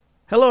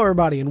Hello,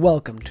 everybody, and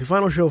welcome to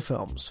Final Show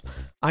Films.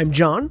 I'm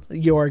John,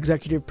 your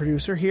executive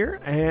producer here,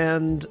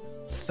 and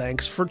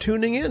thanks for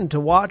tuning in to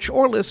watch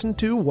or listen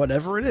to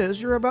whatever it is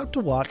you're about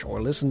to watch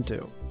or listen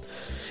to.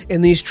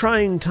 In these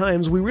trying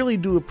times, we really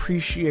do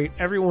appreciate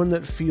everyone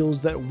that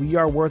feels that we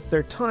are worth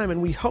their time,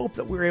 and we hope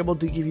that we're able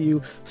to give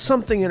you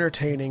something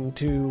entertaining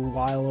to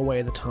while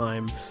away the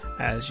time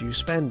as you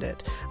spend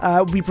it.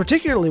 We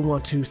particularly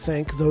want to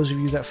thank those of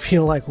you that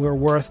feel like we're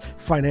worth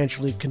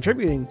financially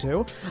contributing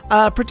to,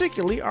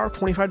 particularly our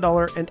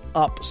 $25 and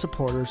up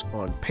supporters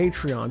on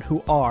Patreon,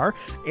 who are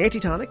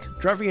Antitonic,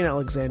 Drevian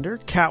Alexander,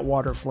 Cat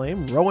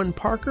Waterflame, Rowan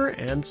Parker,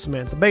 and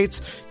Samantha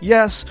Bates.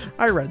 Yes,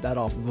 I read that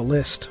off of a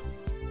list.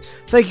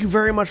 Thank you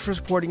very much for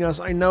supporting us.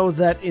 I know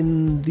that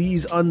in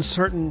these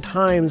uncertain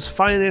times,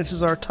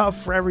 finances are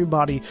tough for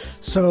everybody,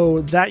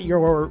 so that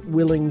you're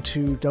willing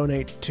to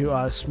donate to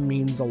us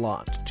means a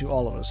lot to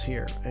all of us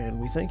here, and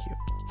we thank you.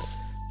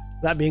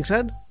 That being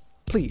said,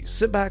 please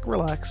sit back,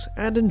 relax,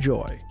 and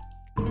enjoy.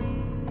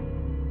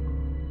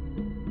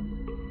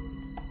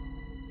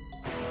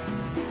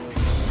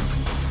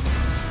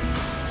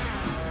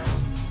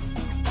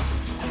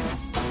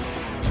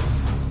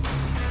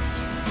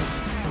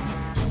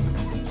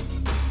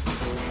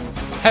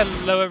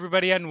 Hello,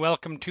 everybody, and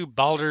welcome to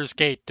Baldur's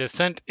Gate,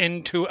 Descent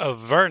into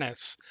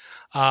Avernus.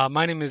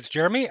 My name is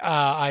Jeremy.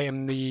 I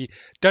am the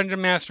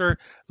Dungeon Master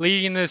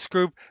leading this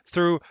group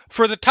through,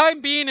 for the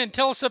time being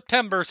until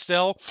September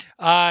still,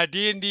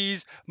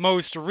 D&D's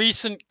most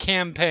recent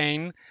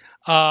campaign,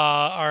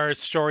 our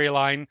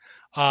storyline,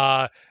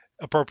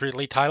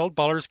 appropriately titled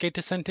Baldur's Gate,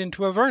 Descent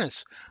into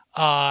Avernus.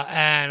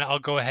 And I'll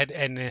go ahead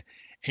and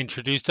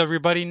introduce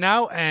everybody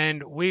now,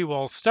 and we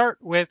will start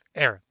with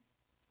Aaron.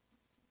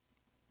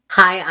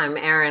 Hi, I'm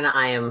Aaron.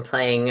 I am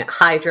playing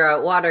Hydra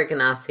Water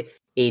Ganassi,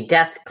 a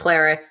Death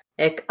Cleric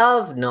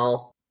of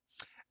Null.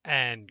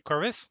 And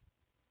Corvus.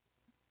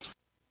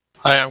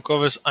 Hi, I'm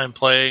Corvus. I'm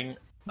playing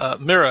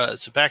Mira.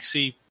 It's a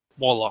backseat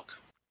warlock.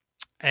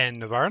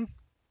 And Navarin.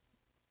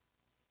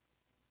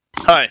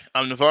 Hi,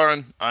 I'm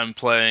Navarin. I'm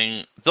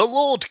playing the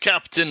Lord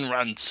Captain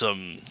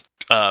Ransom,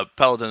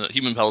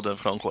 human paladin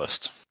of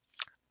Conquest.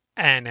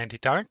 And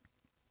Antitonic.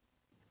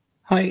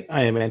 Hi,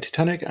 I am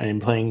Antitonic. I am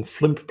playing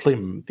Flimp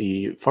Plim,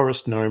 the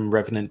Forest Gnome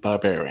Revenant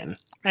Barbarian.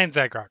 And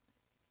Zagrog.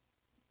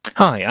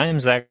 Hi, I am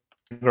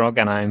Zagrog,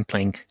 and I am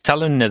playing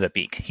Talon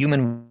Netherpeak,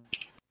 human.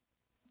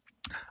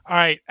 All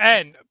right,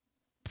 and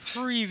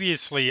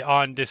previously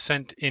on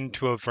Descent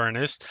into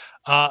Avernus,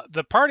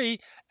 the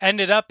party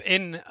ended up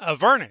in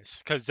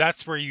Avernus, because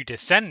that's where you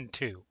descend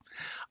to.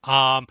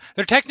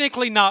 They're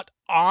technically not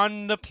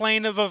on the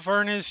plane of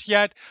Avernus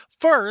yet.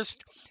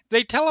 First,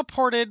 they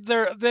teleported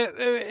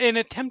in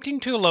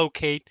attempting to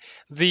locate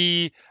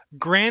the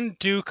Grand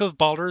Duke of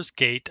Baldur's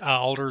Gate,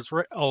 Alder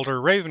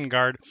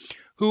Ravengard,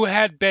 who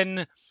had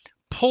been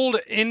pulled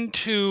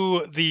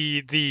into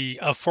the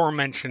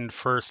aforementioned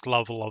first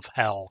level of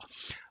hell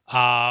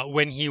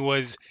when he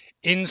was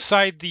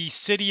inside the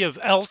city of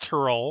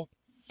Elturel.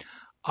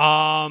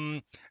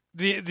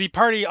 The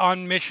party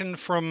on mission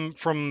from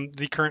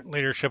the current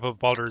leadership of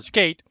Baldur's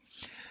Gate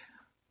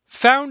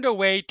found a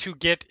way to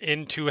get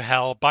into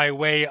hell by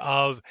way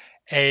of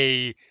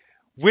a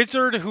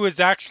wizard who is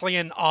actually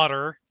an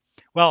otter.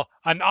 Well,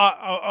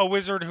 a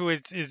wizard who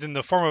is in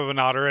the form of an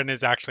otter and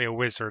is actually a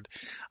wizard.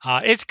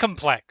 It's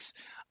complex.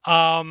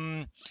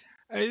 That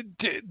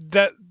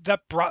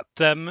brought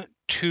them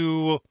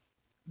to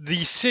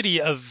the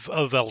city of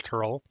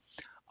Elturel,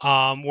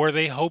 where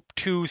they hope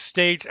to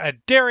stage a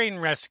daring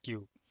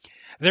rescue.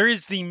 There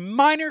is the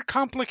minor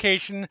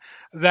complication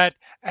that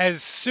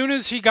as soon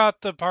as he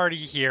got the party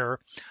here,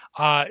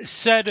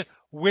 said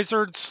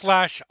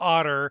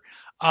wizard/otter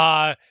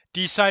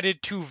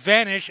decided to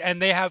vanish,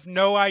 and they have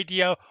no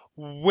idea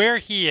where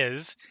he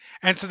is,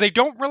 and so they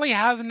don't really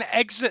have an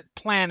exit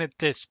plan at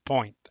this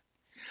point.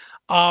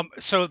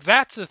 So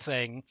that's a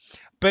thing.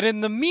 But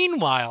in the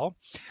meanwhile,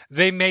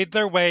 they made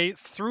their way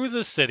through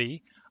the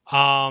city,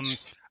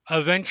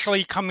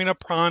 eventually coming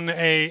upon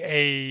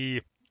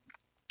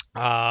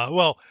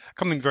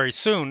coming very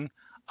soon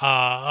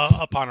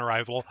upon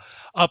arrival,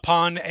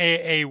 upon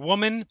a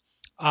woman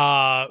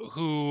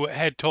who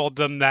had told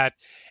them that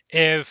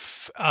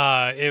if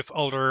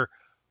Alder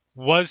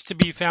was to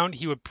be found,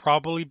 he would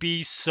probably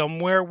be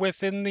somewhere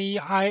within the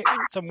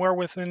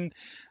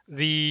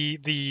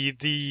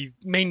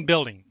main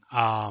building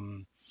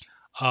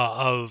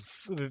of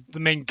the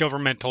main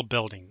governmental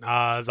building,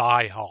 the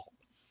High Hall.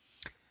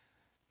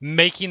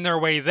 Making their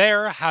way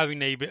there,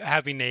 having a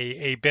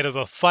bit of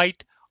a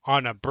fight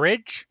on a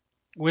bridge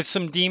with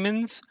some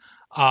demons,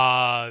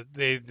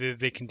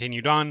 they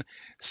continued on,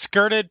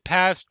 skirted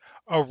past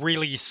a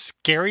really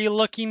scary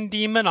looking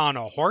demon on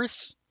a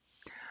horse,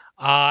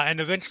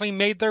 and eventually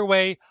made their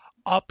way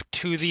up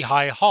to the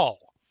High Hall,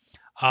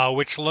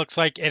 which looks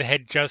like it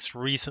had just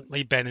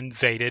recently been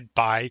invaded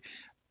by,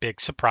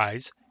 big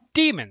surprise,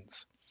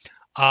 demons.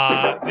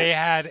 They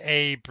had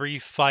a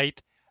brief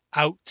fight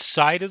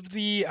outside of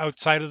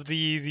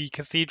the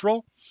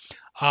cathedral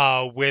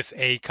with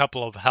a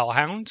couple of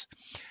hellhounds,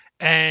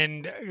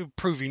 and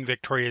proving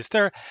victorious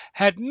there,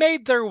 had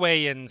made their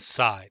way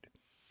inside.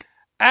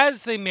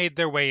 As they made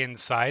their way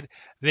inside,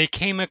 they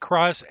came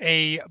across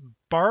a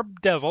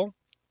barbed devil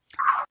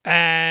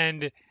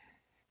and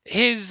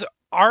his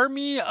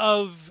army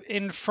of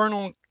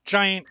infernal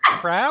giant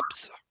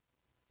crabs,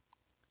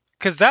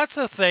 because that's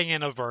a thing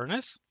in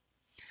Avernus.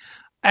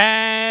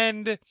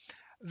 And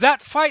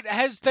that fight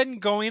has been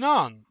going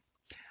on.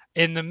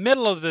 In the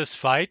middle of this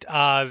fight,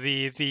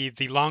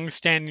 the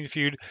long-standing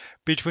feud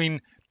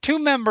between two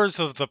members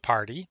of the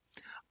party,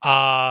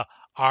 our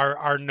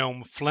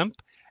gnome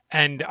Flimp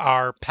and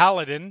our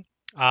paladin,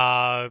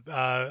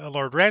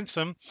 Lord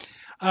Ransom,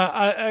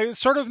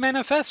 sort of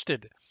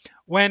manifested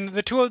when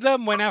the two of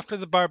them went after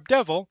the barbed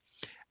devil,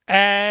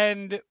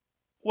 and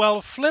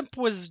well, Flimp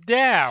was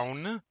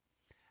down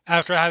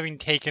after having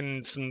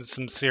taken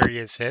some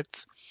serious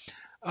hits.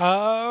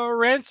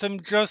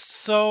 Ransom just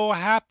so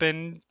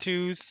happened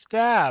to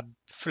stab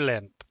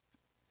Flimp.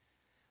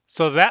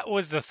 So that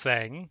was the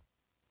thing.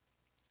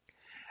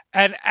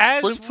 And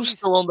as Flimp was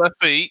still on their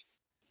feet.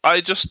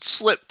 I just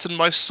slipped and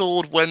my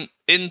sword went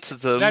into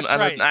them, That's and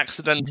right. an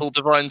accidental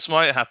divine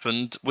smite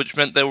happened, which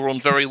meant they were on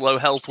very low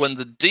health when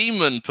the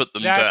demon put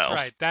them down.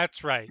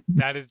 That's right.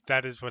 That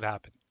is what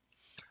happened.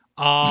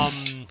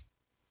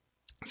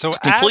 So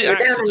Complete You're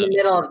down in the accident.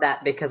 middle of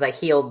that because I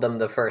healed them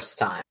the first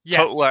time. yes.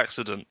 Total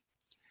accident.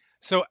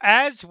 So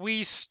as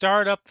we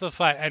start up the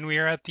fight, and we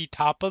are at the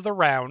top of the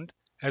round,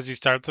 as we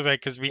start the fight,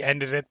 because we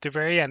ended at the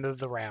very end of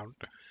the round,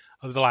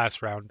 of the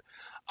last round.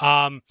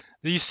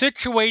 The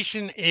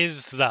situation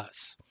is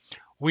thus: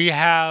 we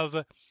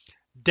have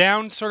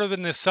down sort of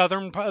in the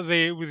southern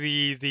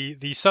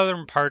the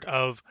southern part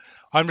of,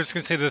 I'm just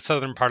going to say the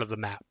southern part of the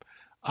map,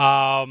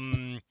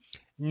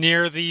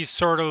 near these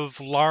sort of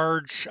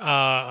large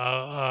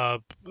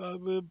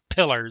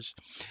pillars,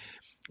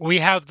 we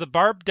have the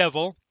barbed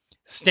devil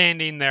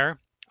standing there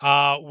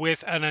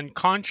with an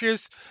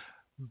unconscious,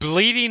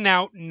 bleeding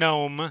out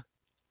gnome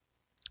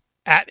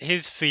at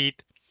his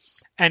feet,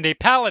 and a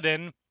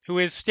paladin who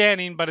is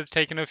standing but has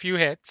taken a few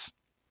hits.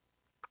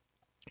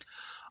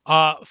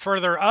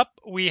 Further up,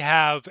 we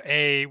have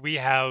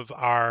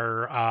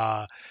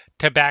our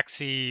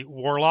Tabaxi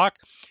warlock,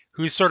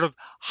 who's sort of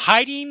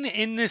hiding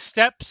in the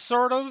steps,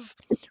 sort of,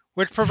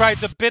 which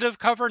provides a bit of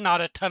cover, not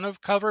a ton of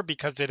cover,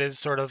 because it is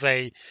sort of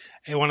a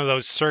one of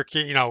those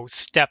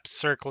steps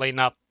circling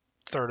up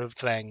sort of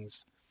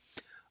things.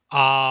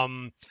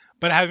 But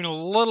having a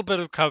little bit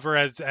of cover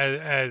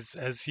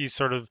as he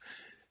sort of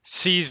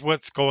sees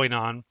what's going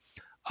on.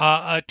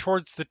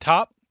 Towards the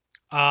top,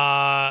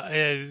 our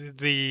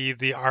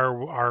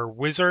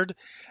wizard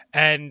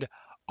and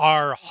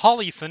our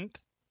Hollyphant,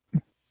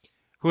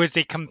 who is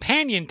a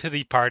companion to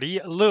the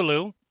party,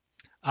 Lulu,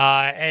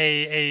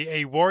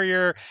 a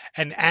warrior,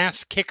 an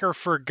ass kicker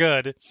for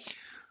good,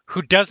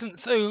 who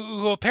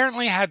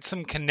apparently had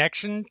some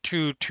connection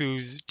to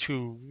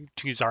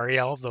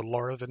Zariel, the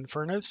Lord of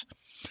Avernus,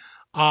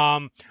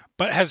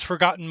 but has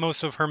forgotten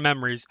most of her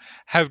memories,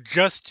 have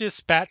just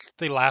dispatched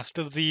the last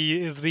of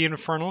the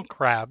infernal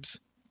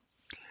crabs,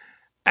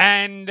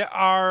 and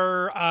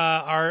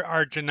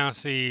our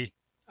Genasi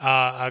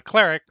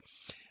cleric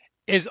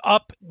is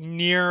up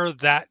near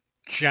that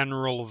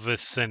general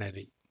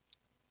vicinity.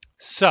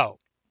 So,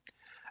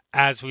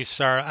 as we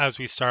start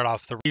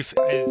off, the reef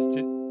is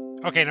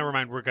okay. Never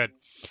mind, we're good.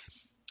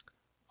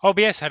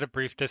 OBS had a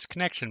brief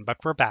disconnection, but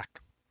we're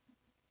back.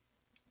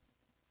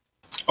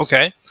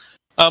 Okay.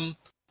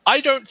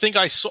 I don't think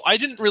I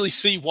didn't really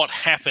see what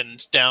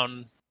happened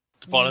down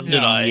the bottom,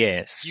 did I?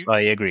 Yes,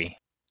 I agree.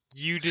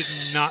 You did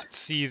not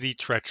see the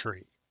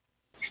treachery.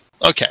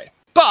 Okay.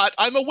 But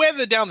I'm aware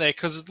they're down there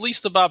because at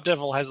least the Barb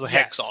Devil has the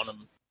hex on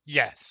him.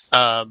 Yes.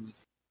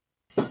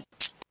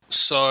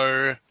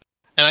 So,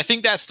 and I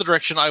think that's the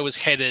direction I was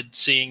headed,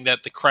 seeing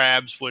that the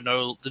crabs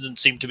didn't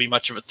seem to be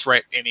much of a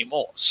threat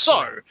anymore.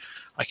 So,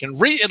 I can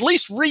at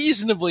least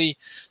reasonably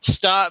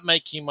start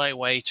making my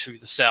way to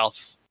the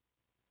south.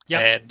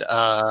 Yep. And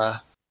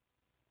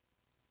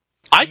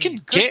I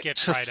can get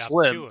to right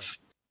Flimp. up to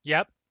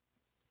yep.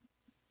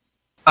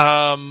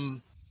 I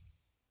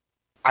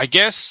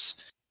guess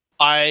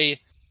I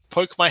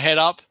poke my head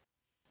up.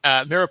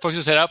 Mira pokes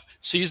his head up,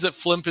 sees that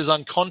Flimp is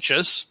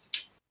unconscious,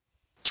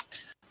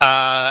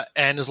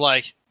 and is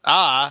like,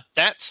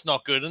 that's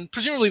not good. And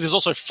presumably there's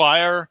also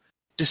fire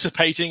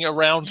dissipating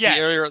around the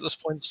area at this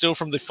point, still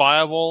from the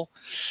fireball.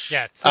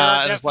 Yes.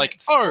 And it's like,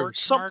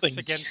 something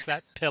against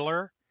that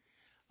pillar.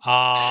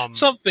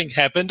 Something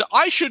happened.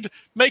 I should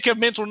make a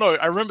mental note.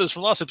 I remember this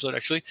from last episode,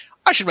 actually.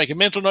 I should make a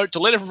mental note to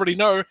let everybody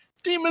know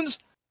demons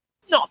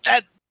not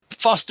that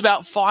fussed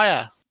about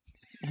fire,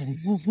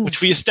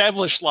 which we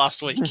established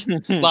last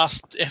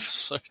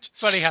episode.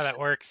 Funny how that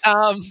works.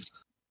 I'm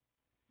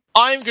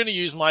going to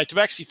use my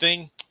Tabaxi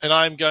thing, and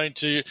I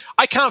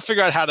can't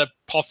figure out how to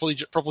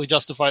properly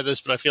justify this,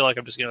 but I feel like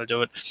I'm just going to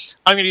do it.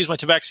 I'm going to use my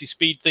Tabaxi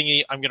speed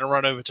thingy. I'm going to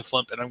run over to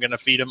Flimp, and I'm going to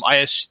feed him.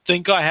 I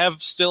think I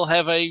still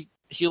have a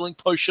healing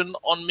potion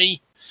on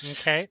me.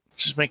 Okay.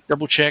 Just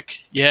double check.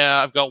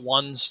 Yeah, I've got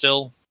one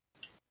still.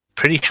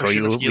 pretty sure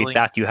Potion of with healing.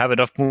 that you have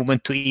enough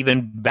movement to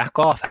even back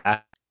off.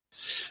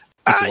 If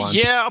you want.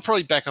 Yeah, I'll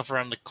probably back off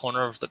around the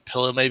corner of the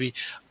pillar, maybe.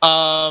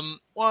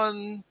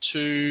 1,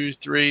 2,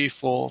 3,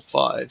 4,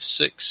 5,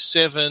 6,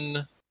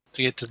 7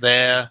 to get to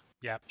there.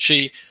 Yeah.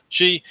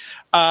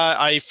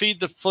 I feed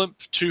the flimp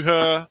to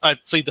her. I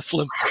feed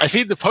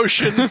the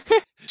potion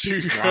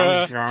to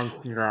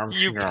her.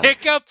 You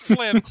pick up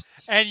Flimp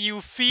and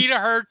you feed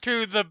her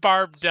to the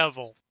Barb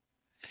Devil.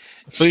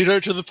 Feed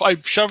her to I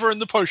shove her in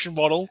the potion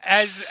bottle.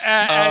 And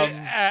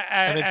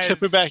then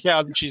tip her back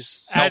out, and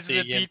she's healthy as the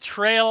again.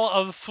 betrayal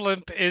of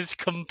Flimp is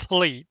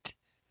complete.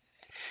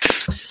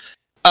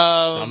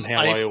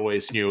 Somehow I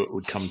always knew it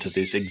would come to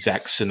this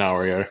exact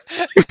scenario.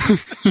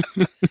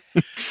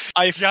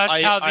 Just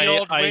how the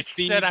old witch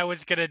said I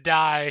was going to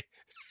die.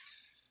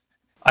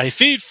 I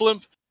feed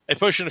Flimp a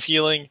potion of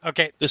healing.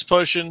 Okay. This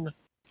potion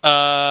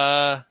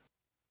rolls.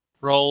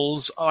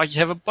 Oh, you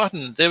have a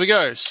button. There we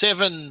go.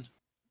 7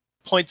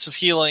 points of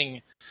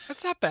healing.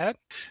 That's not bad.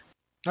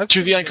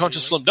 To the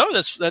unconscious Flimp. No,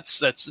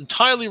 that's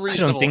entirely I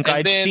reasonable. don't think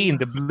I'd seen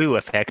the blue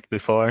effect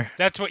before.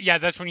 That's when you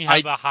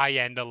have a high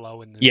and a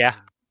low in this. Yeah. game.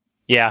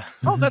 Yeah.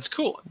 Oh, that's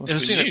cool. Never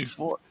seen it new.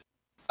 before.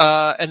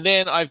 And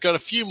then I've got a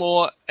few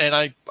more, and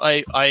I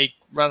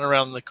run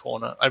around the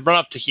corner. I run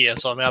up to here,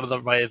 so I'm out of the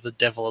way of the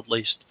devil at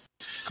least.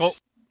 Cool.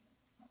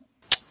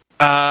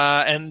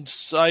 And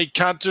I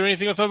can't do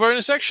anything with my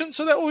bonus action,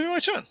 so that will be my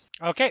turn.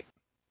 Okay.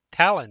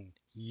 Talon,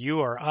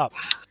 you are up.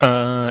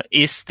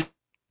 Is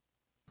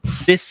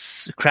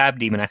this crab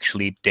demon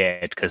actually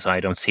dead? Because I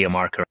don't see a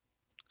marker.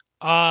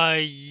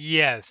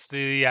 Yes.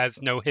 He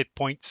has no hit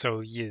points,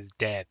 so he is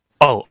dead.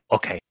 Oh,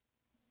 okay.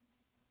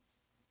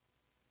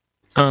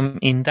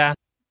 In that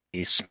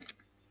case,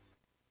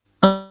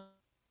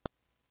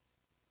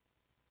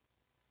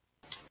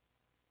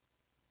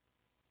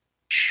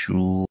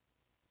 sure.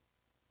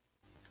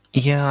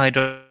 Yeah, I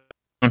don't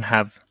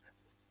have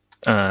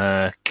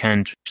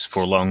cantrips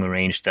for long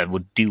range that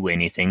would do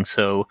anything.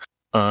 So,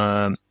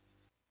 let's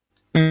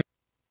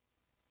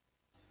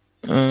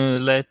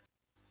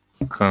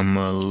come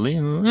a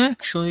little.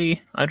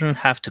 Actually, I don't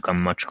have to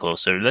come much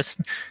closer. Let's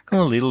come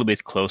a little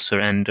bit closer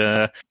and.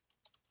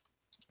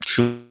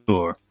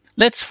 Sure.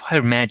 Let's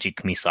fire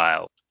magic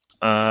missile.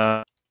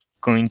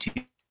 Going to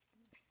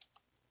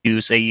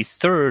use a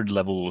 3rd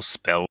level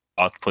spell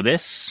slot for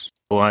this.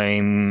 So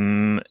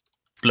I'm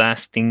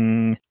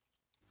blasting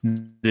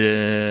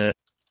the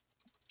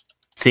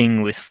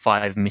thing with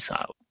 5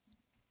 missiles.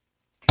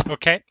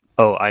 Okay.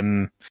 Oh,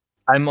 I'm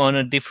on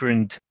a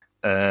different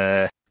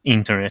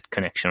internet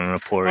connection, on a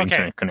poor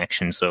internet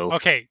connection. So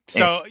okay.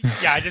 So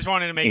yeah, I just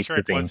wanted to make sure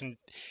it wasn't.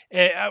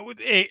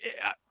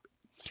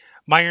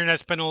 My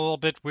internet's been a little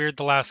bit weird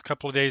the last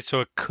couple of days, so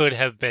it could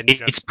have been.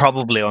 It's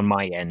probably on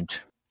my end.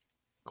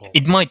 Cool.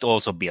 It might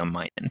also be on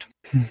my end.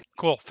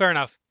 Cool. Fair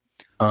enough.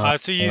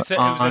 So you said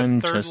it was I'm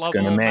a 3rd just level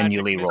gonna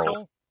manually magic roll.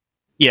 missile?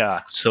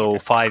 Yeah, so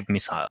 5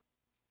 missile.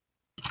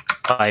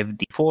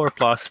 5d4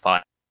 plus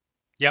 5.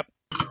 Yep.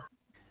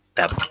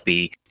 That would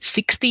be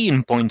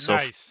 16 points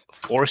Nice. of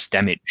force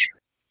damage.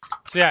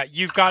 So yeah,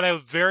 you've got a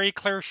very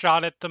clear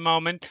shot at the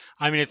moment.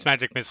 I mean, it's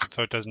magic missile,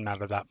 so it doesn't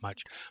matter that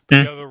much. But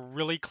you have a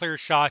really clear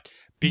shot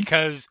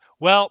because,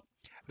 well,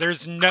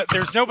 there's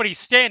nobody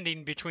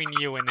standing between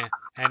you and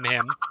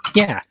him.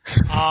 Yeah.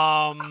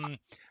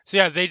 So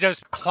yeah, they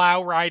just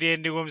plow right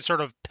into him,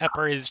 sort of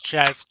pepper his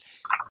chest.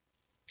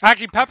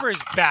 Actually, pepper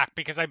his back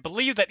because I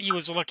believe that he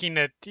was looking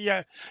at.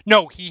 Yeah,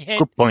 no, he hit.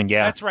 Good point.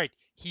 Yeah. That's right.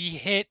 He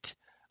hit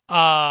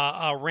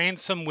a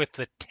ransom with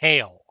the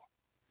tail.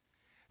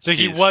 So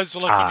he was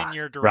looking in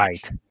your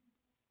direction.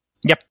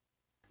 Right.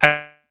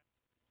 Yep.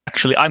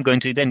 Actually, I'm going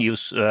to then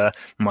use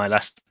my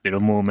last bit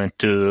of movement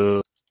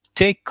to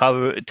take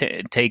cover,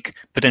 take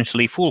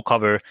potentially full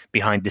cover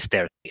behind the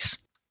staircase.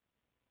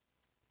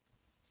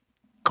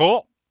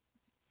 Cool.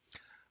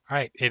 All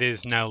right, it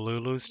is now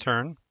Lulu's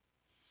turn.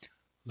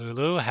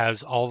 Lulu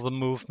has all the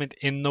movement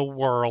in the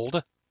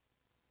world.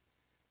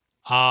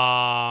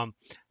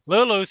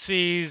 Lulu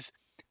sees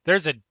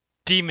there's a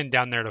demon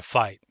down there to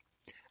fight.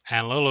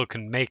 And Lulu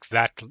can make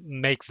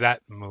that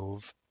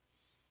move.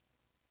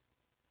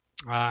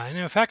 And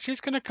in fact,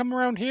 she's going to come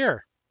around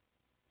here.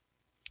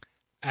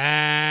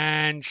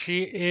 And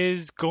she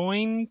is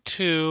going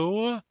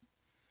to...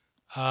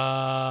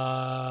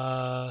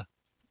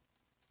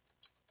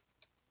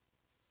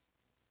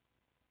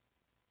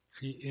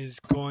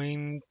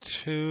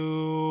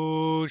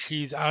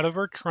 she's out of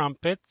her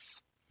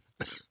trumpets.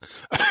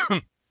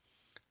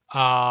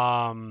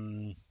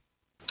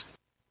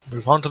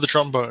 Move on to the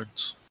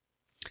trombones.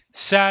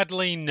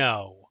 Sadly,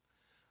 no.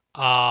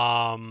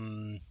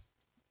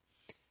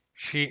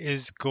 She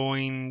is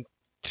going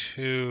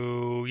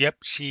to. Yep,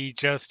 she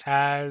just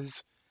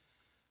has.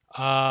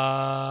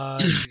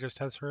 She just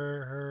has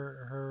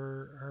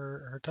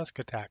her tusk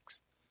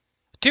attacks.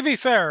 To be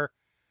fair,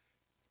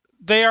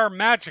 they are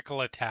magical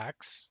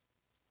attacks,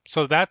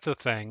 so that's a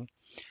thing.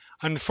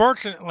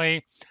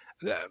 Unfortunately,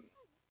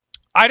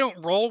 I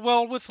don't roll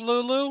well with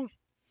Lulu,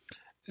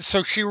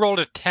 so she rolled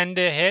a 10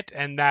 to hit,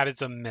 and that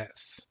is a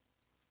miss.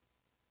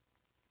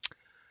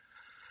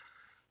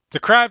 The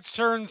crab's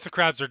turns. The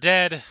crabs are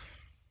dead.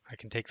 I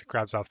can take the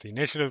crabs off the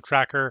initiative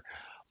tracker.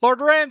 Lord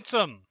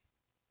Ransom!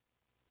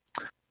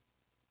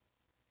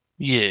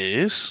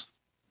 Yes.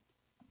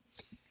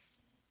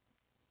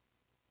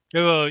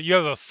 You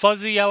have a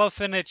fuzzy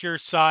elephant at your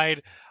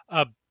side,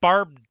 a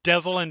barbed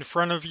devil in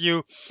front of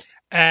you,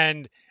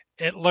 and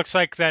it looks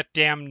like that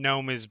damn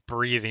gnome is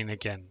breathing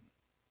again.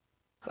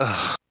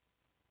 Ugh.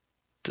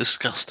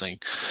 Disgusting.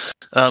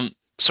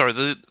 Sorry,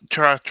 the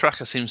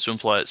tracker seems to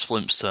imply it's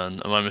Flimp's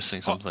turn. Am I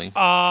missing something?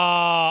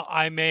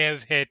 I may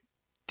have hit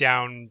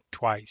down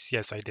twice.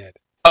 Yes, I did.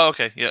 Oh,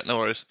 okay. Yeah, no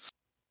worries.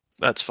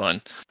 That's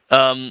fine.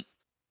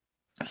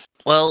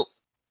 Well,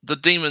 the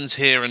demon's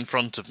here in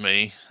front of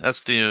me.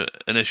 That's the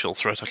initial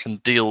threat. I can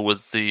deal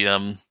with the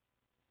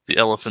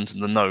elephant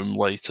and the gnome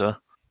later.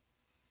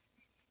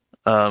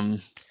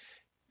 This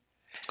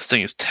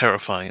thing is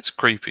terrifying. It's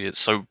creepy. It's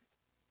so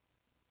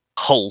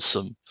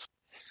wholesome.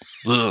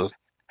 Ugh.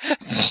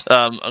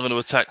 I'm going to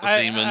attack the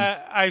demon.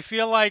 I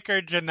feel like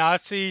our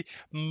Genasi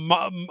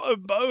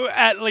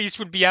at least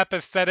would be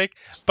apathetic,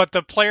 but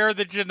the player of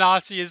the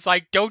Genasi is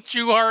like, don't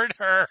you hurt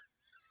her.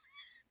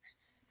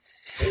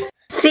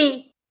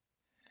 See,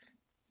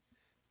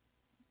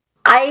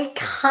 I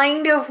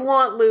kind of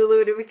want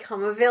Lulu to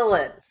become a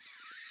villain.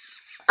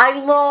 I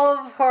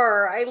love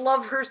her. I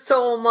love her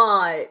so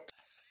much.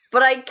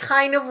 But I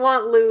kind of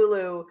want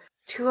Lulu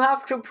to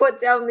have to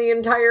put down the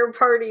entire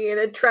party in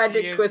a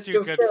tragic twist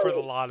of fate. She is too good for the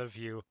lot of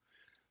you.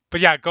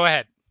 But yeah, go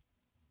ahead.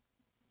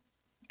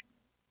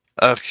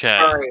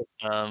 Okay.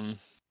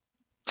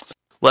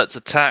 Let's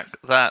attack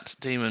that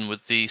demon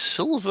with the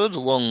silvered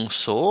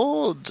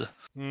longsword.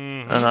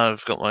 Mm-hmm. And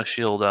I've got my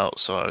shield out,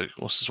 so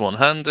this is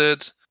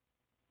one-handed.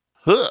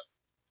 Huh.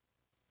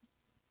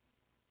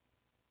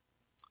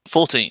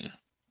 14.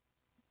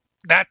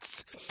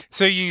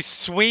 So you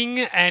swing,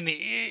 and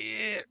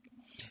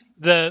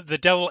the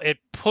devil, it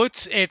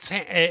puts its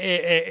hand,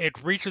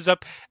 it reaches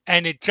up,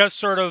 and it just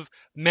sort of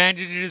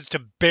manages to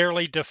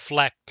barely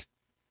deflect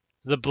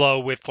the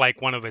blow with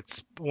like one of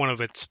its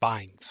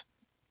spines.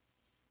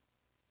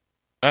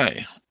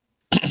 Hey.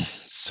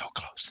 So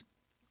close.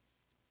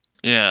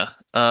 Yeah.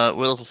 We're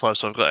level 5,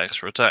 so I've got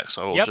extra attack,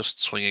 so I will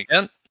just swing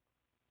again.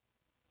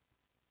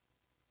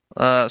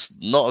 That's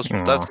not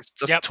as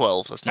that's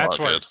 12. That's not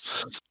good.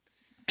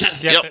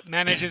 Yep, it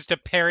manages to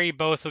parry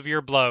both of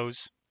your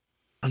blows.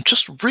 I'm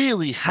just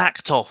really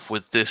hacked off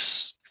with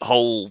this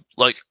whole,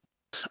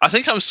 I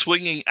think I'm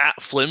swinging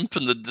at Flimp,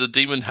 and the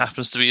demon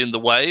happens to be in the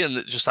way, and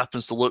it just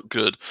happens to look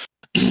good.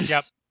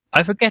 Yep.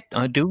 I forget.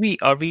 Are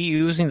we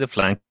using the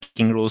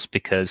flanking rules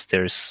because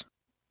there's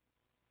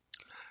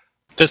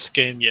this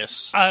game?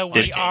 Yes,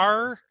 we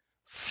are.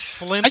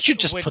 Flimp, I should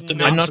just put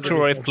them. I'm not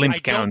sure if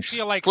Flimp counts. I don't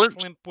feel like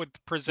Flimp would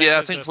present. Yeah,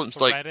 I think Flimp's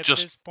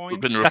just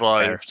been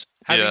revived.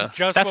 Having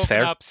just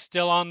woken up,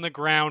 still on the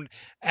ground,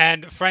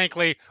 and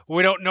frankly,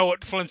 we don't know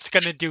what Flimp's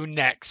gonna do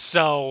next.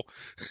 So,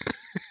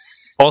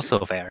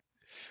 also fair.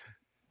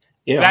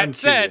 Yeah, that I'm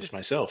said, curious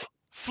myself.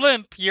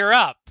 Flimp, you're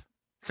up.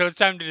 So it's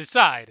time to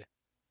decide.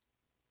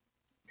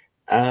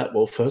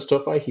 Well, first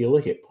off, I heal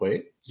a hit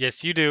point.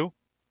 Yes, you do.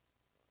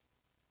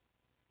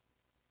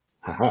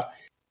 Haha.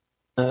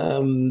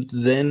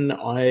 Then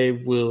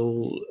I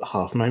will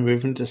half my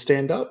movement to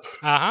stand up.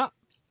 Uh-huh.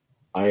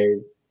 I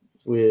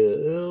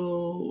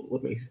will...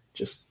 Let me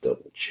just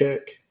double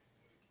check.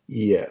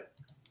 Yeah.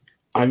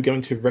 I'm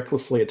going to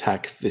recklessly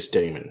attack this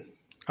demon.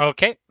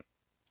 Okay.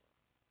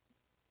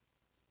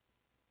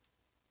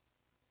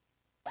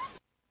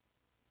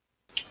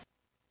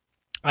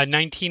 A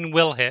 19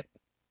 will hit.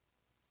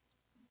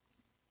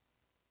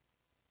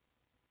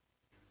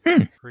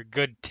 For a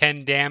good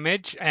 10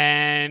 damage,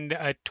 and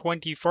a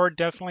 24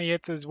 definitely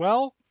hits as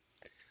well.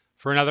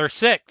 For another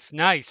 6.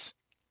 Nice.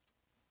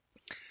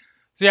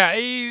 Yeah,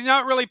 he's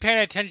not really paying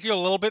attention. You're a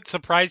little bit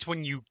surprised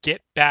when you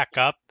get back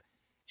up,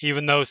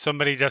 even though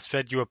somebody just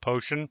fed you a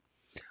potion.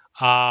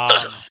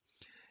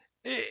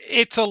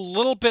 It's a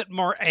little bit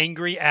more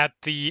angry at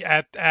the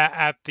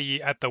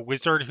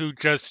wizard who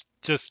just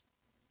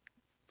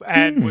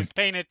and was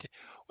paying it,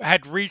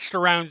 had reached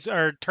around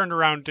or turned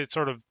around to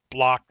sort of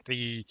block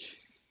the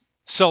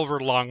silver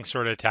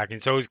longsword attacking.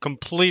 So it was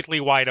completely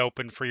wide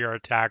open for your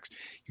attacks.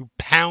 You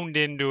pound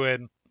into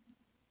it.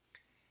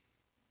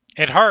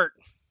 It hurt.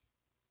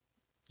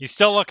 He's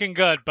still looking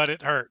good, but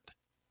it hurt.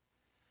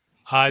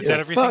 Is that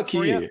everything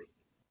for you?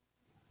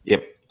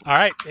 Yep. All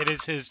right, it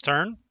is his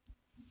turn.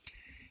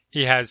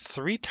 He has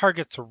 3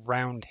 targets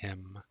around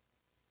him,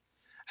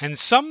 and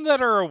some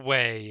that are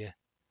away.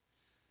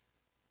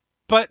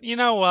 But you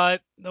know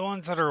what? The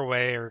ones that are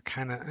away are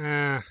kind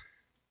of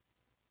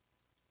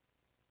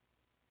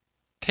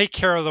Take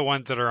care of the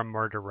ones that are a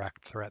more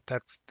direct threat.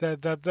 That's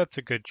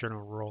a good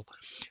general rule.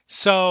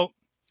 So,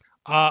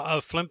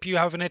 Flimp, you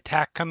have an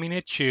attack coming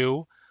at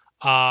you.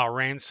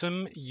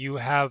 Ransom, you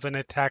have an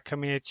attack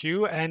coming at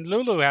you, and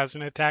Lulu has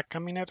an attack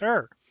coming at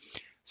her.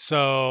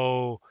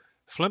 So,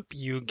 Flimp,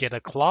 you get a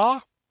claw.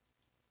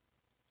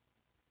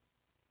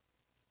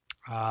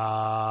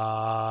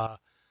 A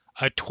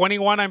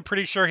 21, I'm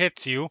pretty sure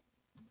hits you.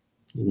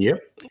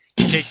 Yep.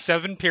 You take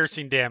 7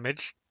 piercing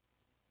damage.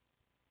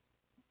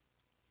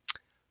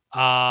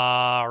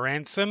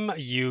 Ransom,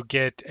 you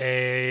get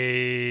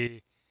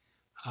a...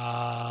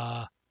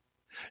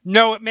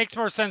 No, it makes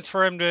more sense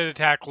for him to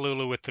attack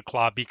Lulu with the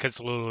claw because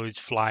Lulu is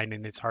flying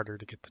and it's harder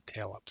to get the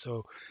tail up.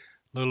 So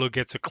Lulu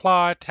gets a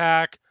claw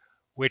attack,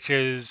 which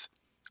is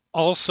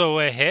also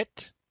a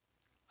hit.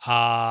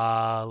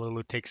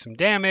 Lulu takes some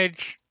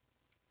damage.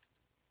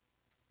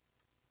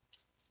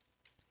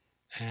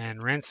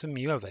 And Ransom,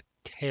 you have a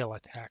tail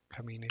attack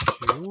coming at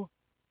you.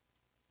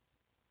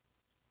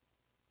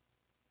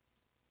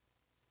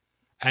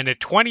 And a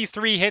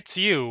 23 hits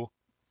you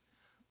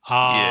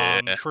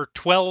for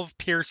 12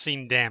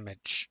 piercing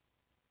damage.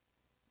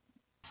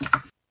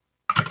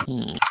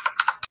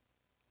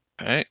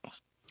 Okay.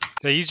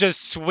 So he's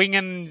just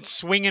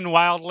swinging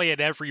wildly at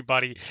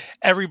everybody.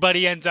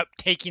 Everybody ends up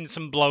taking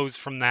some blows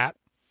from that.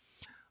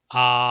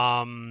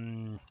 I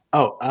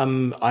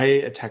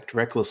attacked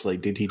recklessly.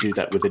 Did he do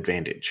that with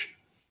advantage?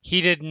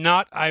 He did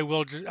not. I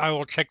will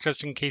check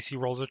just in case he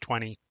rolls a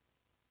 20.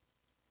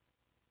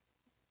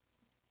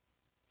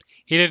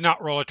 He did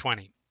not roll a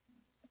 20.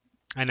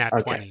 And that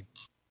Okay. 20.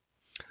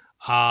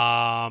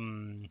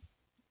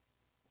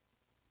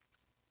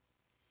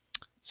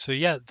 So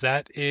yeah,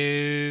 that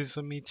is.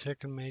 Let me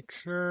check and make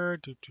sure.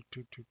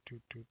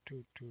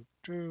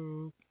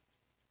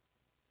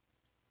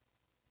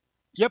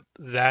 Yep,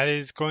 that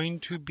is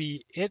going to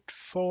be it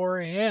for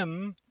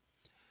him.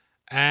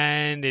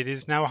 And it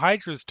is now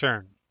Hydra's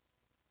turn.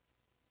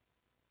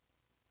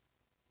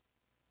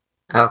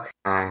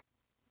 Okay.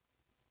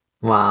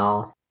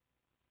 Well,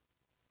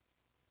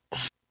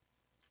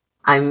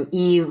 I'm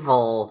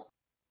evil,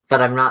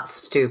 but I'm not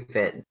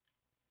stupid.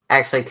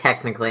 Actually,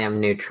 technically, I'm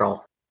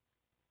neutral.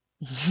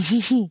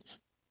 I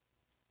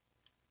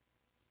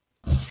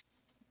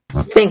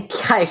think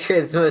Hydra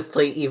is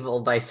mostly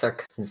evil by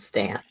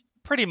circumstance.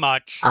 Pretty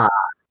much. But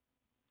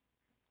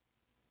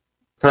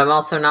I'm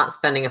also not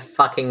spending a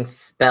fucking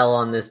spell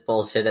on this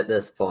bullshit at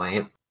this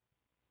point.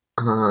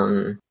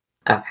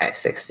 Okay,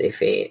 60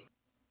 feet.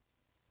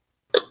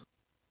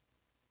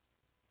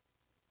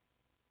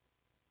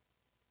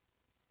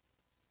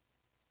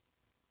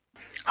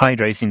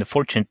 Hydra is in the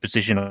fortunate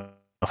position of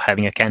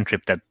having a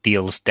cantrip that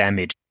deals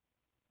damage,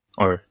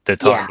 or the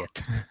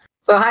target. Yeah.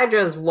 So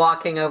Hydra's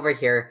walking over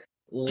here,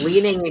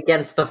 leaning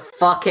against the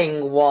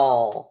fucking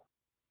wall,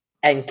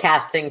 and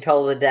casting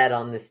Toll the Dead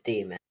on this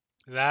demon.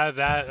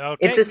 Okay.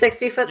 It's a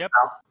 60-foot Yep,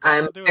 spell.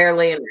 I'm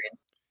fairly in range.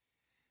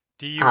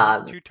 Do you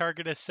want to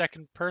target a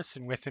second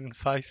person within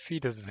 5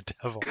 feet of the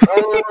devil?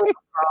 Oh,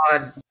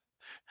 God.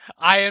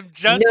 I am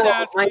just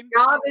asking. My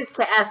job is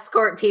to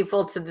escort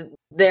people to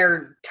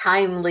their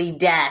timely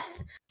death,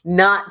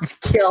 not to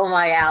kill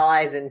my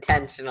allies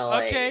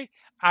intentionally. Okay,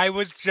 I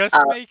was just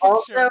making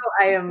also, sure.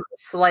 I am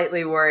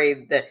slightly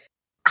worried that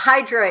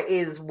Hydra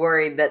is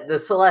worried that the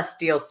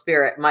celestial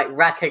spirit might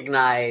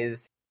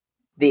recognize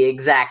the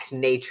exact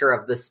nature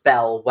of the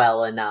spell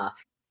well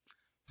enough.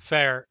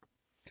 Fair.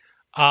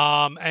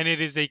 And it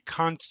is a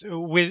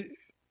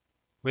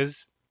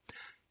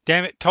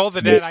damn it, Toll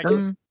the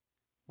Dead.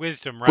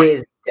 Wisdom, right?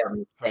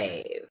 Wisdom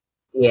save.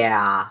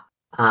 Yeah.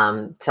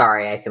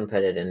 Sorry, I can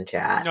put it in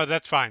chat. No,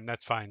 that's fine.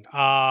 That's fine.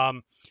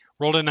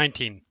 Rolled a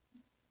 19.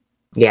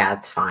 Yeah,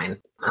 it's fine.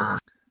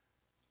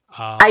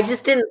 I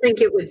just didn't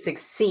think it would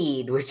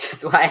succeed, which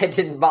is why I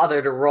didn't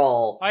bother to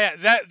roll. Oh yeah,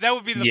 that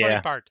would be the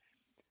funny part.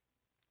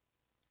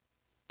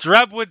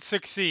 Dreb would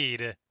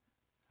succeed,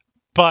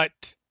 but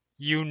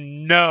you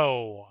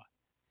know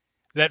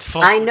that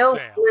Flip I know would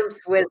fail.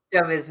 Flip's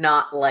wisdom is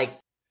not like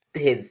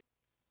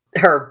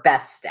her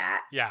best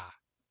stat. Yeah.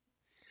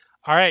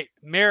 All right,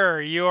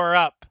 Mirror, you are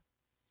up.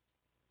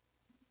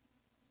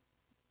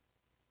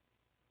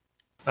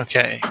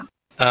 Okay.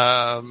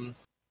 Well,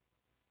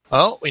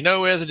 we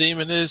know where the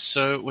demon is,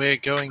 so we're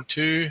going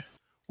to...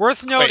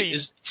 Worth noting,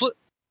 Flip...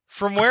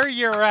 from where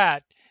you're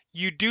at,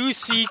 you do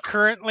see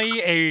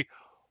currently a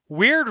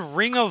weird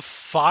ring of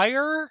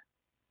fire.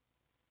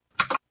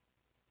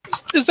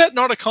 Is that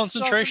not a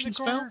concentration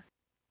spell?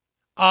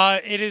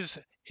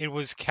 It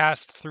was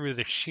cast through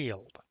the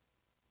shield.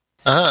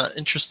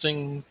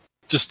 Interesting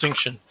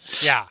distinction.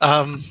 Yeah.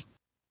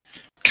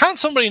 Can't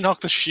somebody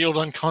knock the shield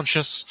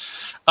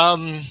unconscious?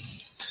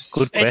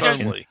 Good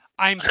question.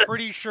 I'm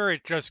pretty sure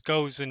it just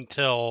goes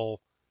until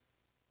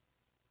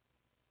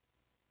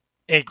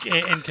it's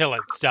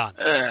done.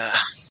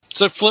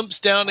 So Flimp's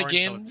down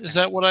again? Is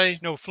that what I...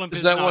 No, Flimp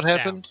is that not what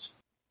happened?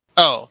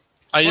 Down. Oh,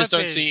 I just Flimp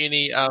don't see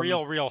any...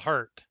 real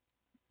hurt.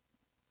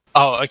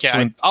 Oh, okay.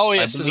 Flimp,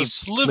 Yes, there's a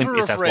sliver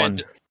of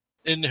red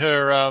in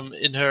her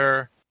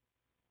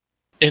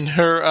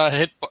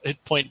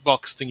hit point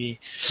box thingy.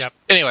 Yep.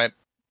 Anyway,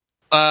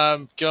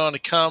 I'm going to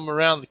come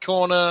around the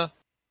corner,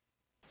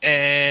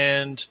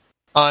 and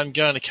I'm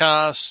going to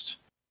cast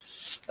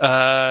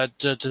the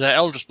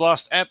Eldritch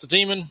Blast at the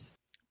demon.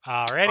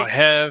 Alrighty. I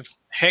have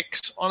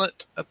Hex on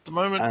it at the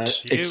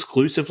moment.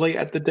 Exclusively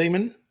at the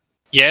demon?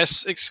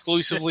 Yes,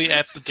 exclusively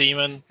at the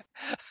demon.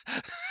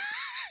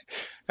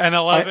 And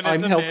 11 is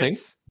I'm a helping.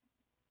 miss.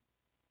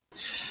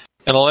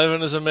 An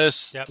 11 is a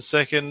miss. Yep. The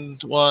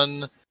second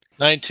one,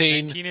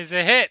 19. 19 is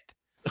a hit.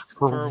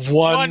 For For 1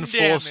 one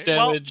force damage.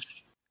 Well,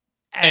 damage.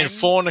 And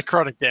 4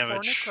 necrotic 4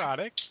 damage.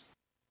 necrotic.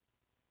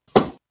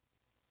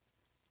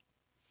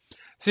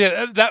 So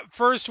yeah, that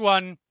first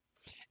one,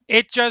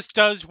 it just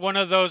does one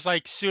of those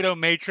like pseudo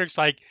matrix,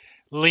 like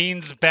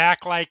leans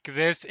back like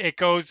this. It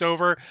goes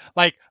over,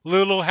 like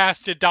Lulu has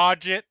to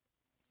dodge it.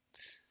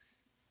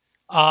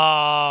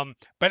 But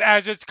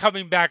as it's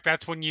coming back,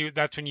 that's when you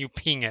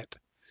ping it.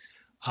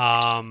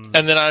 And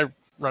then I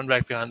run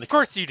back behind the Of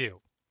course you do.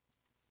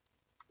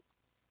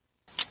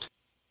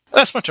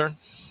 That's my turn.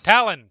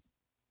 Talon.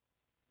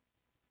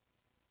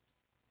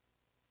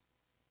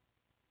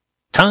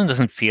 Talon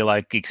doesn't feel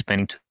like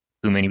expending too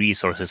many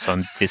resources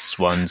on this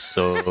one,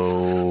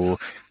 so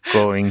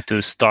going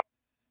to start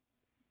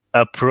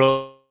a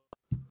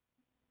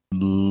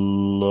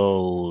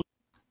load.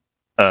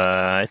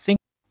 I think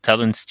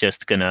Talon's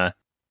just gonna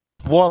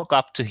walk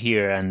up to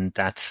here, and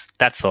that's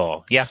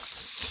all. Yeah,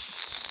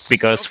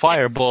 because Okay.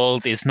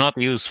 Firebolt is not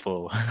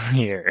useful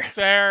here.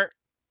 Fair.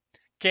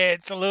 Okay,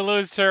 it's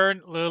Lulu's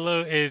turn.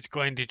 Lulu is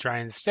going to try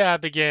and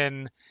stab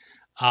again.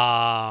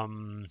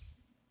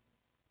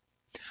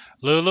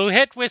 Lulu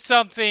hit with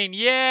something.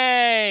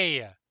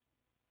 Yay!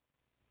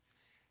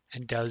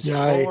 And does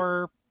Yay.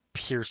 4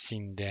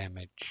 piercing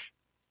damage.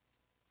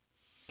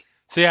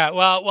 So yeah,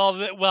 well,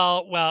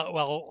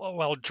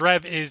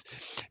 Drev is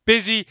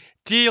busy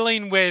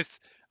dealing with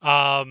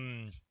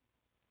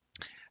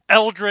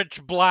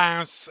Eldritch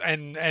blasts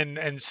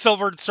and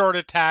silvered sword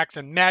attacks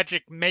and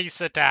magic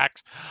mace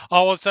attacks.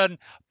 All of a sudden,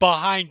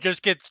 behind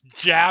just gets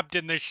jabbed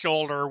in the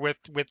shoulder with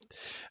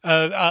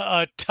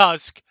a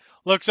tusk.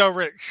 Looks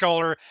over at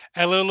shoulder,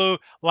 and Lulu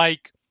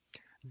like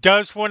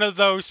does one of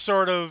those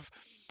sort of,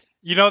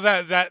 you know,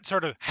 that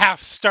sort of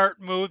half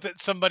start move that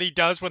somebody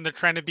does when they're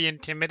trying to be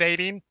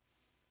intimidating.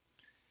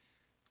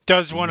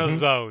 Does one of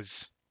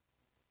those.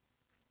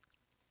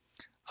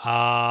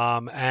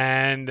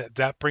 And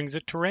that brings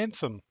it to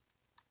Ransom.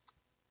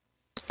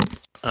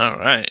 All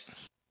right.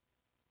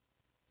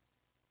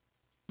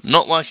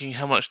 Not liking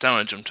how much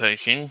damage I'm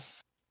taking.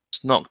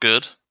 It's not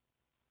good.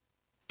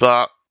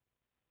 But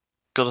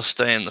gotta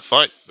stay in the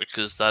fight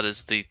because that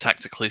is the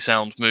tactically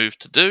sound move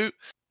to do.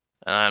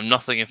 And I'm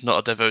nothing if not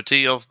a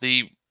devotee of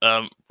the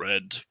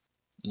Red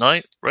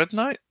Knight?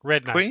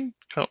 Queen?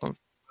 Can't remember.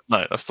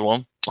 No, that's the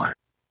one.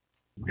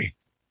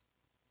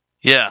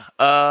 Yeah.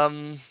 I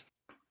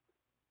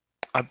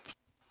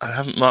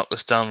haven't marked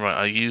this down right.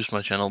 I used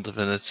my Channel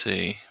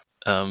Divinity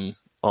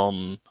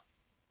on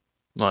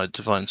my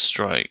Divine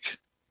Strike,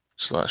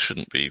 so that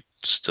shouldn't be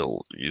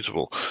still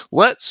usable.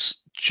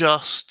 Let's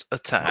just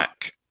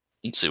attack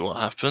and see what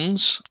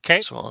happens.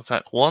 Okay. So I'll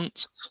attack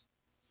once.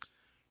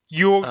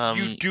 You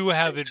do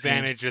have 18.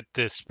 advantage at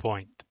this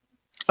point.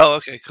 Oh,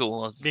 okay,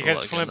 cool. I'll Because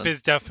roll that Flimp again, then.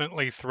 is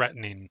definitely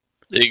threatening.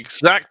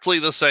 Exactly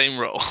the same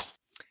roll.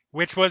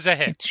 Which was a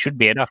hit. It should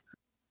be enough.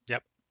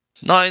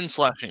 9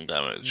 slashing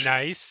damage.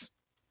 Nice.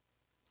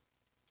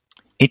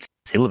 It's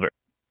silver.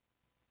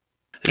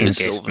 It In is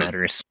case silver. it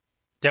matters.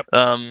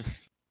 And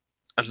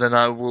then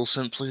I will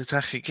simply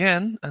attack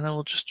again, and I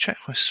will just check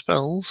my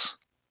spells.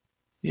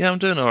 Yeah, I'm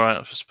doing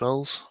alright for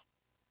spells.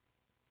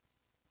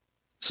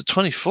 It's a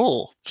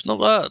 24. It's not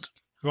bad.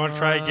 You want to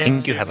try again? I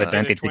think see you if have you get a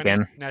advantage 20?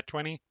 again. Nat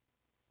 20?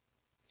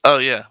 Oh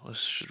yeah, I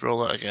should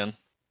roll that again.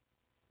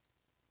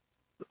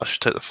 I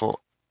should take the 4.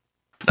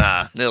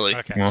 Nah, nearly.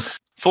 Okay. Well,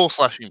 4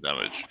 slashing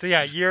damage. So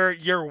yeah,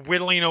 you're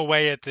whittling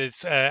away at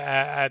this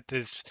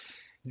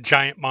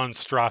giant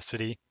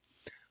monstrosity,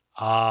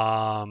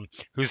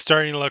 who's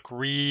starting to look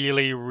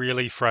really,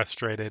 really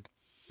frustrated.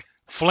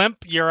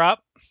 Flimp, you're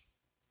up.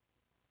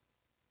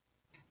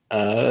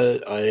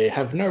 I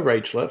have no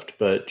rage left,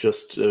 but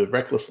just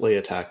recklessly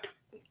attack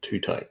 2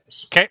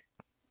 times. Okay.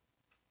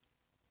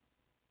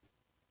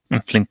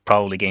 and Flink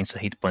probably gains a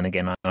hit point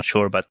again. I'm not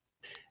sure, but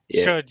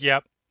Yeah. Should,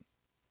 yep.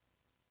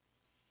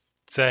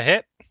 It's a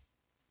hit.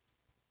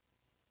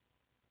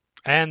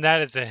 And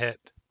that is a hit.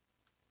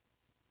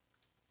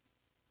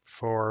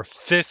 For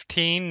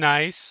 15,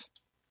 nice.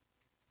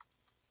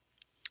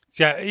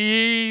 Yeah,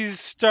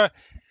 he's the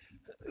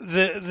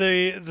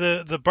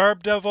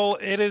Barb Devil,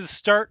 it is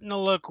starting to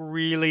look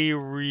really,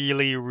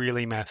 really,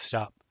 really messed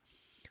up.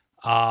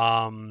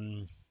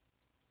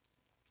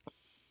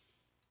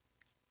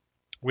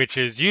 Which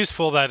is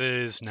useful that it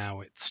is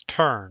now its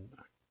turn.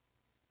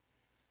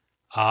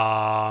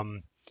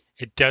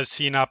 It does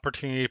see an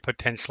opportunity to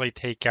potentially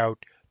take out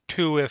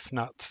 2, if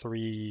not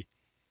 3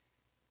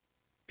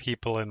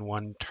 people in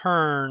one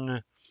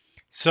turn.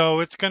 So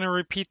it's going to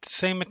repeat the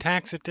same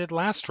attacks it did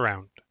last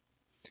round.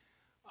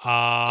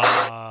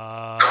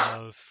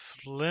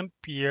 Flimp,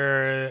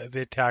 the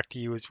attack to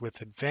you is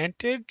with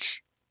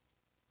advantage.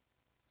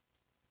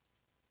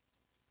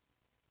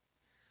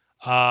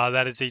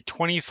 That is a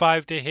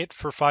 25 to hit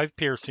for 5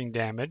 piercing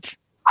damage.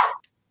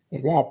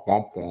 Womp,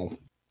 womp, womp.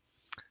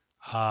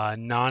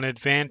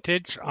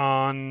 Non-advantage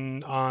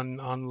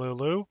on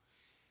Lulu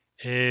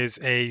is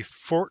a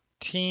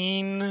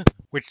 14,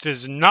 which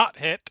does not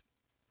hit.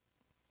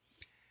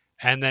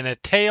 and then a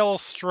tail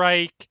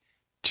strike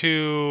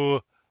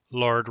to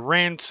Lord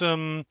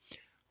Ransom,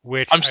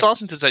 which I'm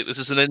starting to take this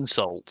as an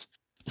insult.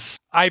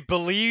 I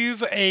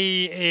believe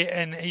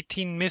an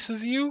 18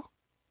 misses you.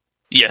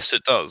 Yes,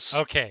 it does.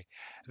 Okay,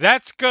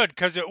 that's good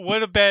because it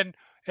would have been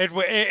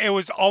it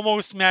was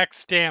almost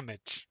max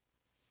damage.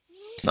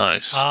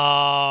 Nice.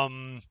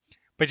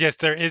 But yes,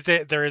 there is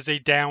a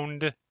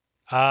downed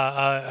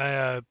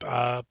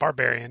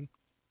barbarian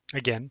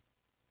again.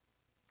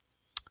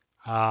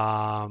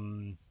 I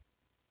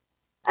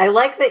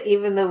like that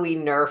even though we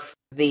nerfed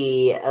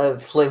the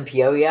Flimp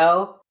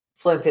yo-yo,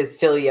 Flimp is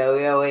still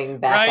yo-yoing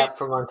back Right. up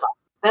from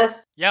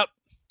unconsciousness. Yep.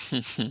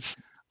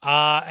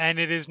 And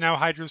it is now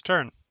Hydra's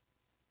turn.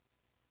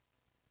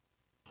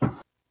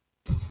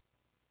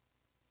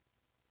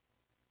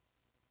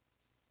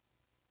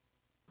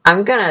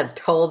 I'm gonna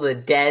toll the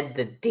dead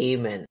the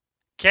demon.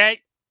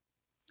 Okay.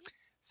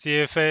 See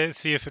if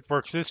it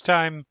works this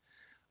time.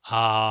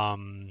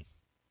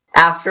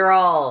 After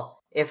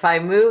all, if I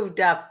moved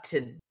up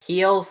to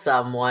heal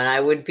someone, I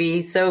would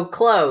be so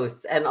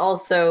close. And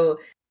also,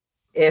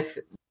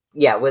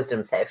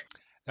 wisdom save.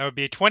 That would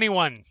be a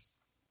 21.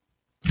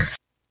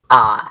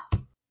 I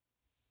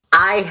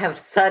have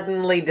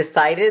suddenly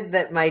decided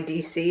that my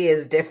DC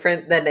is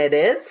different than it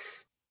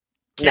is.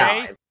 Okay.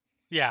 No.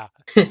 Yeah.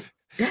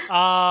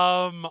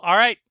 All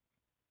right.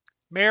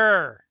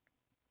 Mirror.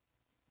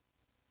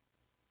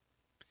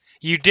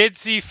 You did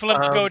see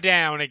Flimp go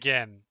down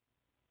again.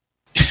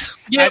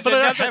 Yeah, but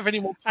I don't have any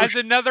more. As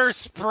another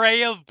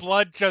spray of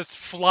blood just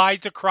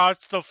flies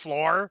across the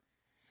floor,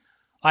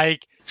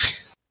 like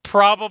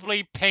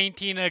probably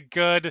painting a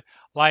good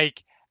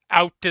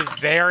out to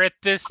there at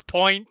this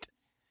point.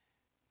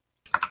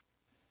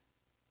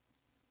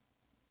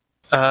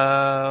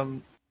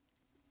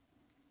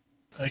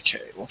 Okay.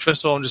 Well,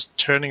 first of all, I'm just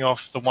turning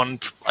off the one.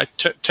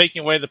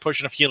 Taking away the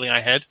potion of healing I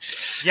had.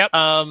 Yep.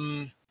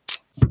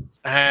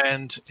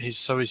 And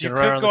he's You going could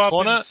around go the up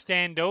corner. and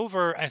stand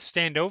over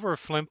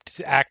Flimp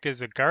to act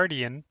as a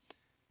guardian.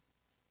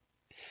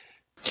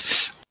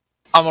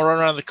 I'm gonna run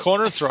around the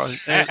corner and throw an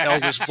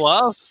Eldritch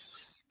Blast.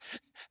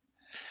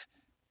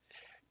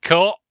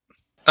 Cool.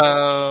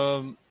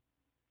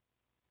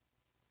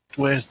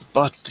 Where's the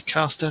button to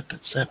cast it?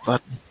 That's that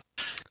button.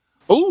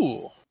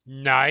 Ooh,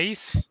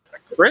 Nice.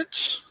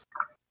 crit.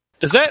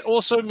 Does that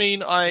also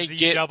mean I You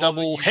get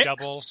double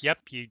hex? Yep,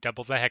 you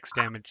double the hex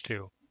damage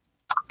too.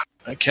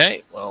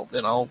 Okay, well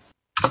then I'll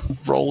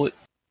roll it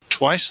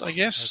twice, I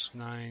guess. That's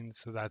 9,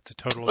 so that's a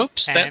total of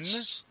Oops, 10.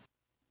 that's.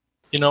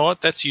 You know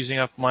what? That's using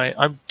up my.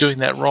 I'm doing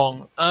that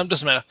wrong.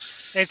 Doesn't matter.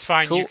 It's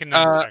fine. Cool. You can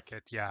check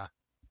it. Yeah.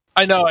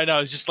 I know.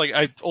 It's just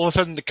all of a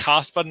sudden the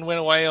cast button went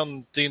away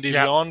on D&D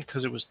Beyond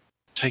because it was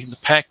taking the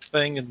pact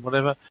thing and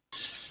whatever.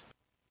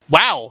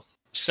 Wow,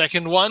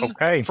 second one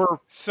Okay. for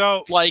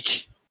So,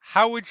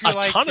 how would you a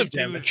like ton to of do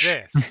damage.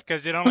 this?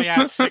 Because it only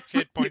has 6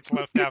 hit points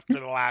left after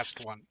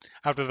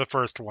the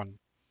first one.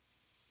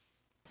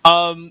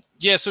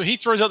 Yeah, so he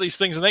throws out these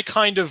things and they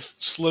kind of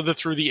slither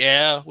through the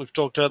air. We've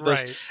talked about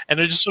this, Right. and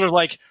it just sort of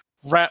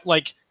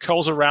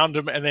curls around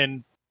him and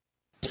then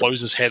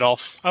blows his head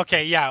off.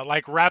 Okay, yeah,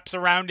 wraps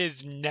around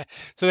his neck.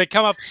 So they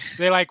come up,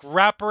 they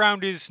wrap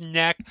around his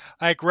neck,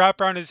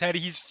 wrap around his head.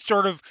 He's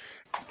sort of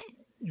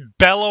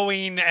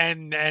bellowing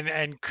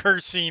and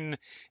cursing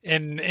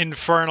in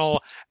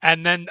infernal,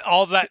 and then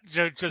all that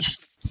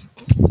just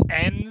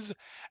ends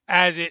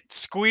as it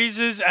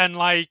squeezes and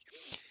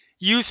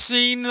you've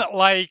seen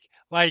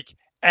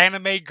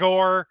anime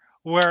gore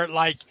where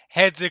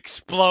heads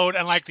explode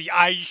and the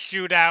eyes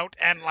shoot out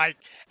and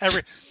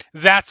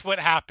that's what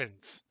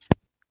happens.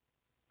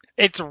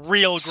 It's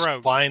real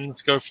gross.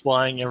 Spines go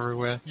flying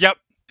everywhere. Yep.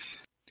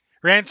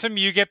 Ransom,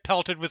 you get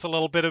pelted with a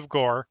little bit of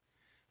gore.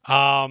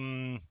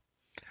 Flunk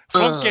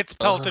gets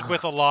pelted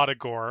with a lot of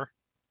gore.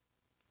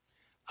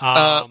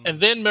 And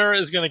then Mirror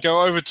is going to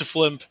go over to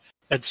Flimp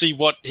and see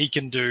what he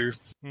can do.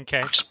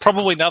 Okay. Which is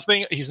probably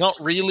nothing. He's not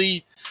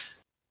really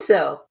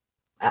So,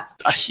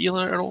 a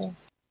healer at all.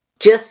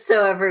 just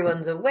so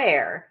everyone's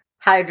aware,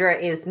 Hydra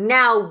is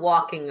now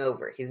walking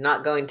over. He's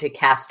not going to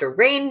cast a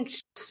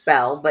ranged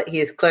spell, but he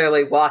is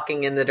clearly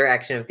walking in the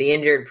direction of the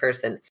injured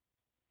person.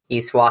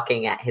 He's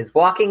walking at his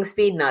walking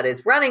speed, not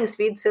his running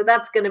speed, so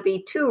that's going to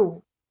be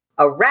 2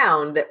 a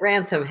round that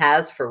Ransom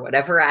has for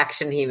whatever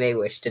action he may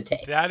wish to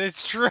take. That is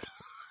true.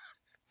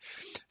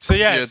 So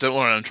yes. Yeah, don't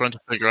worry, I'm trying to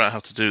figure out how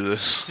to do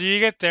this. So you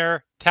get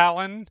there,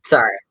 Talon.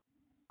 Sorry.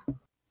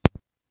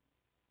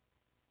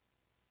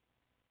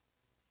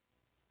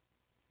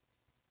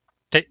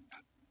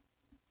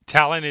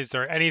 Talon, is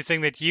there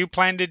anything that you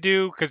plan to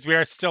do? Because we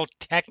are still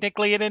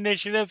technically in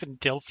initiative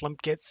until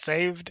Flimp gets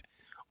saved,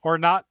 or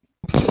not?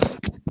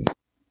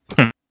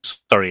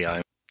 Sorry,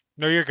 I.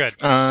 No, you're good.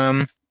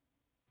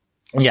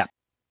 Yeah.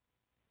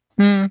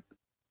 Then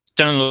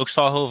looks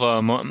over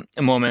a moment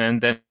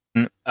and then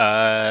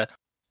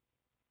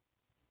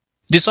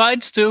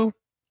decides to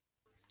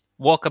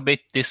walk a bit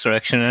this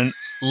direction and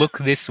look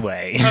this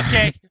way.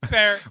 Okay,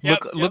 fair. Yep,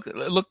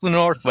 Look the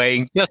north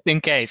way just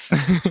in case.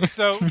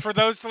 So for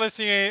those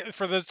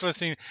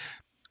listening,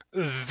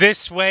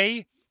 this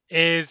way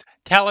is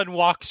Talon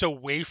walks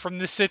away from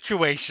the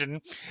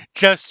situation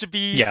just to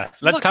be. Yeah,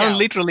 that look town out.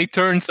 literally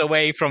turns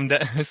away from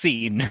the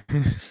scene.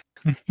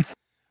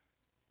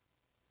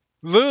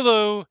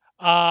 Lulu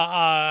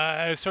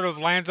sort of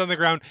lands on the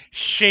ground,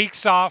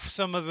 shakes off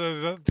some of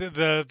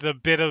the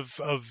bit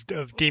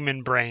of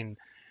demon brain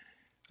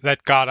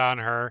that got on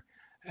her,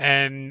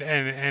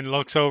 and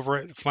looks over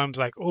at Flem's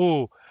like,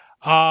 "Ooh,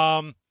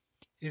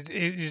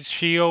 is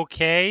she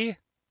okay?"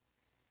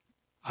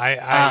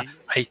 I'm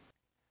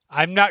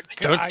not.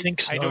 I don't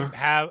think so.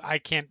 I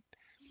can't.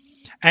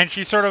 And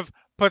she sort of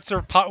puts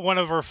one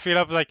of her feet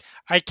up, like,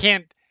 I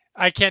can't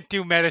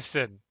do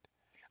medicine.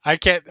 I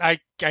can't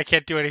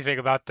do anything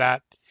about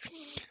that.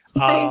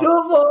 I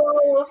know,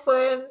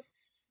 elephant.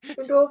 I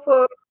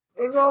know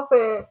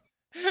it.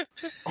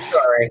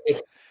 Sorry.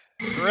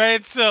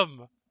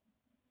 Ransom,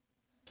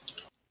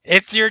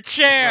 it's your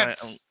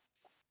chance. Right,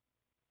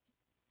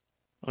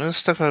 I'm going to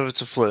step over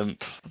to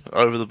Flimp,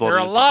 over the body. There are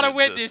a of the lot of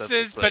victor,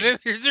 witnesses, but definitely.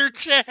 here's your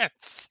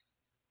chance.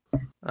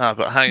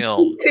 But hang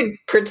on. You could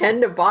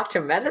pretend to botch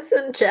a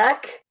medicine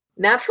check.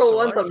 Natural So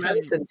ones I on can-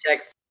 medicine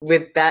checks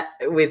with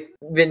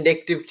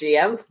vindictive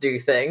GMs do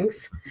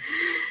things.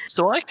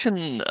 So I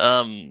can,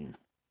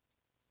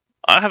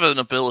 I have an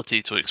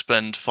ability to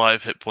expend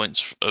 5 hit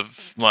points of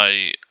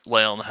my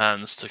lay on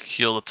hands to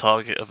cure the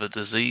target of a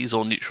disease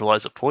or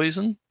neutralize a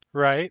poison.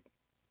 Right.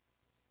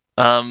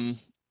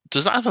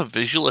 Does that have a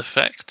visual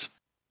effect?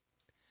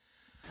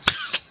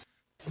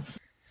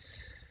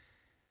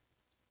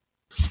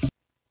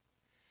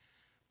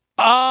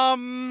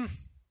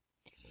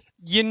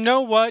 You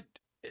know what?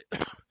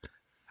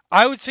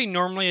 I would say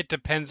normally it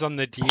depends on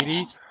the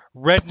deity.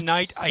 Red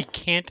Knight, I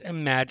can't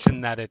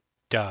imagine that it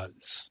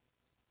does.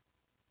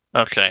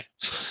 Okay.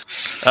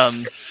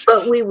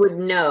 But we would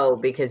know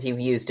because you've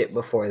used it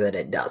before that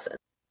it doesn't.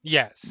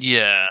 Yes.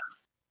 Yeah.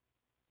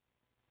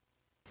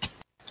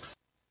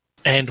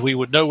 And we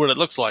would know what it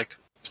looks like.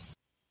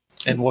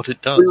 And what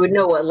it does. We would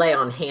know what lay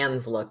on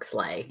hands looks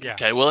like. Yeah.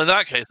 Okay, well in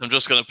that case I'm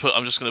just gonna put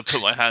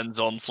my hands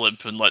on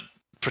Flimp and like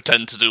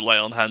pretend to do lay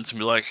on hands and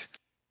be like,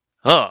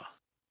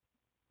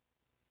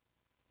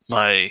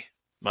 my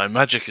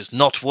magic is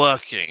not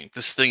working.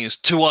 This thing is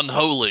too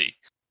unholy.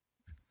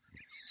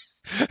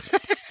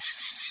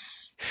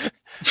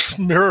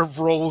 Mirror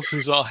rolls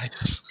his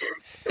eyes.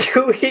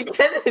 Do we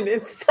get an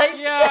insight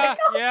Yeah,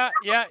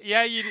 check?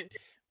 yeah. You.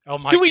 Oh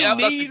my Do we god.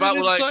 That's need about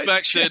an what I insight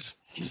expected.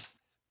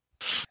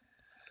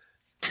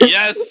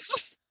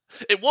 Yes,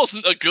 it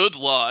wasn't a good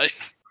lie.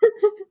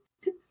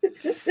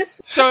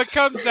 So it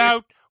comes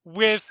out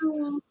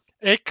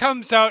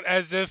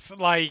as if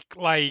like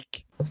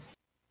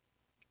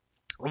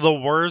the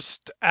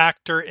worst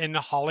actor in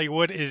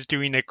Hollywood is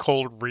doing a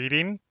cold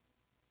reading.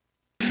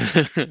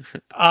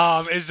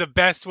 Is the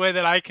best way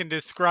that I can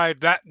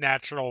describe that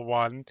natural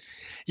one.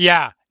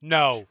 Yeah,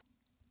 no.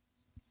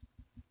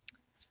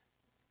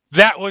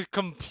 That was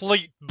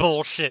complete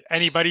bullshit.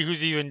 Anybody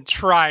who's even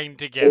trying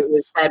to guess. It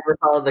was said with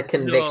all the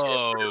conviction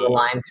No. of the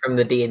lines from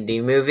the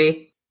D&D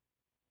movie.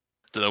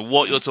 Don't know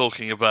what you're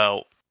talking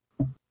about.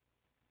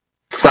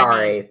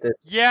 Sorry.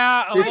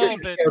 Yeah, a This is little a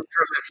bit. joke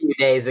from a few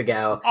days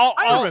ago.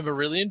 I remember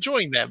really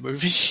enjoying that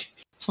movie.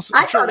 I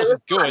I'm sure thought it it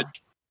wasn't was good,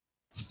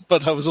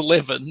 but I was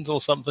 11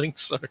 or something,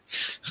 so...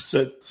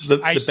 So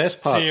I the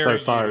best part dare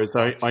so far you.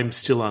 is I'm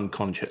still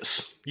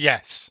unconscious.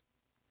 Yes.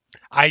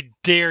 I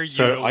dare you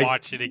So to I-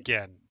 watch it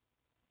again.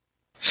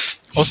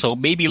 Also,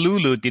 maybe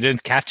Lulu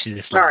didn't catch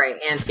this. Sorry,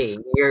 Auntie,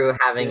 you're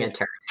having a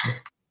turn.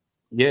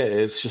 Yeah,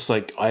 it's just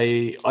like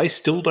I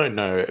still don't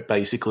know.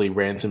 Basically,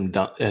 Ransom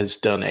has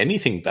done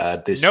anything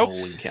bad this Nope.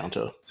 whole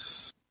encounter.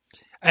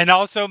 And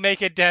also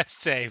make a death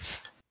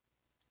save.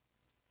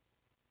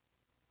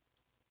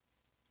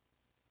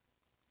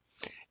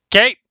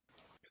 Okay.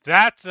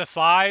 That's a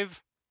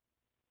 5.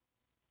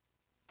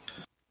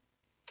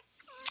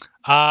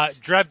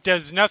 Dreb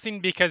does nothing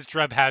because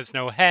Dreb has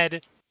no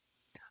head.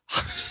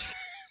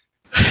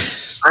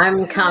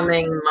 I'm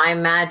coming. My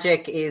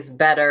magic is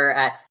better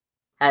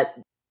at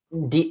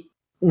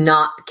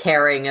not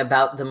caring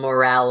about the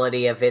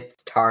morality of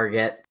its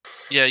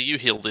targets. Yeah, you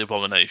healed the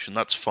abomination.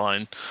 That's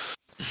fine.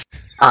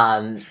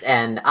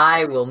 And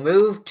I will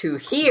move to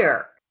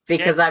here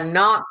because I'm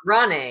not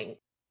running.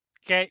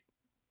 Okay.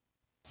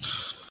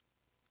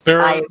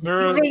 I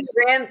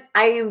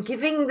am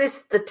giving this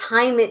the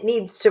time it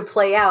needs to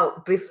play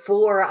out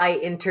before I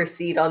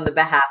intercede on the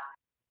behalf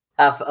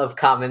of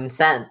common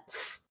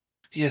sense.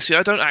 Yeah, see,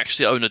 I don't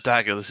actually own a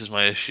dagger. This is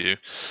my issue.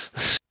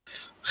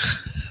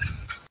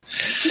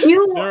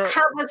 You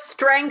have a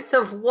strength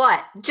of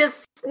what?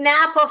 Just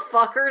snap a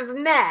fucker's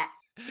neck.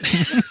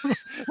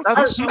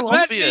 That's so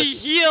Let me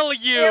obvious. heal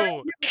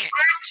you.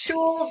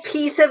 Actual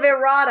piece of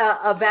errata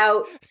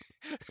about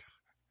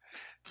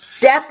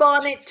step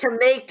on it to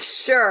make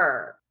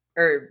sure.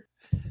 Or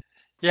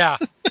Yeah.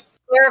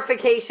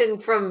 clarification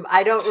from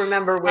I don't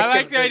remember which. I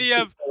like of the the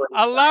idea of people in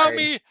allow charge.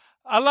 me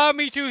allow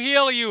me to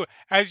heal you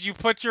as you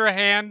put your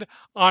hand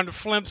on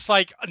Flimp's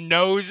like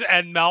nose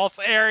and mouth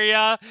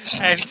area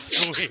and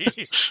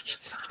squeeze.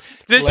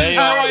 This Lay is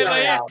how on I your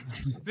lay.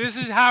 hands. This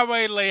is how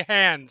I lay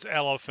hands,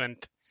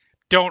 elephant.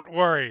 Don't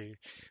worry.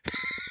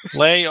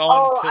 Lay on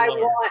Oh,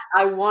 pillow.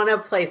 I want to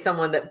play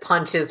someone that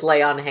punches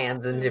lay on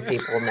hands into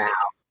people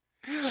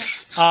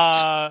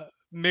now.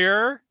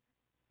 Mirror.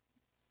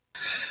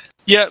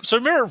 Yeah, so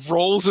Mirror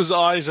rolls his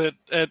eyes at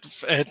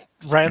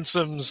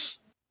Ransom's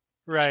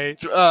Right.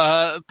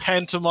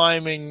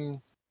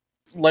 pantomiming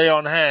lay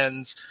on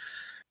hands,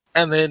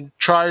 and then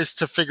tries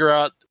to figure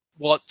out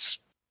what,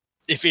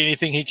 if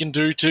anything, he can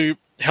do to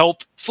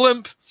help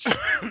Flimp.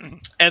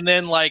 And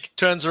then like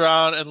turns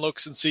around and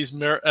looks and sees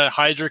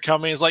Hydra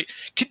coming. He's like,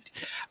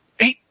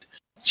 "Hey,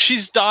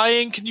 she's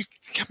dying. Can you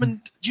come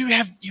and you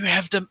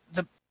have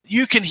the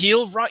you can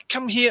heal, right?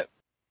 Come here."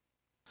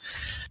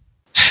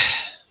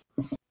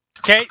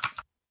 Okay.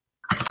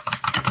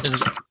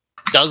 It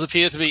does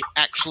appear to be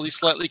actually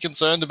slightly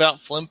concerned about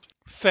Flimp.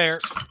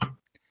 Fair.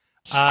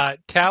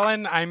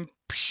 Talon, I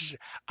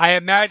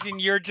imagine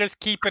you're just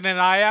keeping an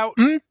eye out.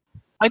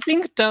 I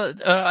think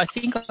that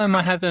I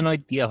might have an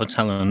idea of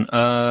Talon.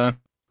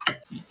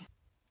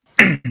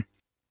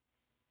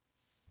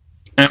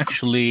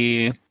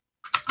 Actually,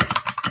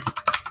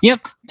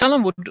 yep.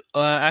 Talon would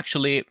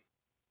actually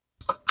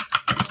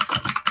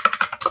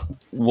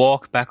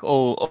walk back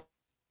over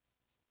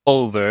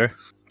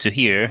to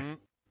here,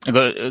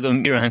 go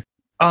mirror,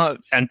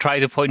 and try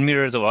to point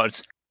mirror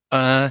towards.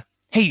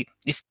 Hey,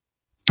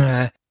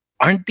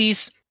 aren't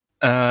these?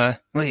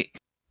 Wait.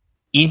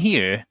 In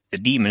here, the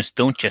demons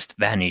don't just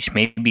vanish.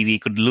 Maybe we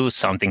could lose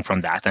something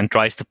from that, and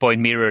tries to point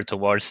mirror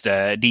towards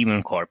the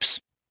demon corpse.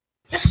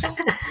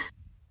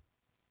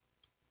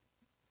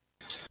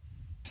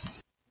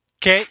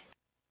 Okay.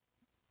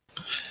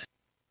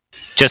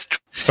 Just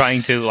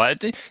trying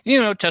to,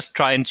 just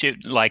trying to,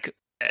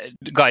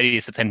 guide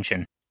his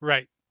attention.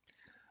 Right.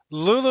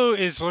 Lulu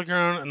is looking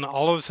around, and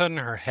all of a sudden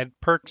her head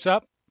perks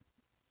up,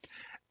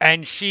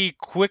 and she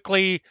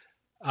quickly,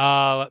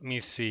 let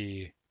me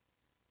see.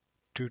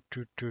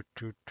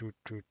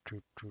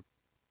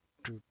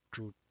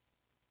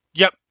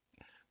 Yep.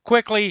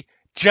 Quickly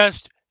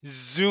just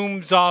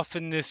zooms off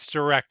in this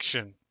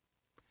direction.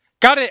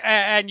 Got it.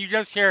 And you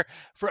just hear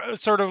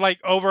sort of like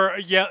over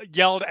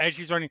yelled as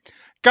she's running.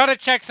 Gotta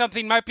check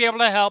something. Might be able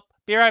to help.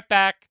 Be right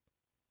back.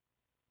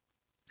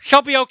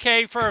 She'll be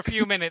okay for a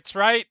few minutes,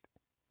 right?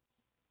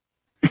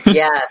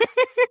 Yes.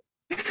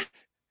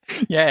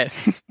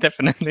 Yes,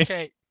 definitely.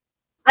 Okay.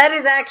 That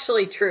is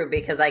actually true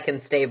because I can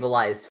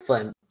stabilize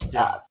Flimp.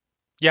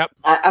 Yep.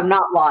 I'm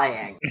not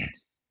lying.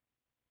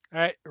 All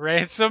right,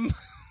 Ransom.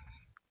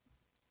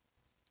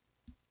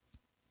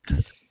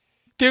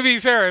 To be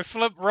fair, if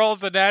Flip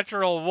rolls a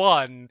natural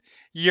 1,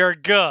 you're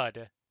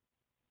good.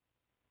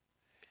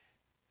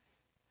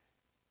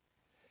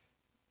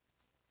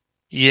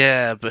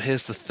 Yeah, but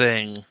here's the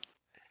thing.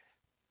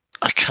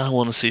 I kind of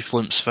want to see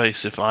Flimp's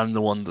face if I'm the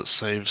one that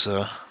saves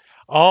her.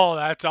 Oh,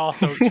 that's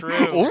also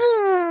true.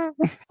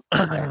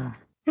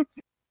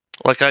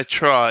 Like, I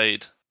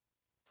tried.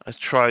 I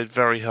tried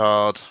very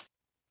hard.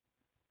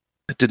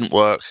 It didn't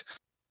work.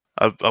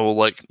 I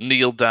will,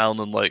 kneel down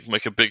and,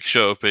 make a big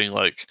show of being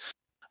like,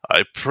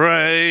 I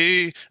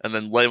pray, and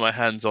then lay my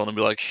hands on and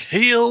be like,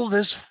 heal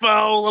this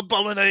foul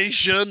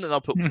abomination, and I'll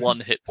put 1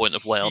 hit point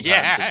of lay on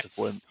hands into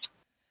Flimp.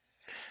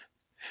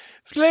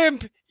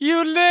 Flimp,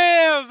 you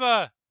live!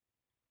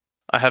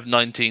 I have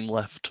 19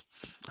 left.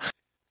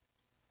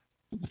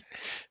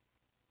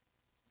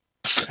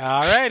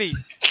 Alrighty.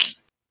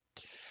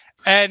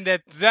 And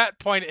at that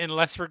point,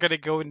 unless we're going to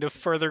go into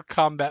further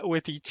combat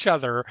with each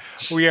other,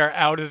 we are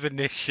out of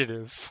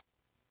initiative.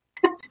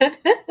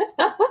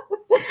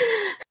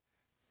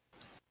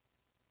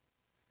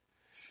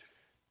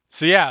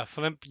 So yeah,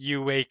 Flimp,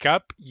 you wake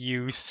up,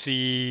 you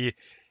see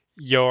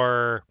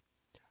your,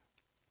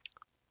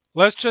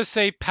 let's just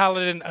say,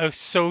 paladin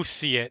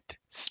associate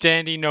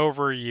standing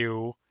over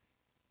you.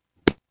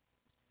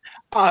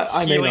 I mean,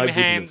 I healing wouldn't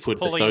hands have put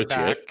pulling this note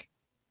back. yet.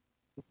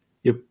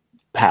 You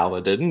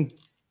paladin.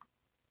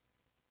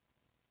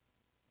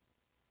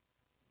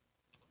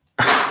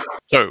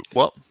 So,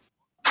 what?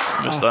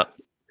 Missed that.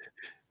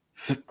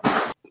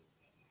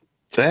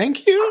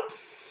 Thank you.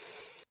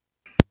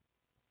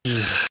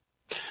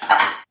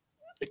 I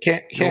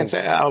can't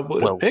say I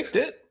would have picked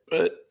it,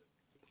 but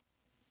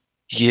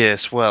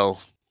Yes,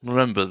 well,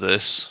 remember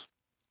this.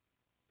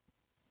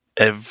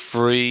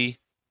 Every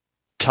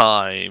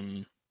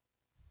time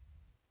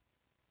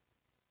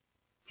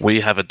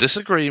we have a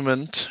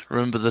disagreement,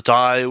 remember that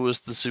I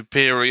was the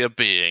superior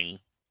being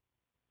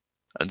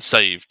and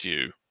saved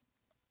you.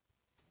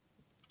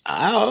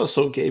 I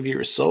also gave you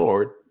a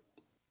sword.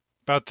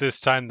 About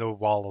this time,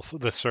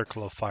 the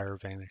circle of fire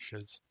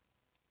vanishes.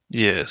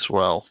 Yes,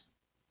 well.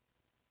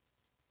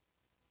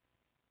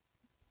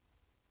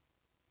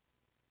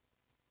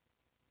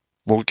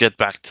 We'll get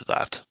back to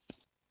that.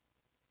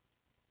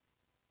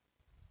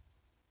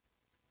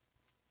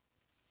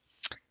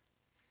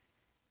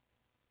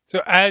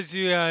 So as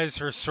you guys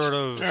are sort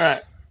of All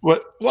right.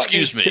 What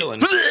Excuse needs me.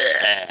 killing?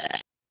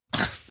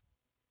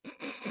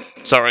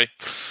 Sorry.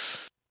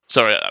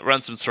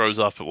 Ransom throws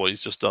up at what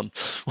he's just done.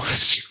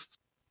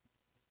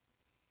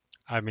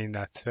 I mean,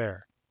 that's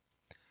fair.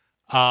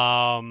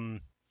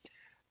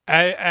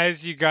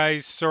 As you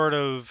guys sort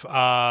of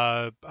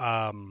are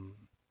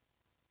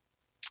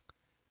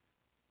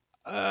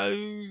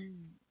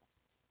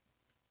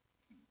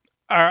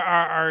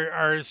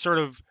sort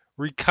of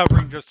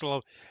recovering just a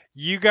little,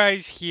 you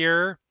guys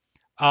hear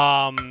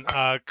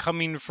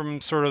coming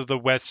from sort of the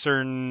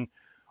western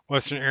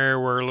area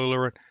where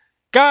Lulu went,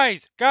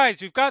 guys,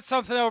 we've got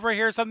something over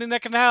here, something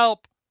that can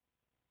help.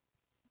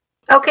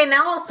 Okay,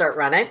 now I'll start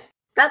running.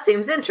 That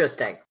seems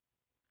interesting.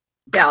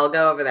 Yeah, I'll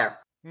go over there.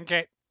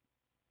 Okay.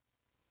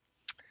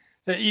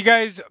 You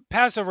guys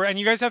pass over, and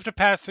you guys have to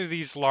pass through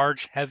these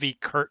large, heavy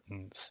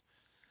curtains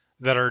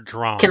that are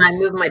drawn. Can I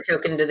move my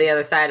token to the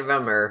other side of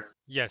them, or?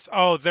 Yes.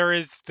 Oh, there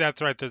is.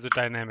 That's right. There's a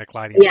dynamic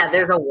lighting. Yeah,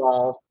 there's a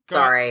wall.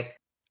 Sorry.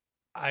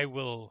 I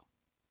will.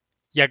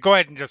 Yeah, go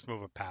ahead and just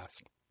move it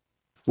past.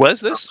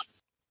 Where's this?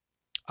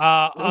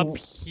 Up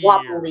here.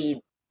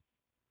 Wobbly.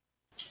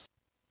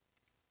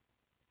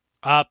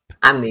 Up.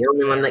 I'm the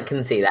only one that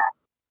can see that.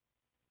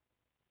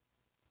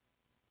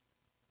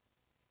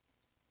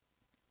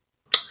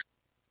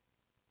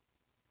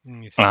 Let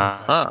me see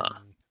if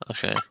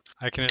Okay.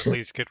 I can at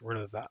least get rid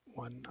of that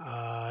one.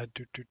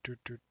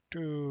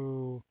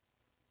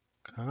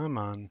 Come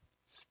on,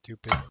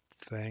 stupid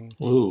thing.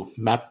 Ooh,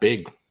 map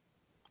big.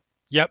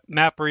 Yep,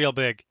 map real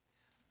big.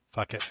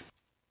 Fuck it.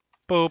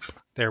 Boop.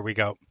 There we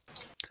go.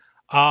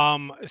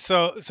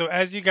 So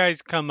as you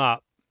guys come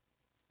up,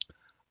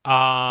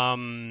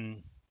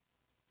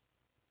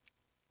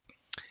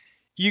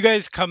 you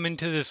guys come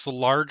into this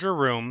larger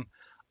room.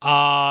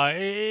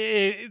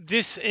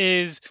 This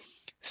is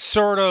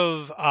sort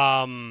of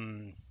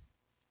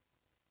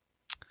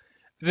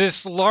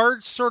this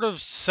large sort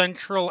of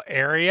central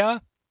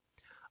area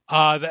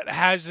that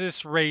has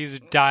this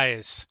raised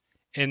dais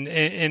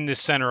in the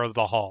center of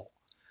the hall.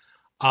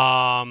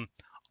 On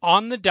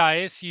the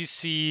dais, you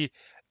see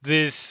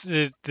this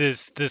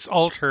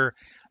altar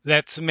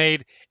that's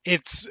made.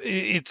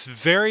 It's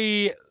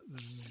very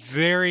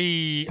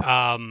very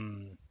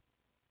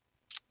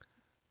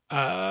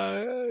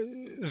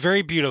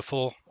very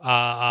beautiful,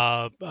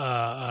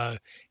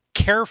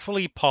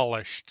 carefully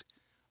polished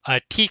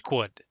teak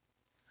wood,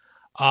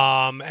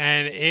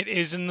 and it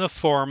is in the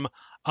form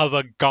of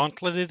a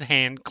gauntleted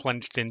hand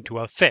clenched into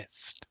a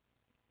fist.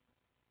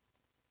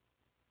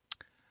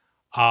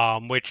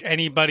 Which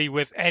anybody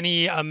with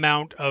any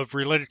amount of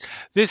religion,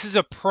 this is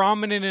a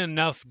prominent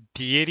enough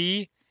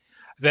deity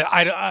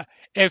that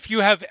if you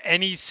have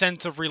any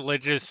sense of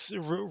religious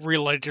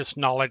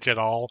knowledge at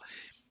all,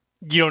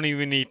 you don't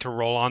even need to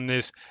roll on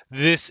this.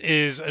 This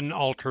is an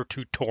altar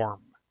to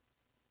Torm,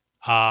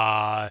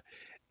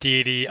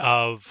 deity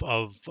of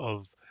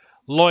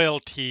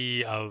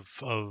loyalty,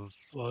 of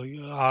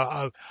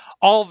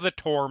all the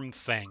Torm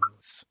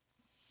things.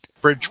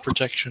 Bridge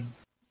protection.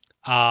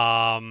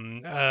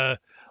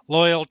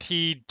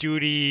 Loyalty,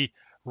 duty,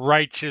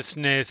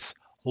 righteousness,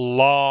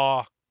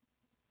 law,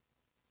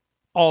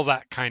 all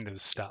that kind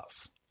of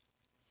stuff.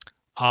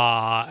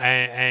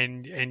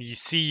 And you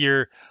see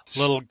your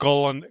little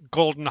golden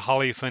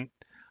Hollyphant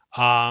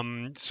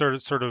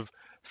sort of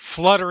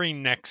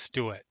fluttering next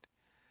to it.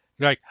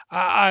 Like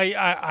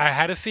I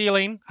had a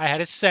feeling, I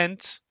had a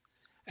sense,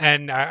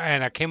 and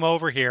I came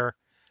over here,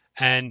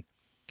 and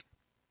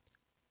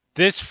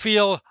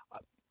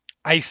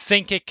I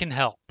think it can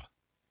help.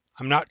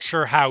 I'm not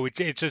sure how.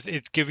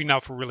 It's giving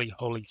off a really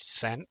holy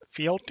scent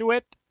feel to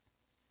it.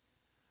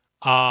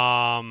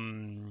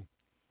 Sort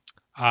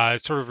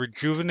of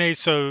rejuvenate,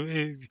 so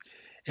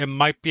it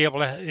might be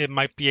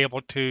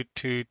able to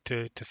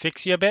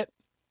fix you a bit.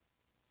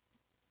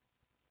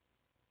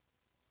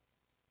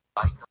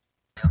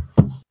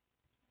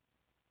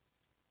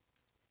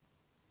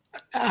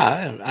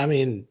 I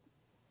mean,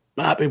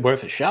 might be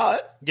worth a shot.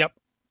 Yep.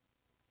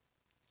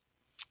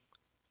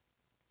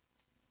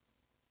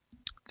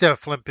 So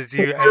Flimp, is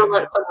you? I'll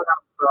let someone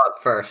else go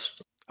up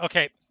first.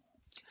 Okay.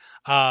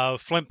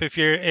 Flimp, if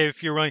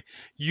you're willing,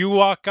 you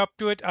walk up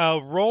to it.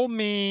 Roll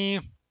me.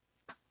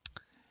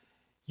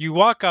 You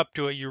walk up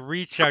to it. You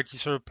reach out. You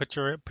sort of put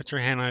your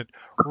hand on it.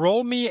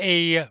 Roll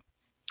me a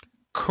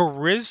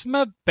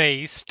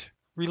charisma-based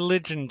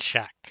religion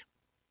check.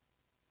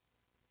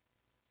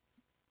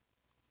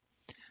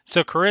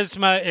 So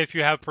charisma, if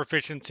you have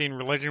proficiency in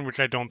religion, which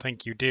I don't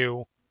think you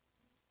do.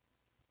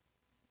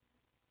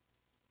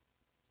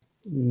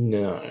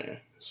 No.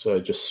 So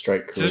just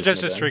straight charisma. So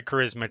just a straight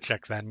charisma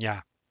check then,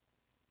 yeah.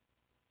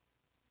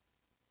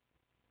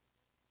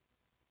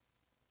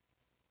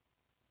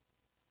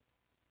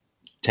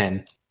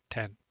 Ten.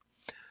 Let's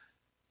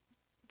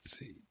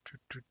see.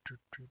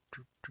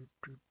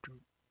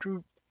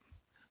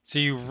 So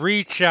you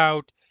reach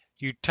out,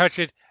 you touch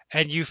it,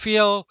 and you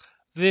feel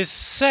this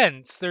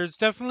sense. There's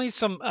definitely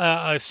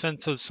a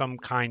sense of some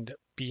kind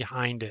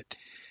behind it.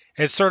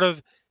 It sort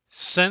of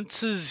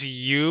senses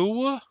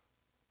you,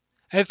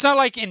 And it's not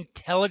like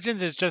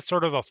intelligence; it's just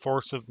sort of a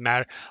force of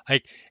matter.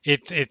 Like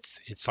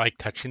it's like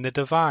touching the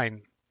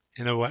divine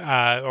in a way,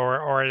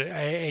 or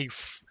a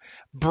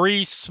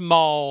brief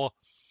small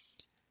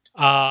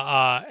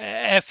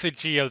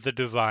effigy of the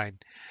divine,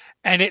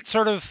 and it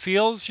sort of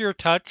feels your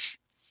touch,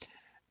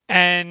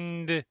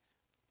 and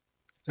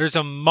there's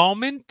a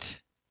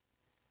moment,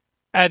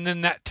 and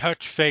then that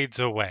touch fades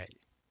away.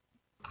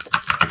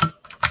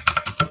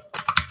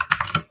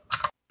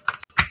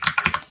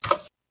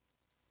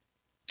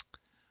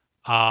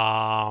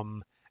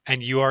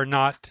 And you are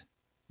not,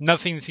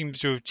 nothing seems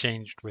to have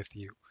changed with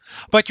you.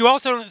 But you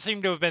also don't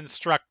seem to have been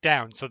struck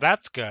down, so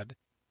that's good.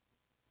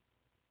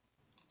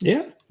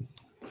 Yeah.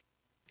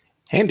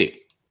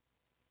 Handy.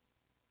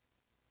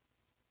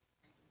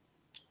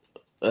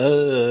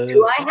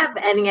 Do I have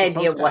any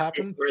idea supposed to what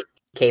this happen? might be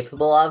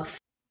capable of?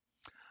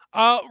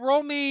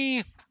 Roll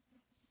me.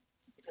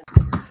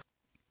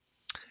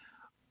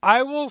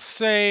 I will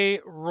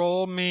say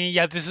roll me.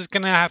 Yeah, this is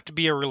going to have to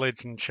be a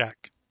religion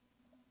check.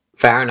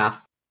 Fair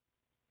enough.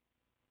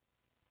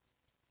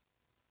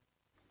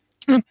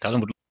 Tell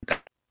them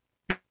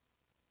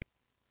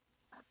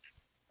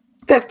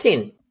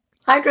 15.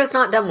 Hydra's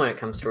not dumb when it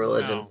comes to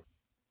religion. No.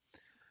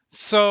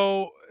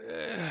 So,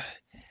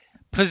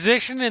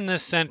 positioned in the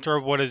center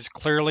of what is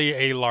clearly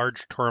a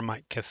large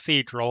Tormite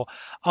cathedral,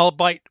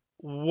 albeit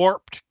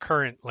warped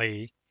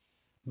currently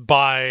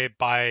by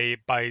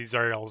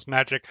Zariel's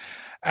magic.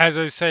 As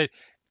I said,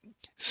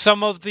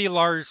 some of the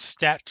large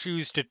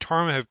statues to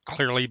Torm have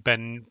clearly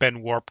been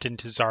warped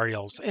into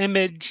Zariel's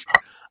image.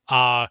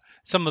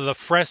 Some of the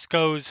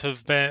frescoes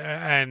have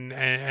been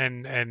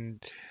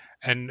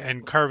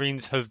and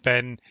carvings have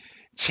been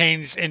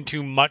changed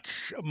into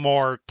much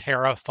more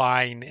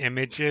terrifying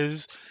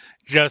images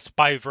just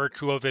by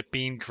virtue of it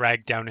being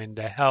dragged down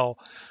into hell.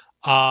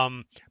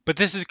 But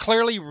this is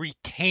clearly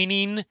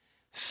retaining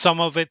some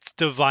of its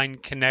divine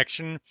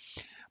connection,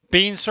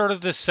 being sort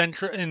of the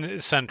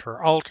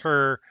center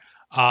altar,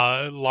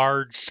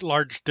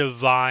 large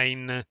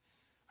divine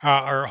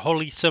or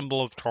holy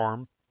symbol of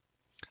Torm.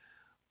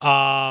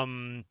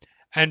 And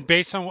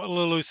based on what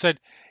Lulu said,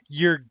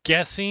 you're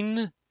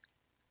guessing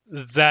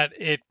that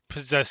it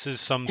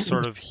possesses some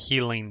sort of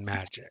healing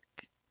magic.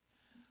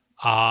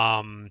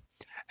 And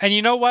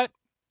you know what?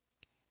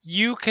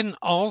 You can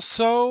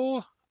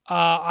also,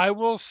 I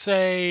will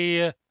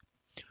say,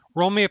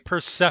 roll me a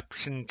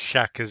perception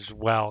check as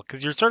well,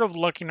 because you're sort of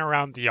looking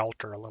around the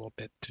altar a little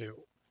bit too.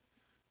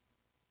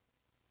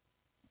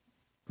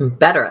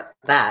 Better at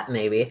that,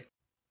 maybe.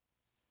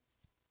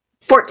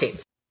 14.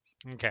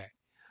 Okay.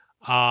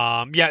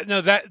 Yeah,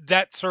 no,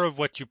 that's sort of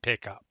what you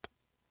pick up.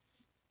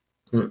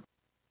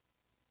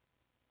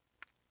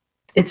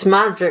 Its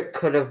magic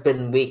could have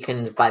been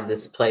weakened by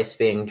this place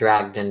being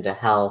dragged into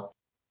hell.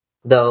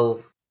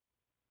 Though,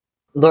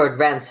 Lord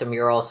Ransom,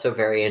 you're also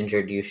very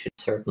injured. You should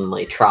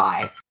certainly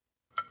try.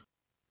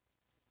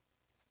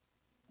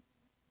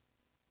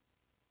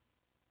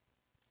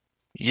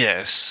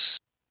 Yes,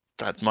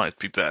 that might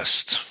be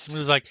best. It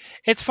was like,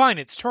 it's fine,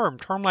 it's Torm.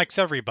 Torm likes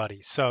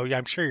everybody, so yeah,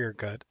 I'm sure you're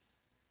good.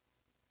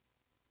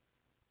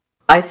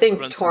 I think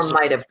Ransom Torm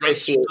might Ransom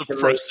appreciate the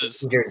most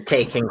suppresses- injured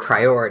taking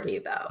priority,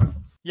 though.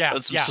 Yeah,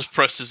 And some yeah.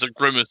 suppresses a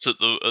grimace at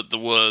the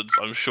words.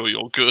 I'm sure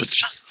you're good.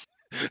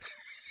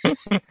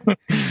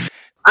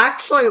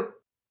 Actually,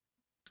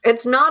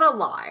 it's not a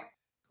lie,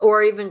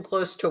 or even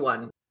close to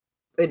one.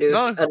 It is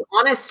No. an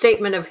honest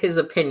statement of his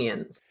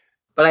opinions.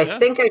 But I Yeah.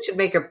 think I should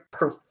make a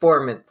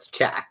performance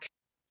check,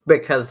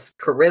 because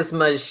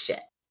charisma is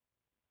shit.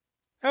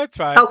 That's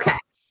fine. Okay.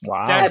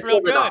 Wow. That's I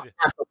real pulled it off. good.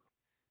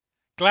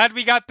 Glad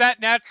we got that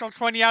natural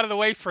 20 out of the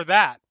way for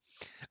that.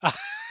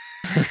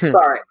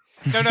 Sorry.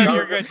 No,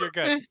 you're good. You're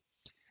good.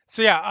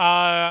 So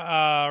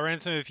yeah,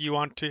 Ransom, if you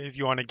want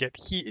to get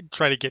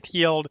try to get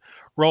healed,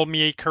 roll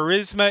me a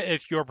charisma.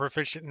 If you're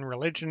proficient in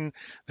religion,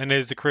 then it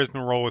is a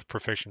charisma roll with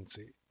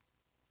proficiency.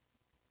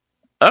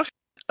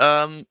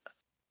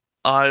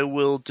 I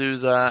will do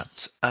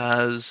that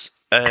as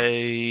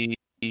a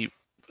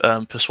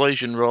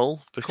persuasion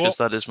roll because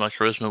that is my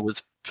charisma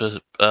with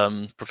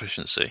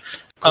proficiency.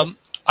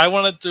 I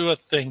want to do a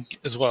thing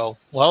as well.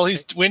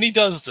 When he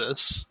does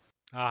this,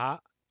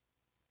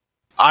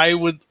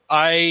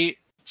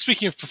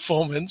 speaking of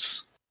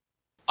performance,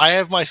 I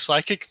have my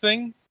psychic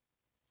thing.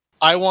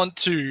 I want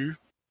to,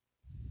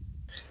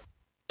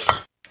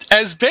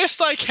 as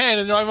best I can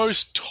in my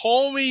most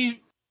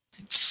Tommy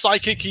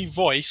psychic-y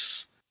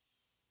voice,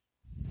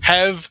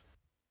 have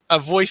a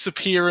voice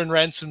appear in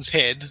Ransom's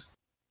head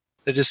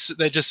that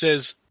just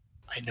says,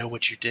 "I know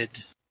what you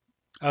did."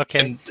 Okay.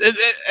 And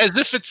as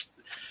if it's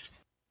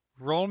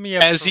roll me a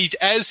as he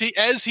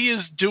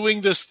is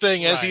doing this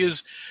thing, as he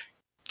is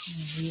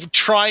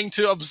trying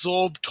to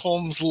absorb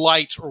Tom's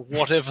light or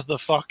whatever the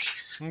fuck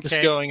is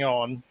going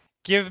on.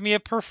 Give me a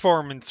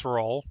performance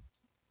roll.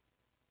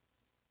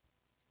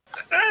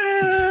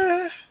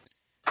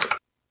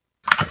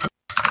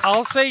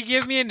 I'll say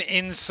give me an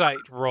insight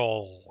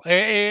roll.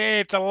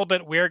 It's a little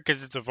bit weird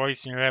because it's a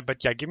voice in your head,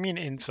 but yeah, give me an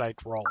insight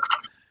roll,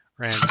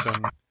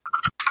 Ransom.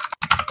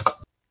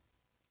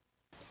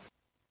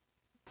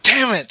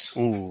 Damn it!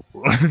 Ooh.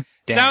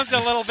 Sounds a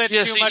little bit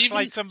Yeah, too see, much even-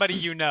 like somebody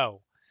you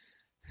know.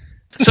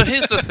 So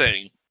here's the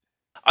thing.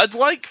 I'd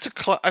like to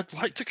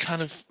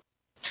kind of,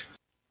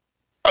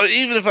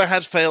 even if I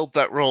had failed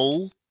that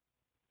roll,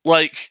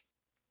 like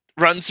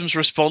Ransom's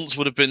response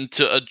would have been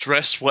to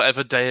address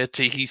whatever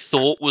deity he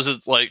thought was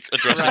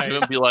addressing Right.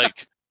 him and be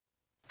like,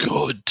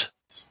 "Good,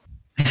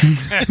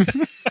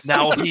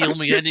 now heal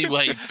me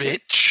anyway,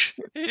 bitch."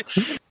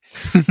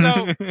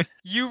 So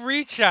you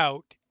reach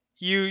out,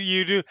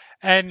 you do,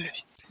 and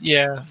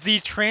Yeah.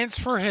 the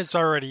transfer has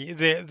already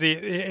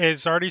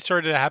has already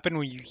started to happen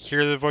when you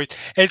hear the voice.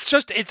 It's a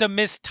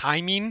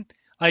mistiming.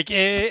 Like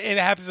it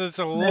happens. It's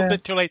a little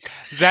bit too late.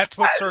 That's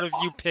what sort of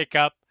you pick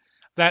up.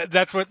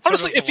 That's what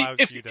Honestly, sort of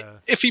allows you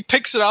to. if he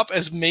picks it up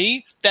as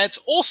me, that's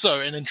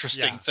also an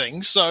interesting Yeah.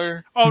 thing.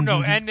 So Oh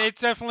no, and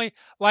it's definitely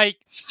like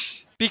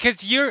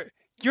because you're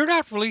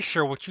not really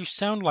sure what you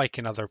sound like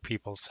in other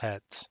people's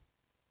heads.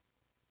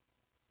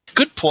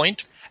 good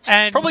point.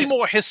 And Probably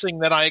more hissing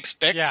than I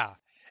expect. yeah,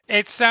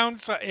 it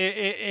sounds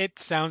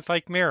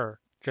like Mirror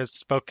just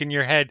spoke in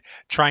your head,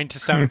 trying to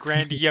sound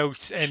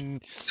grandiose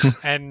and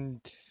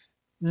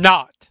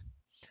not.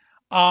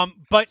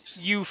 But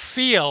you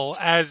feel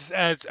as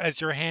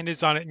your hand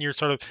is on it and you're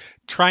sort of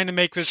trying to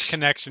make this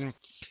connection,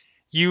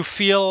 you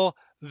feel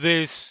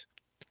this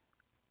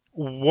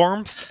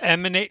warmth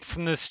emanate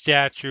from the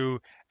statue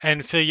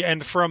and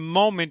for a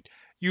moment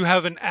you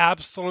have an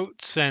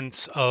absolute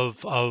sense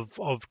of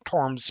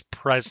Torm's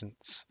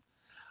presence.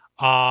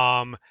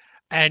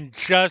 And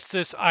just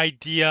this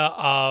idea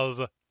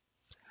of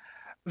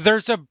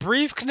there's a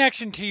brief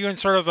connection to you and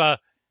sort of a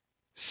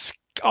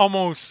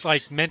almost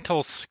like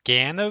mental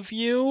scan of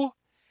you.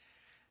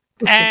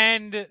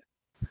 And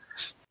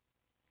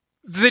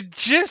the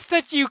gist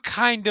that you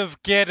kind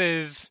of get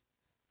is,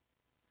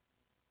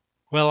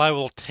 well, I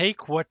will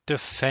take what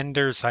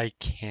defenders I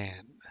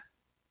can.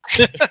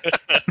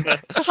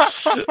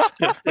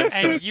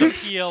 And you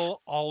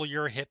heal all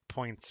your hit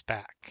points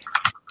back.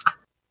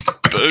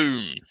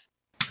 Boom.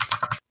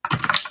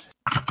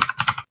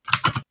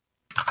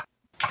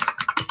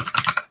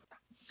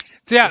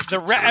 So yeah,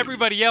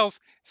 everybody else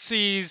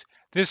sees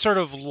this sort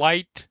of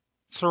light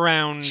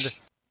surround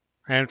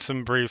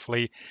Ransom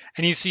briefly,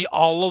 and you see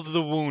all of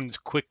the wounds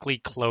quickly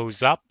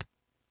close up.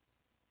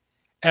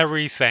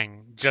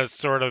 Everything just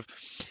sort of,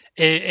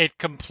 it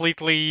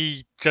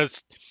completely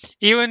just,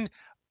 even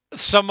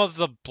some of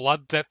the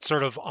blood that's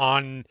sort of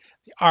on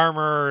the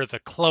armor, the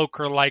cloak,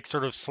 or like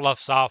sort of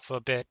sloughs off a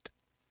bit,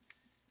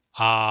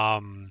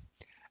 and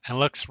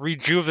looks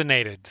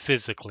rejuvenated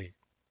physically.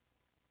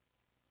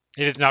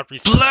 It is not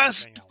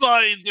Blessed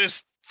by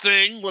this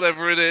thing,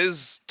 whatever it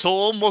is.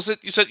 Torm, was it?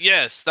 You said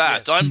yes,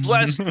 that. Yes. I'm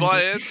blessed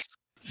by it.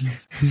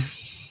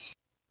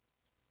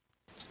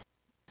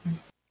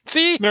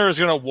 See? Mirror's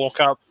gonna walk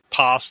up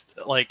past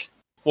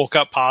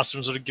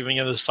him, sort of giving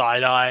him the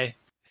side eye,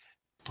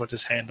 put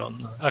his hand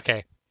on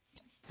Okay.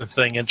 the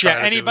thing, and try Yeah,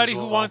 to anybody do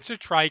who his wants to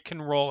try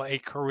can roll a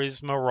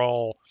charisma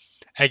roll.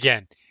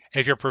 Again,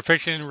 if you're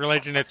proficient in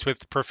religion, it's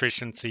with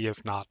proficiency.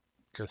 If not,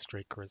 just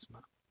straight charisma.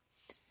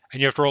 And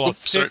you have to roll a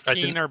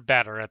 15 or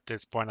better at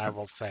this point, I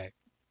will say.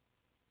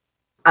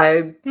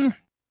 I don't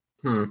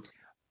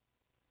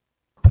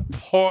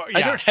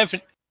have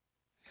an.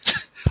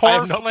 I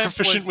am not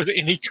proficient with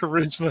any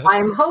charisma.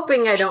 I'm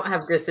hoping I don't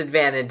have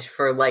disadvantage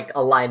for like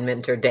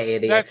alignment or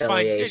deity That's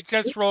affiliation.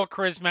 fine. Just roll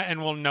charisma,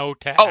 and we'll know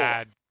to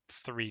add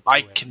 3 to I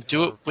it. can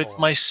do it with 4.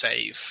 my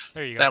save.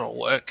 There you go. That'll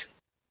work.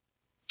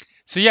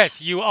 So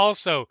yes, you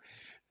also.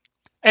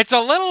 It's a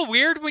little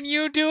weird when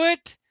you do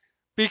it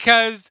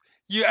because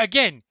you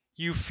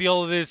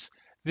feel this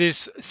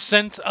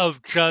sense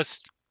of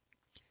just.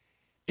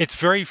 It's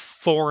very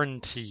foreign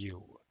to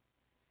you.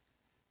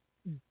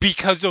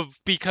 Because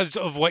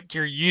of what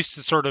you're used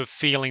to sort of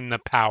feeling the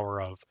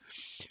power of.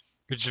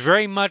 It's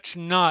very much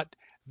not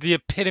the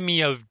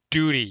epitome of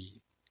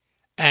duty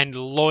and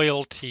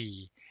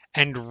loyalty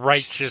and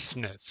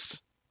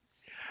righteousness.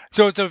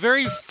 So it's a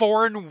very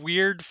foreign,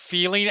 weird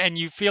feeling, and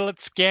you feel it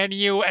scan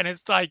you, and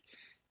it's like,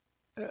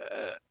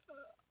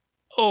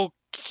 okay.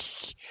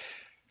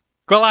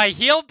 Well, I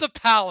healed the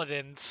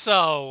paladin,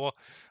 so...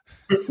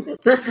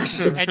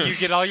 and you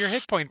get all your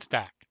hit points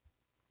back.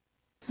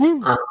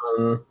 I'm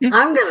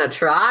gonna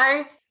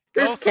try.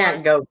 This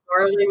can't go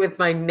poorly with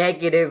my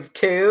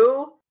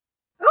 -2.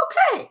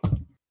 Okay.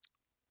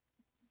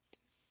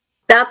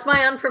 That's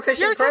my unproficient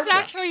Yours charisma. is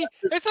actually,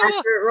 it's a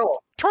accurate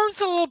roll.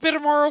 Torm's a little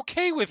bit more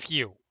okay with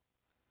you.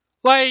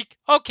 Like,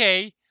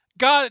 okay,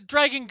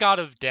 dragon god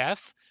of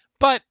death,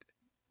 but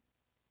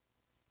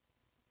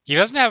he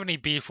doesn't have any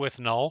beef with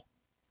Null.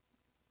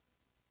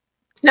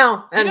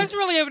 No, He doesn't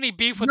really have any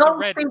beef with no the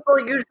red. people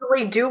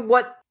usually do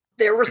what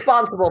they're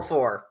responsible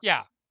for.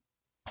 Yeah.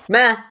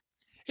 Meh.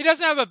 He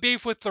doesn't have a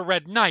beef with the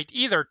Red Knight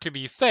either, to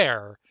be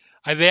fair.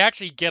 They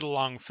actually get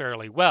along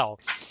fairly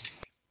well.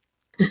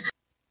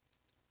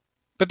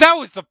 But that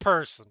was the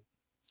person.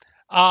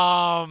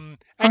 And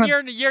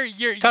you're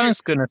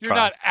Talon's gonna you're try.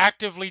 not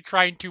actively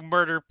trying to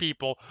murder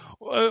people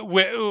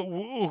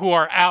who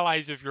are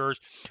allies of yours,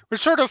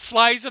 which sort of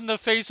flies in the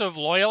face of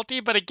loyalty.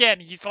 But again,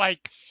 he's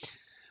like,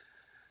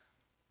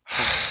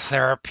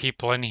 there are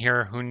people in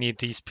here who need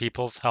these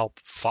people's help.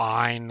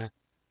 Fine.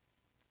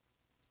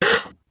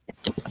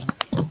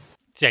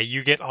 Yeah,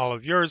 you get all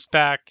of yours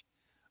back.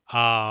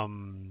 All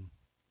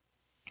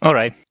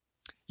right.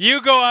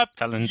 You go up,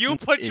 Talon you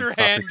put is your not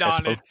hand on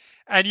successful. it,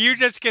 and you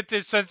just get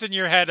this sense in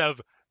your head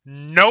of,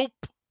 nope.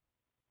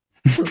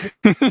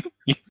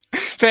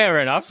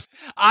 Fair enough.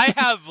 I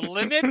have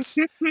limits,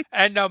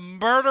 and a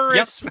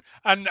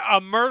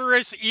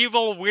murderous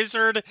evil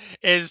wizard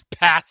is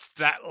past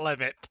that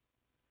limit.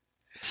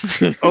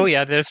 Oh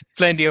yeah, there's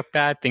plenty of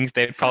bad things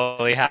they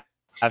probably have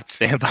to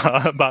say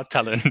about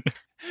Talon.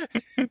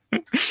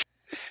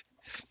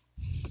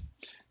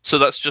 So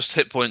that's just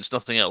hit points,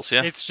 nothing else,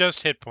 yeah? It's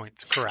just hit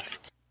points,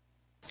 correct.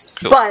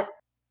 Cool. But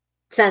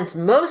since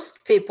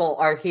most people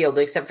are healed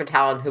except for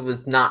Talon, who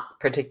was not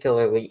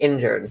particularly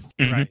injured,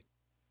 Mhm. Right.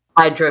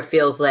 Hydra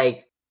feels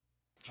like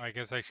I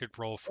guess I should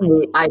roll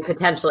for I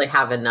potentially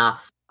have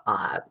enough,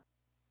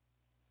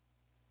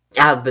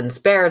 have been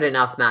spared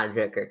enough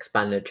magic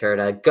expenditure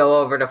to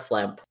go over to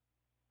Flimp.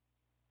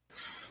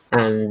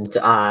 And,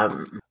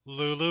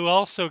 Lulu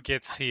also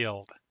gets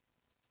healed.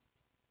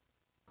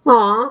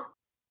 aw,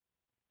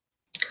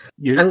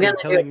 You're I'm gonna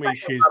do telling me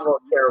she's level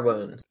cure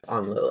wounds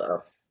on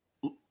Lulu.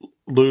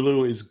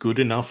 Lulu is good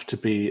enough to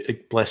be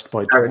blessed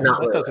by Or Dawn? not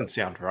That Lulu. doesn't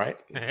sound right.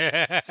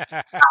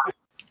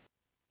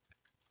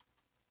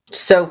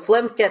 So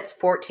Flimp gets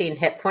 14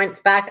 hit points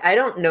back. I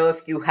don't know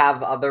if you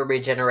have other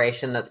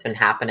regeneration that's been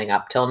happening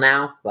up till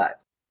now, but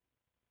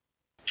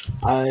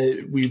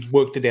We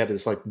worked it out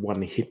as like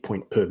 1 hit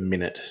point per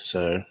minute,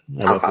 so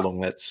however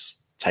long that's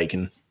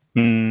taken.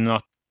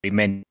 Not very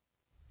many.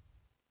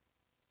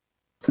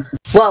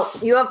 well,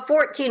 you have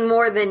 14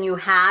 more than you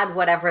had,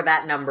 whatever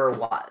that number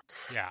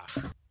was. Yeah.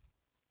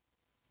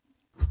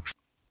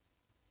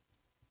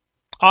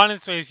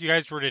 Honestly, if you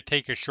guys were to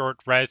take a short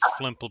rest,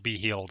 Flimp will be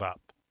healed up.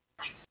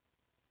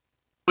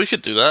 We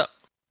could do that.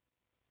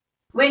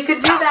 We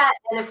could do that,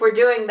 and if we're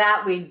doing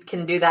that, we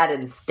can do that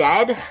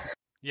instead.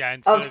 Yeah,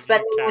 instead of you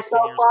spending my casting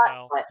spell your slot,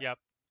 spell. but- Yep.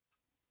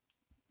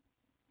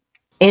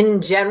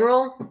 In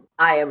general,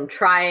 I am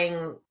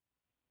trying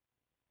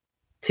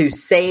to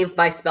save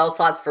my spell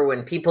slots for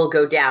when people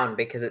go down,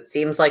 because it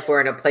seems like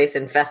we're in a place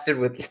infested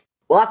with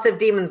lots of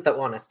demons that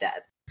want us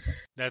dead.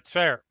 That's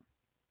fair.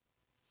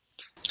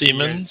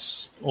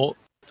 Demons, or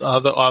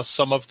are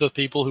some of the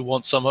people who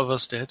want some of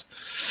us dead.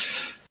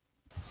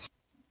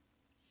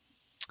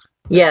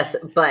 Yes,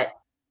 but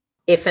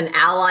if an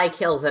ally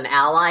kills an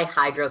ally,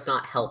 Hydra's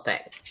not helping.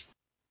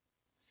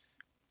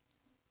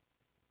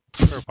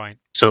 Fair point.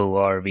 So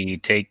are we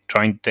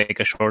trying to take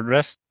a short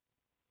rest?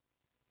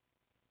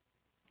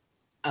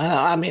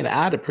 I mean,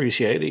 I'd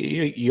appreciate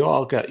it. You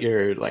all got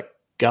your like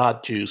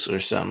god juice or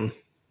something.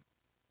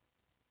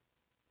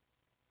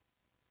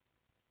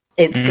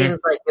 It Mhm. seems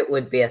like it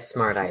would be a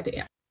smart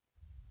idea.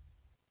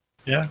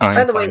 Yeah. By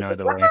I'm the way, fine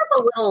either what way. are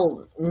the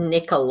little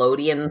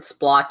Nickelodeon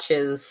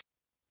splotches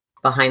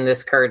behind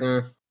this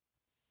curtain?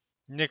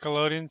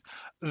 Nickelodeons.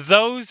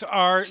 Those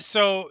are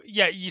so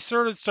yeah, you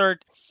sort of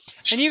start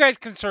and you guys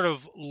can sort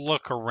of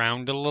look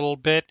around a little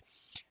bit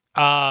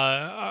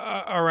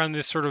around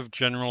this sort of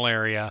general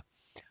area.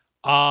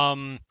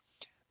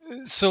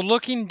 So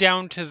looking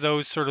down to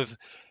those sort of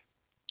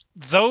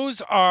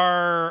those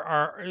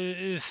are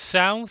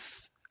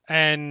south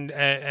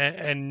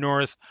and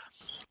north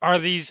are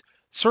these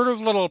sort of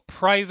little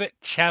private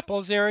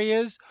chapels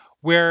areas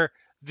where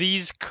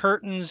these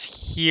curtains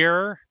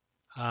here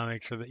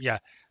make sure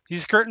that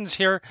these curtains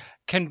here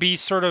can be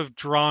sort of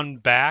drawn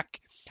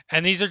back,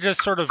 and these are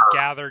just sort of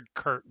gathered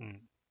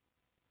curtain.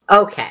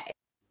 Okay.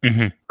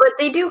 Mm-hmm. But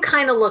they do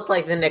kind of look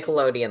like the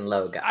Nickelodeon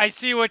logo. I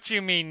see what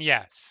you mean,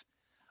 yes.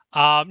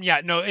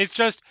 No, it's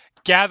just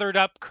gathered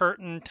up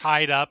curtain,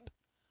 tied up.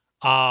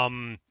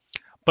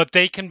 But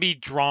they can be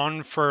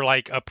drawn for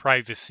like a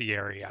privacy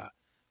area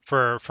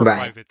for Right.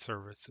 private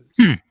services.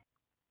 Hmm.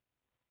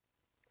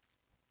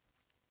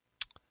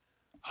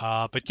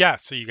 But yeah,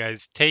 so you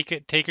guys take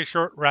a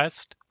short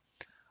rest.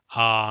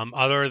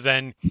 Other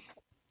than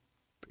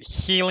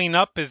healing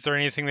up, is there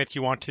anything that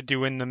you want to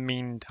do in the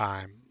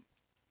meantime?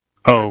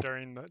 Oh,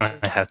 During I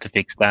have to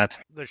fix that.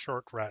 the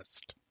short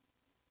rest.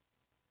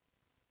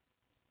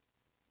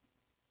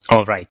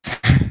 All right.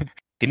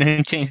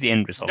 Didn't change the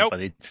end result, Nope.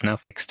 but it's now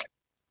fixed.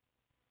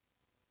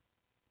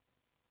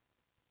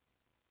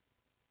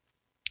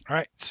 All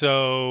right,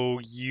 so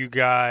you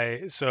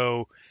guys,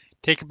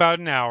 take about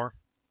an hour.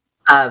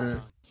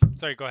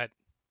 Sorry, go ahead.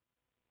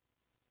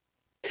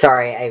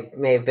 Sorry, I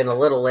may have been a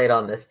little late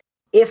on this.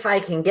 If I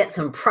can get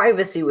some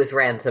privacy with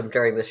Ransom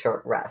during the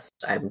short rest,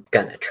 I'm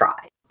gonna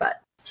try, but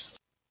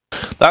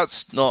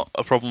That's not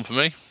a problem for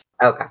me.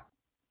 okay.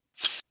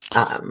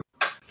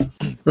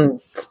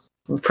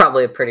 It's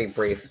probably a pretty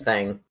brief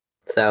thing.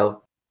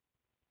 So,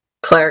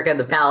 Cleric and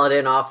the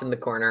Paladin off in the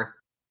corner.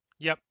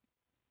 Yep.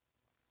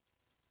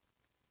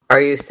 Are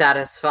you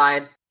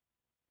satisfied?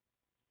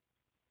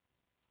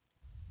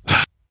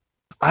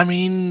 I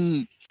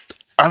mean,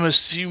 I'm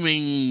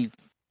assuming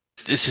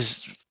this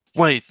is.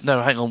 Wait,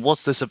 no, hang on.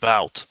 What's this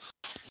about?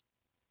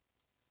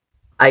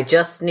 I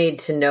just need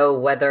to know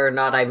whether or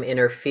not I'm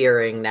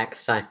interfering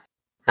next time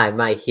I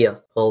might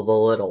heal the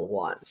little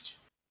one.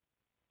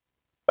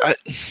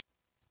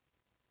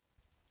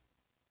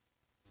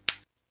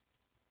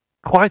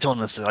 Quite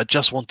honestly, I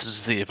just wanted to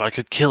see if I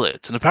could kill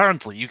it, and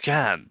apparently you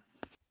can.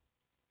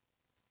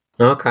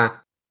 Okay.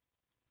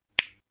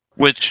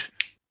 Which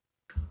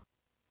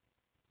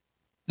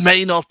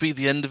may not be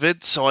the end of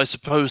it, so I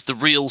suppose the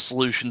real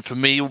solution for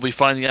me will be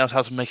finding out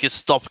how to make it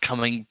stop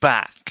coming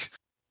back.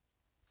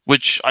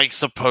 Which I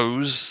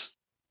suppose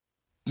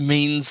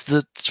means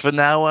that for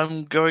now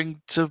I'm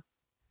going to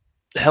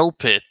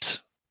help it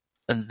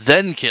and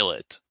then kill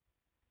it.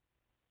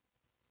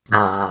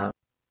 From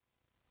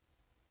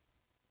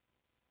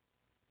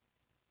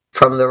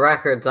the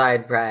records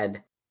I'd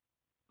read,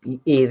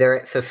 either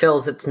it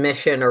fulfills its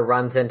mission or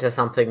runs into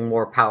something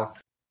more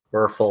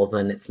powerful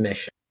than its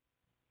mission.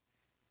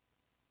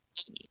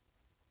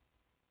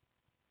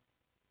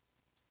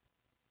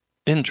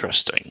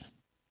 Interesting.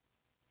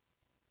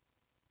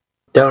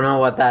 Don't know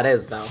what that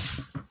is, though.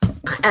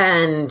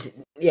 And,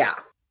 yeah.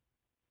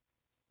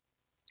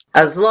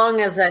 As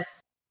long as I'm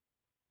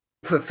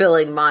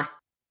fulfilling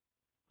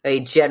a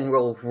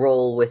general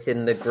role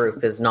within the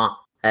group is not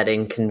at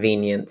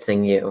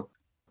inconveniencing you,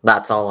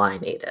 that's all I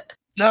needed.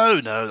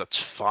 No, that's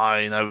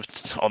fine.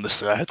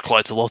 Honestly, I had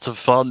quite a lot of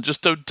fun.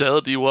 Just don't tell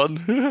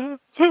anyone.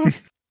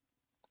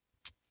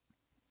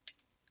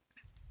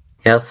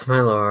 Yes, my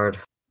lord.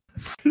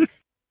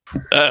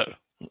 Oh.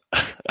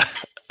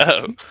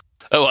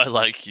 Oh, I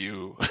like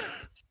you.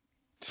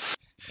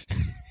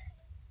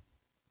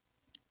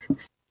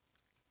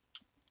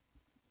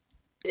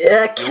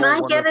 Can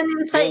I get an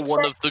insight you're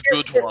one check of the just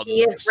good to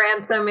see if ones.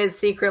 Ransom is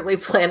secretly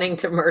planning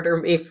to murder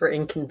me for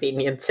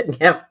inconveniencing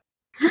him?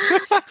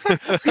 Like,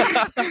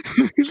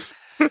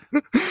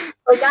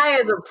 I,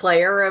 as a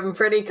player, am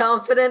pretty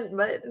confident,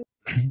 but...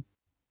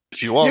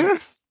 If you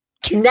want.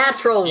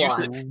 Natural You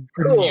one.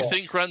 Cool. You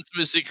think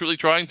Ransom is secretly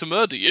trying to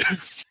murder you?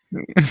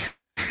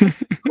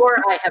 Or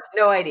I have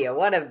no idea.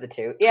 One of the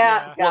two.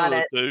 Yeah, got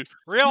it.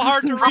 Real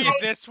hard to read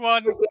this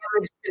one.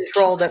 Damage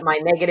control that my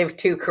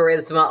 -2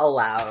 charisma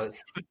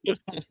allows.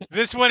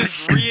 This one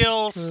is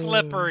real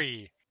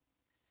slippery.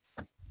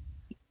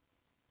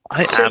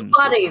 Which is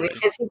funny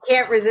because he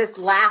can't resist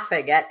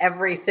laughing at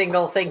every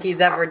single thing he's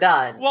ever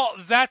done. Well,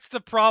 that's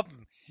the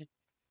problem.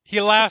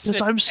 He laughs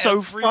at I'm so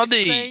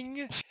everything,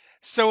 funny.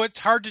 so it's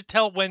hard to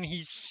tell when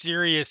he's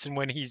serious and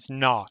when he's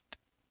not.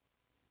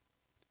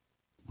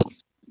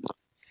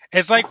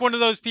 It's like one of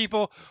those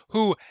people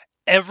who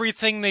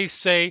everything they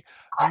say,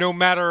 no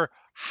matter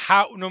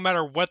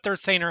what they're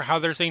saying or how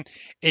they're saying,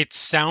 it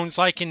sounds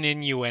like an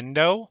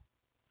innuendo.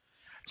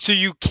 So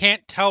you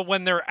can't tell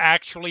when they're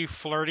actually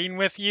flirting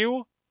with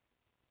you.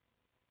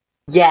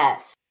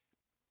 Yes.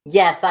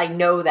 Yes, I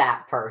know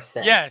that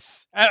person.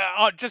 Yes.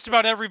 Just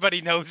about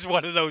everybody knows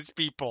one of those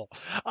people.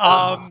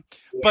 Yeah.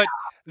 But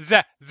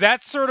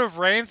that sort of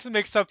Ransom,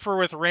 except for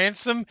with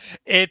Ransom,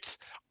 it's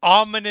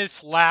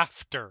ominous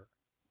laughter.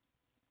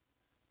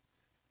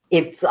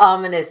 It's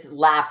ominous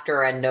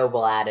laughter and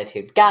noble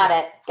attitude. Got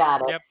it.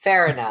 Yep.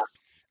 Fair enough.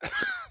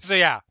 So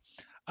yeah.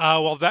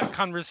 Well, that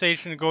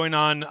conversation going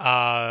on,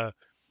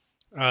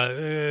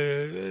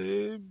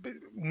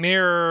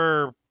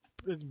 Mirror,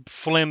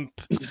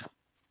 Flimp,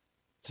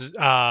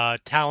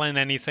 Talon,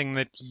 anything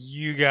that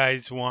you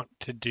guys want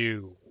to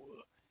do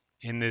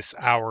in this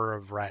hour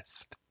of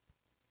rest?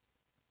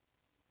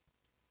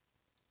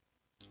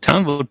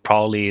 Talon would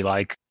probably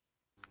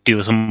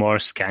do some more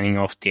scanning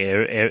of the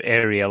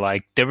area.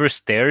 Like, there were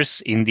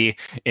stairs in the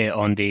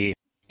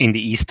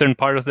eastern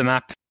part of the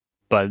map,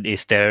 but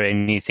is there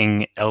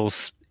anything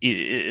else?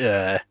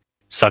 Any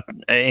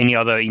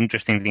other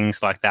interesting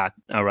things like that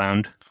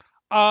around?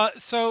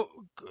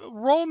 So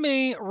roll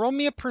me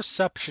a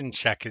perception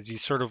check as you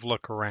sort of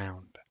look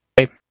around.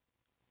 Okay.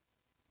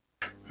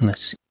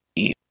 Let's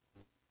see.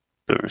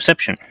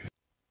 Perception.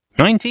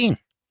 19.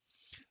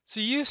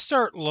 So you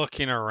start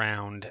looking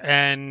around,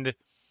 and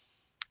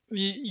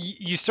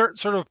you start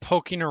sort of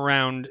poking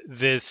around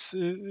this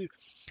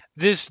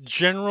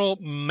general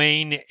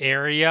main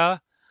area.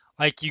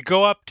 Like, you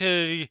go up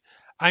to,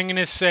 I'm going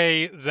to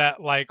say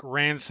that, like,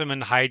 Ransom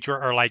and Hydra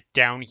are, like,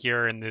 down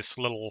here in this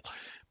little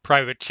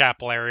private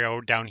chapel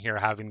area down here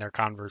having their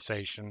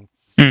conversation.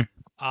 You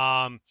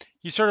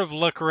sort of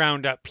look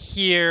around up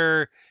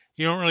here.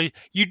 You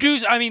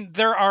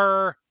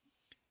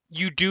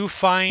do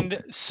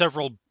find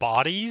several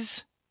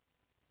bodies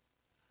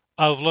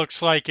of,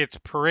 looks like it's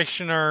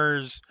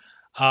parishioners,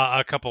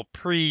 a couple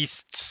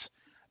priests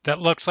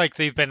that looks like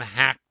they've been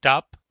hacked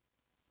up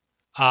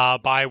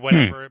by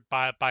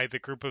the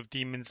group of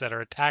demons that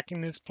are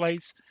attacking this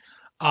place.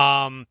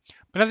 But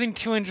nothing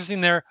too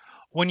interesting there.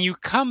 When you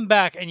come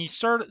back and you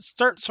start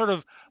sort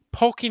of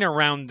poking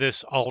around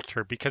this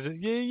altar because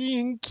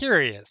you're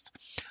curious.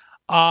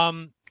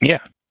 Yeah.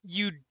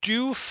 you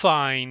do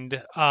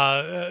find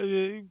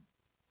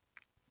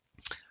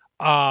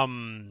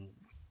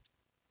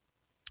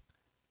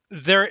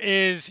there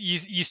is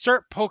you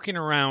start poking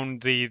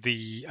around the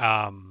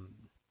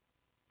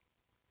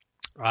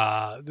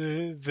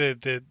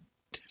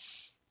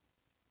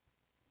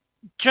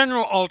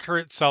general altar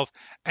itself,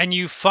 and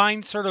you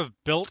find sort of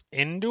built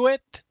into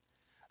it,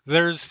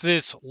 there's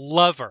this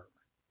lever.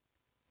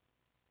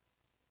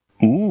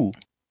 Ooh.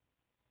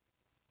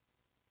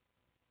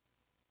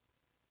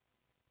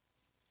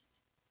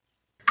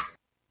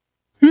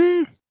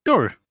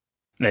 Sure.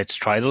 Let's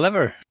try the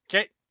lever.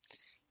 Okay,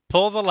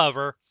 pull the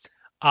lever.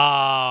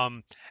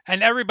 And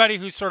everybody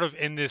who's sort of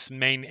in this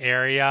main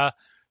area,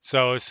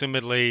 so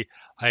assumedly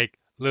like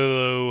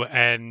Lulu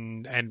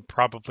and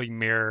probably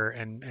Mirror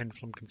and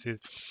Flumpkin,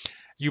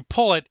 you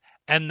pull it,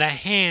 and the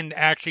hand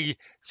actually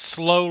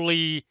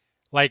slowly,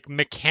 like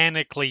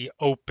mechanically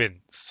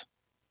opens.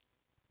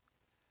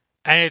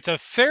 And it's a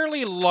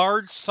fairly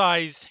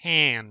large-sized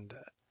hand.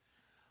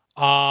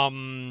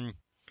 And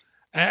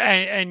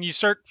you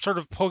start sort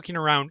of poking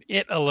around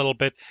it a little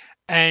bit,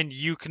 and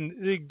you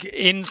can,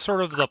 in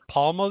sort of the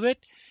palm of it,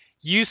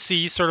 you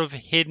see sort of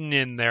hidden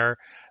in there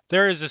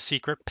is a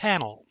secret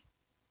panel.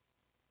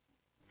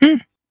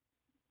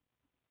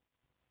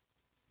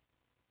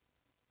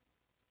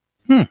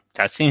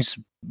 That seems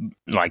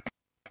like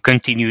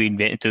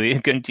continue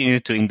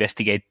to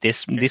investigate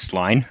this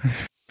line.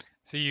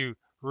 So you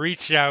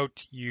reach out,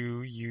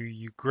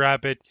 you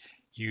grab it,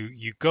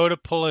 you go to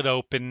pull it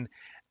open,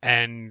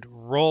 and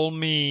roll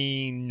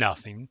me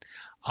nothing.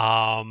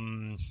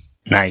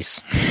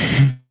 Nice.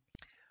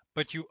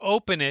 But you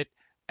open it,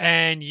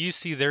 and you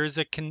see there is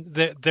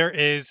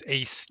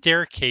a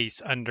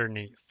staircase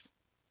underneath.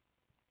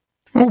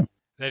 Oh.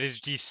 That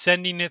is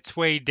descending its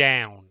way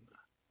down.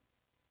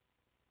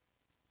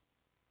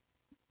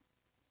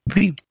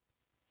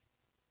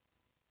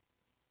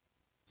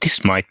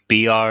 This might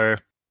be our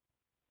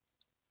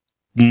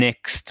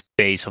next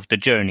phase of the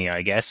journey,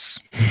 I guess.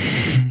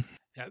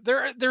 Yeah,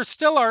 there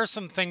still are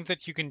some things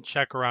that you can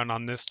check around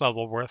on this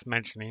level worth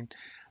mentioning.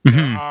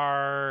 There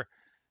are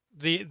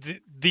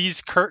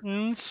these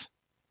curtains.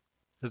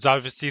 There's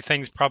obviously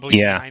things probably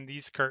behind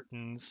these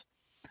curtains.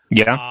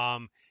 Yeah.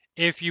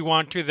 If you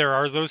want to, there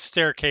are those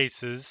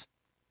staircases.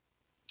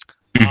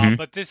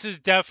 But this is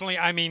definitely,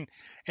 I mean,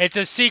 it's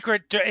a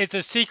secret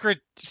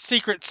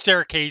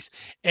staircase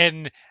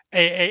in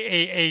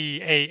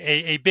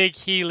a big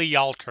Healy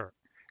altar.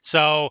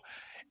 So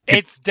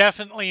it's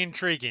definitely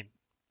intriguing.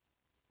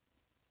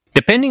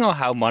 Depending on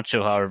how much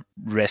of our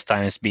rest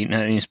time has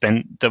been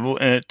spent,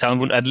 the town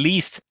would at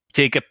least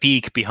take a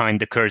peek behind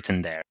the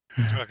curtain there.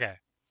 Okay.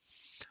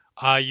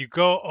 You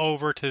go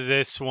over to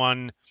this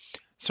one,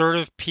 sort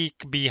of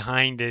peek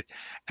behind it,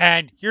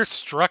 and you're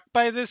struck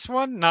by this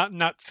one.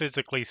 Not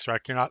physically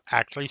struck. You're not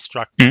actually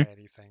struck by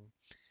anything.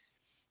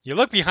 You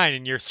look behind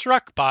and you're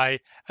struck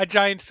by a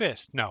giant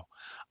fish. No.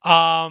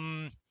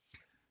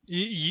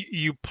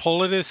 You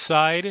pull it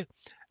aside,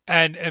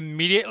 and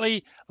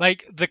immediately,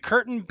 like the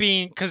curtain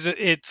being, because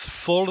it's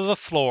full to the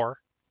floor,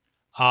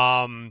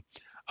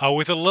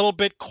 with a little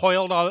bit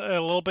coiled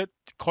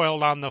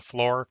on the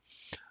floor,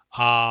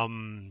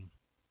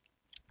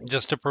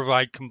 just to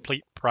provide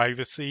complete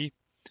privacy.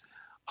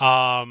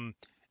 And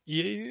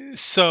they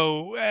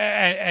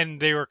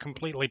were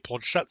completely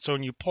pulled shut. So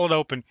when you pull it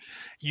open,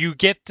 you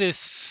get this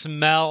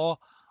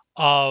smell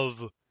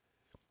of,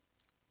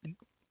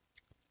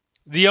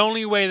 the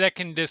only way that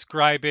can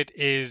describe it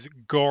is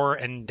gore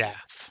and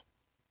death.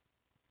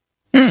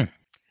 And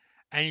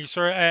you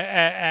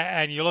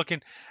and you're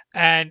looking,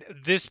 and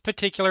this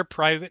particular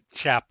private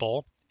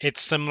chapel,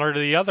 it's similar to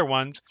the other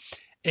ones,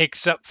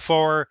 except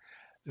for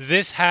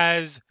this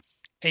has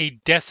a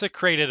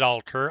desecrated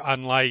altar,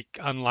 unlike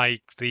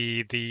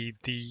the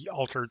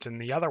altars in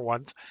the other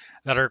ones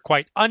that are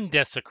quite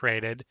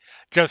undesecrated,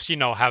 just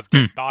have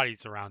dead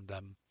bodies around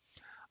them,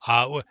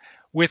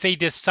 with a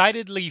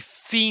decidedly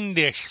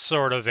fiendish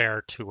sort of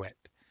air to it.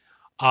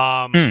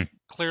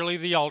 Clearly,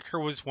 the altar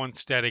was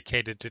once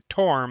dedicated to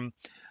Torm,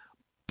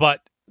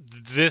 but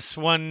this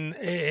one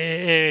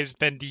has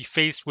been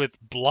defaced with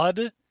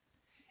blood,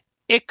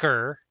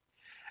 ichor,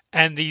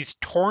 and these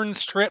torn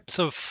strips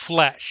of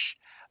flesh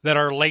that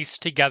are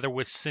laced together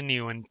with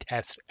sinew and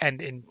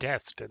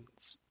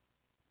intestines.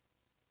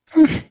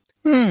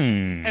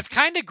 It's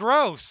kind of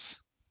gross.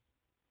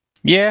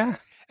 Yeah.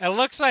 It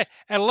looks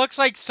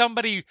like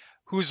somebody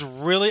who's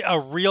really a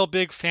real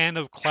big fan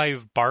of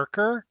Clive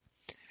Barker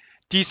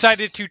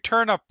decided to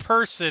turn a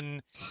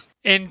person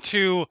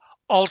into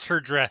altar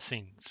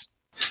dressings.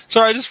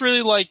 So I just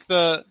really like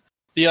the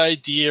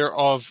idea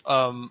of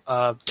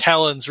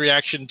Talon's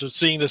reaction to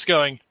seeing this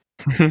going,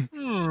 I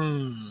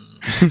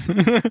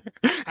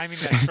mean,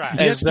 that's right.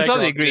 Yes, to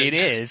some degree it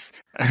is.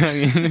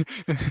 I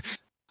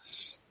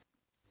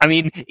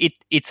mean,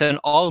 it's an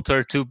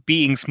altar to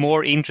beings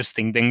more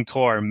interesting than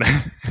Torm.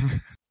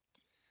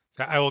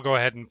 I will go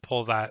ahead and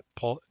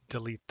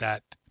delete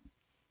that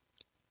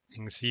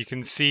thing, so you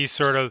can see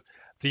sort of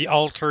the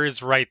altar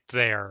is right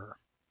there.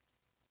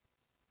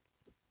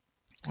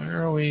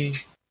 Where are we?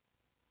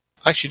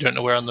 I actually don't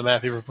know where on the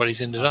map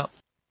everybody's ended up.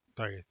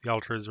 Sorry, the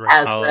altar is right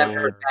As there.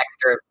 whatever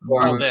vector Oh,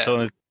 form. there.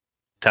 So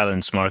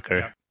Talon's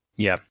marker.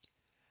 Yeah.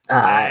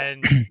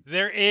 And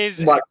there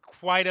is what-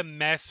 quite a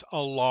mess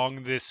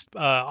along this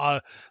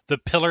the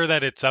pillar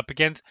that it's up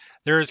against.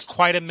 There is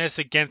quite a mess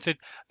against it.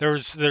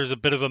 There's a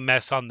bit of a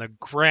mess on the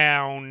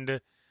ground.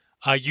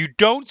 You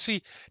don't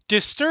see,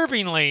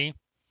 disturbingly,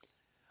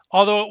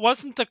 although it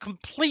wasn't the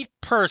complete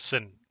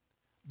person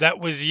that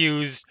was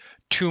used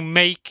to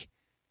make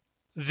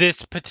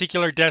this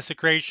particular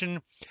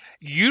desecration,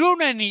 you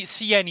don't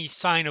see any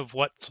sign of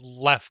what's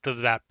left of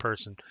that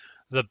person.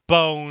 The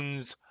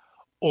bones,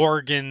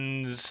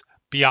 organs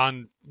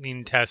beyond the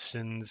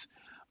intestines,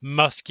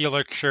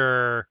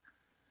 musculature.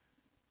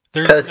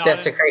 Post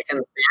desecration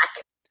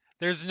snack.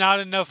 There's not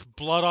enough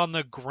blood on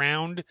the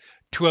ground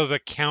to have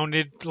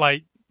accounted,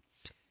 like,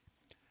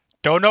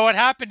 don't know what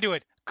happened to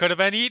it. Could have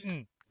been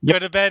eaten. Yep.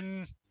 Could have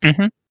been.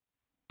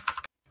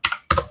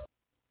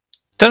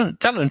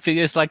 Talon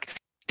figures like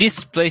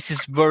this place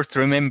is worth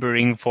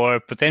remembering for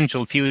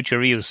potential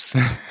future use.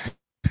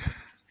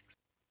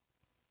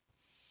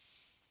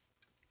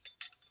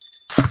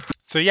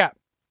 So yeah,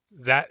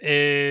 that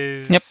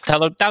is. Yep,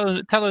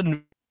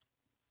 Talon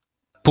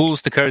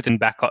pulls the curtain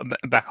back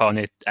on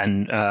it,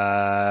 and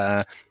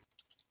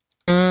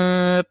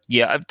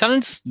yeah,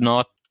 Talon's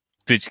not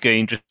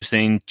particularly interested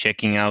in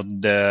checking out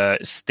the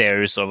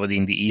stairs over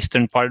in the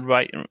eastern part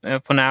right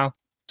for now.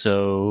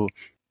 So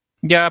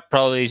yeah,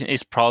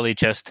 it's probably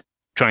just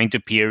trying to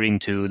peer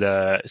into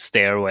the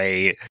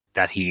stairway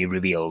that he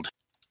revealed.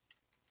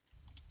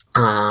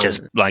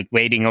 Just like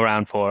waiting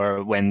around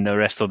for when the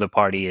rest of the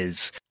party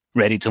is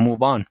ready to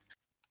move on.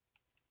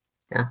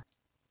 Yeah.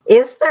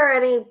 Is there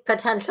any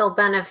potential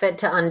benefit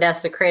to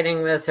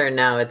undesecrating this, or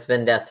no? It's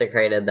been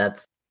desecrated.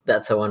 That's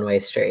a one-way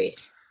street.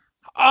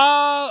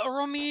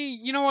 Roll me.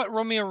 You know what?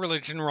 Roll me a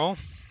religion roll.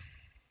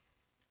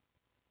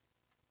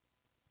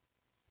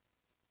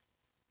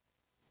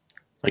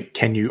 Like,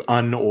 can you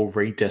or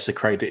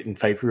re-desecrate it in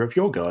favor of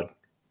your god?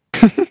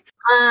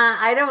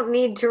 I don't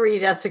need to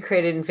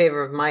redesecrate it in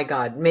favor of my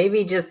god.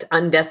 Maybe just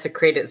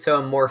undesecrate it so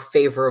a more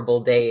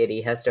favorable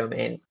deity has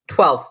domain.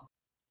 12.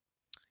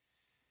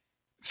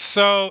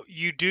 So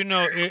you do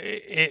know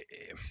it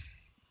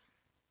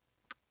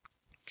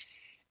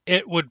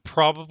would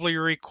probably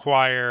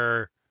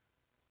require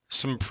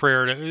some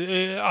prayer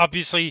to,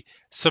 obviously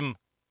some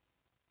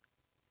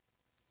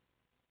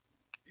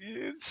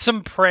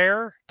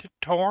prayer to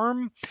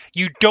Torm.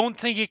 You don't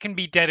think it can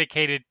be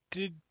dedicated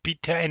to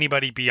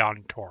anybody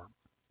beyond Torm?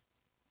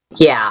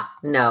 Yeah,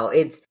 no,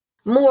 it's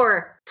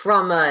more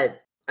from a.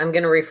 I'm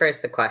going to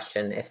rephrase the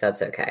question if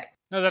that's okay.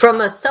 No, that's from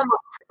fine. a somewhat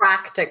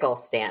practical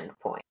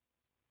standpoint,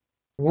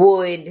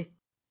 would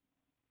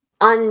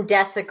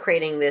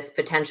undesecrating this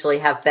potentially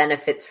have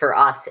benefits for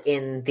us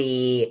in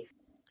the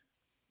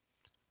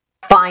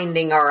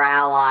finding our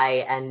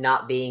ally and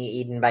not being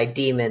eaten by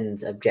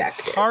demons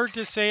objectives? Hard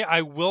to say.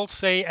 I will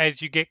say,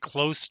 as you get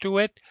close to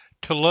it,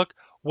 to look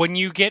when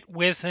you get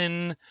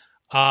within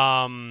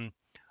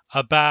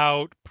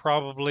about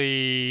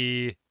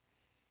probably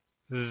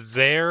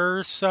there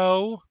or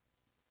so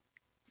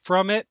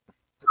from it,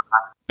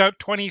 about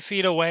 20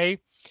 feet away,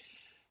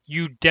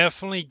 you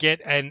definitely get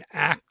an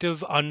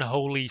active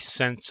unholy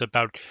sense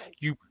about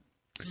you.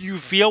 You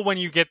feel when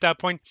you get that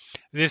point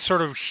this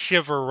sort of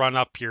shiver run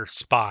up your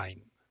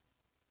spine.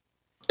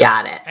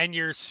 Got it. And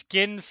your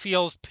skin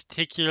feels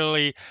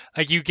particularly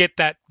like you get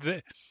that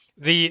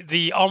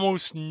the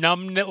almost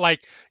numbness,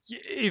 like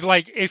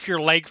if your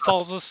leg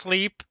falls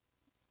asleep.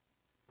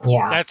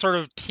 Yeah. That sort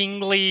of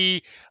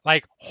tingly,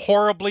 like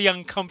horribly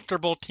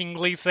uncomfortable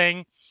tingly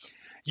thing.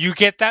 You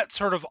get that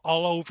sort of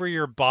all over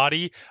your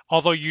body,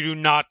 although you do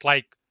not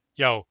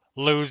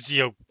lose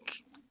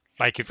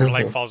like if your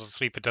leg falls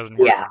asleep, it doesn't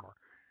work anymore.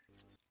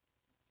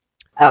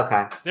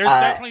 Okay. There's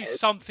definitely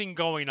something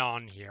going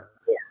on here.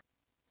 Yeah.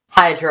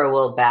 Hydra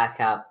will back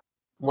up.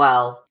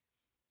 Well,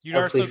 You'd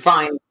if also we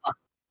find...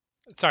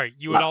 Sorry,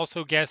 you would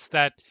also guess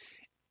that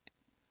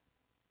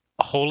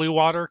holy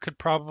water could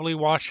probably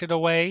wash it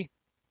away.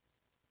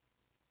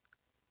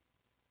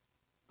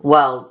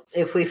 Well,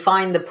 if we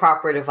find the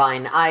proper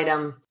divine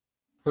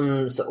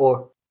items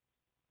or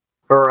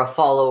a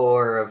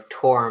follower of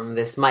Torm,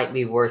 this might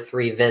be worth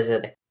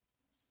revisiting.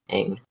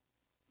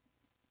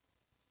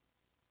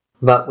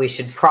 But we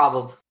should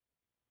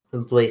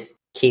probably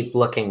keep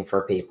looking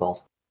for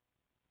people.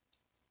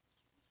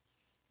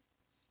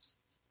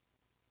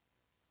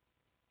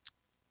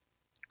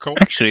 Cool.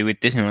 Actually,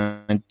 with this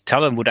one,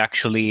 Talon would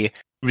actually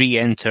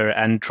re-enter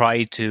and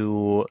try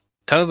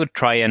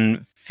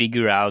and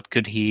figure out,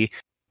 could he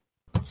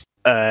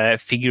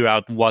figure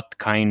out what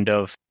kind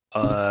of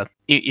are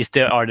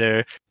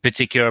there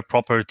particular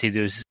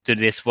properties to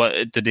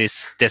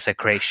this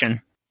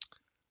desecration?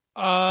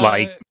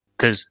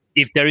 Because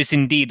if there is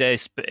indeed a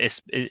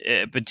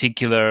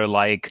particular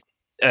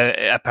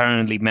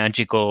apparently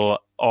magical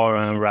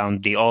aura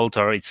around the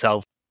altar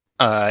itself,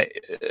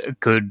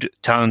 could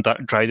Talon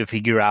try to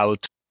figure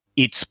out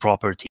its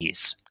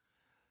properties?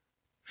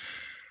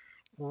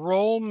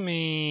 roll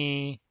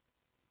me.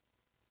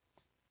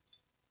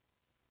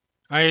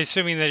 I'm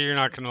assuming that you're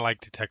not going to like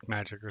detect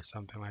magic or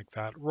something like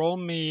that. Roll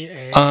me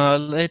a.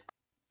 Let's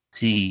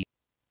see.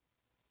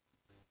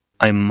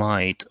 I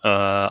might.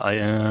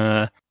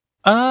 If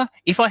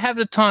I have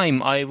the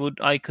time,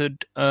 I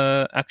could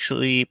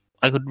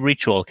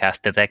ritual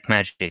cast detect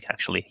magic.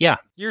 Actually, yeah.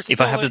 You're If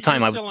I have still, the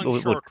time, you're I still in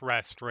would. short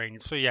rest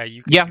range, so yeah,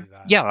 you can Yeah, do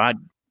that. yeah. I'd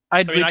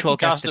I mean, I ritual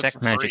can cast cast it detect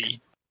for magic.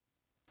 free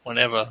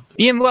whenever.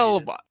 Yeah, well,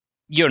 needed.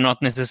 you're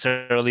not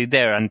necessarily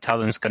there, and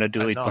Talon's gonna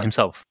do I'm it by not.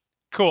 himself.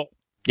 Cool.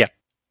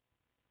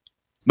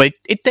 But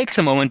it takes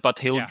a moment, but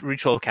he'll Yeah.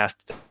 ritual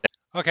cast.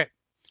 Okay.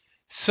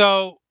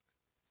 So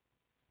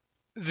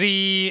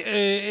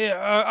the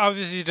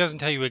obviously it doesn't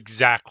tell you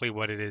exactly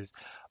what it is,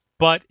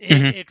 but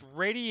it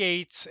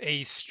radiates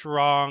a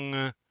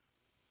strong.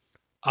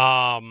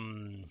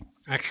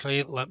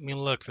 Actually, let me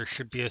look. There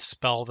should be a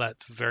spell that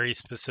very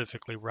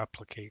specifically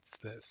replicates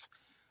this.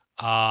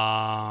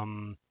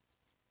 Hold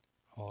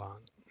on.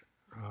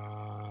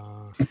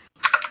 I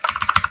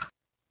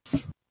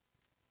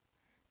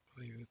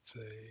believe it's a.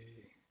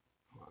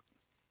 Hold on.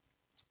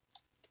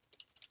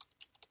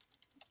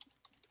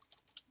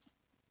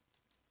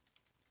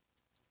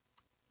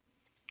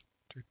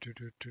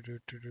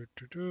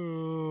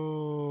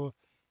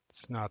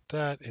 It's not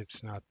that.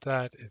 It's not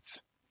that.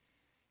 It's.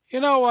 You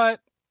know what?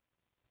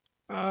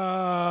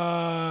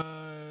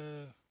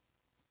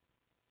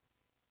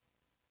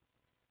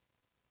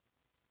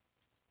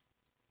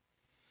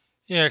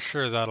 Yeah,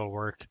 sure, that'll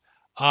work.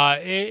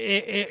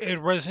 It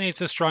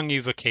resonates as strong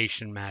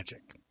evocation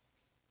magic.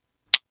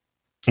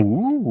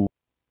 Ooh.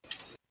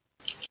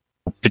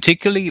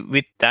 Particularly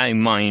with that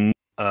in mind,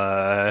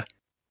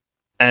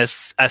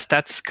 as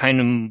that's kind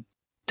of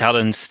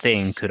Talon's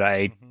thing, could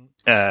I?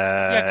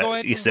 Yeah, go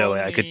ahead Is and there a roll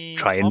way I could me.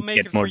 try I'll and make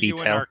get it more for you an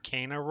detail?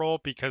 Arcana roll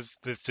because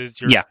this is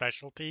your Yeah.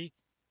 specialty.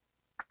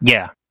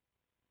 Yeah.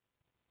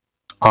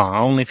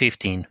 Only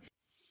 15.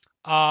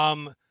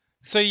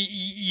 So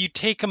you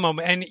take a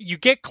moment and you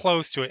get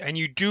close to it, and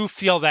you do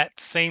feel that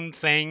same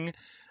thing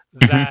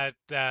that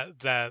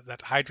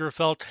Hydra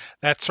felt.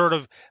 That sort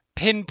of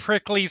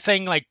pinprickly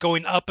thing, like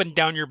going up and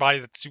down your body,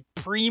 that's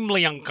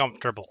supremely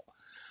uncomfortable.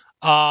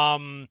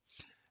 And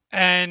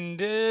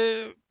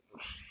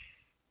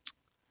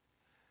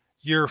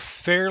you're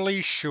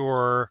fairly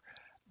sure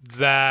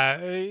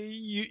that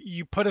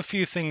you put a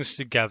few things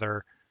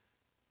together.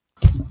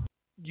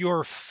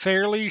 You're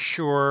fairly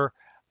sure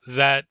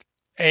that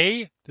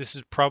this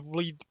has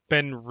probably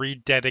been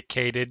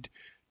rededicated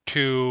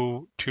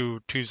to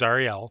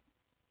Zariel,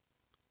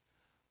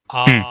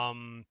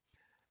 and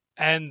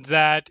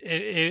that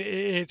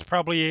it's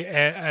probably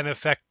an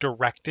effect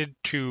directed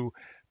to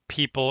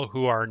people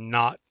who are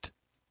not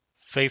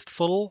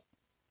faithful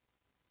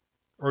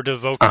or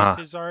devoted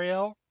to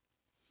Zariel.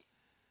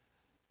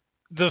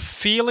 The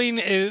feeling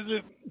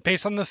is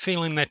based on the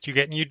feeling that you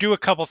get, and you do a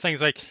couple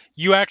things. Like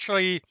you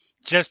actually,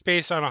 just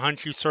based on a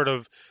hunch, you sort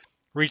of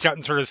reach out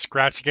and sort of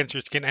scratch against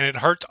your skin, and it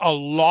hurts a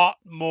lot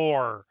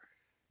more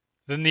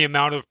than the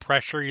amount of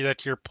pressure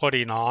that you're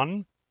putting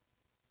on.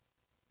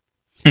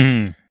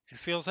 It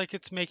feels like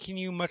it's making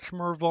you much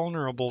more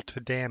vulnerable to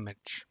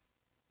damage.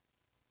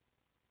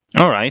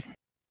 All right.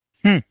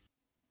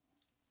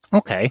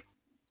 Okay.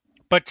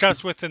 But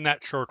just within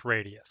that short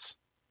radius.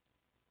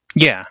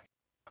 Yeah.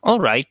 All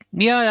right.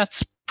 Yeah,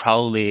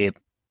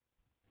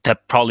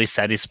 that probably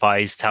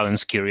satisfies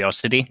Talon's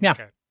curiosity. Yeah.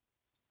 Okay.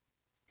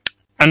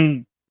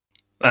 And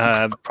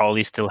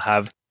probably still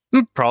have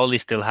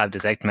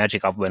detect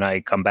magic up when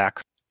I come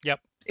back. Yep.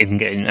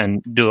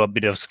 And do a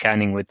bit of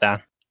scanning with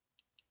that.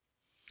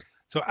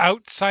 So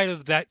outside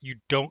of that, you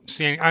don't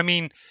see any. I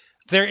mean,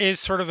 there is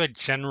sort of a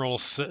general,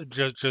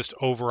 just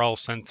overall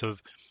sense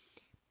of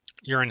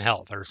you're in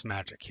hell. There's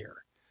magic here.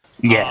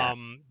 Yeah.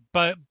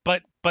 But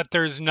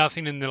there's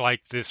nothing in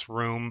this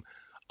room.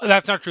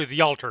 That's not true.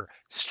 The altar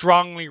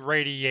strongly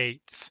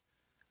radiates.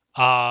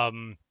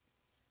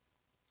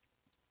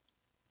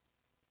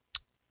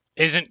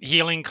 Isn't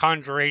healing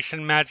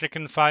conjuration magic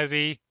in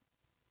 5e?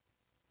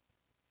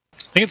 I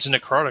think it's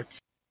necrotic.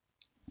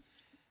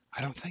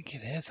 I don't think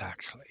it is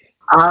actually.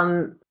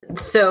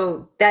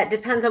 So that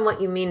depends on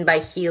what you mean by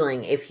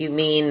healing. If you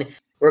mean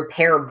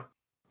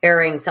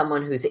repairing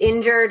someone who's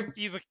injured,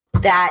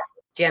 that's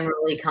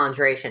generally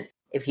conjuration.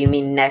 If you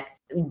mean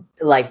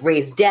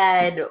raise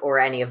dead or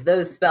any of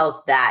those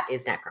spells, that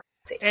is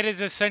necromancy. It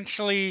is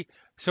essentially,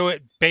 so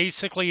it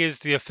basically is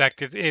the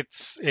effect.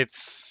 It's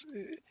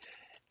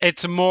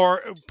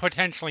more,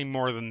 potentially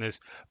more than this,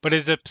 but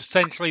it's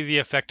essentially the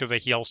effect of a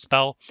heal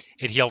spell.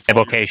 It heals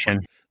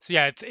evocation. So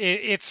yeah,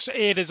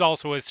 it is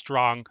also a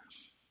strong,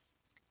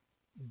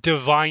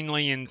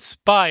 divinely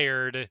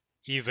inspired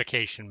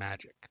evocation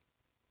magic.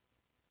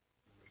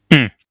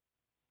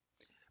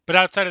 But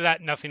outside of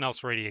that, nothing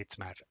else radiates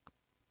magic.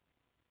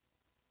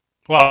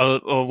 Well,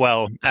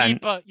 people,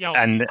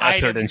 and a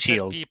certain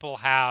shield that people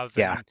have,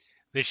 and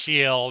the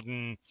shield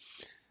and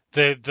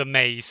the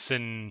mace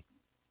and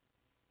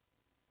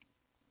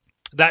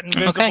that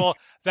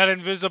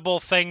invisible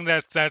thing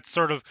that's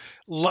sort of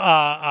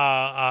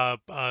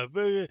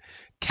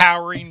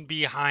towering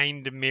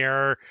behind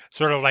Mirror,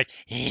 sort of like.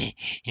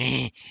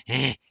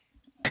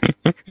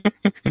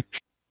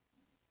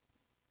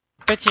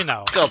 But you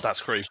know. God,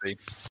 that's creepy.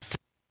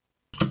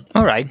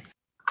 All right.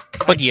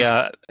 But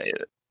yeah,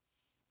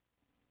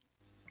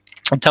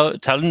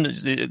 Talon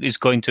is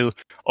going to,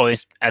 or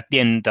is, at the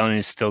end, Talon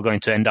is still going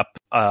to end up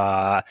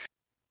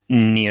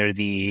near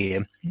the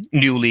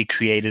newly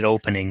created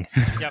opening.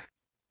 Yep.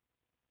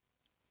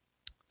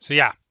 So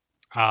yeah.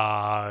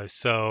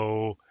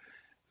 So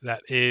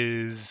that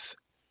is,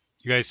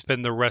 you guys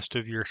spend the rest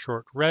of your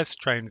short rest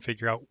trying to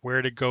figure out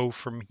where to go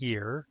from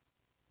here.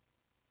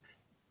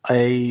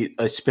 I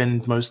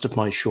spend most of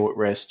my short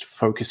rest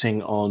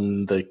focusing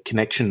on the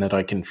connection that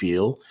I can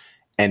feel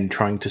and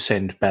trying to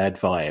send bad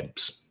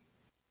vibes.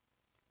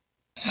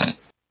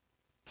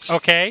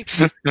 Okay.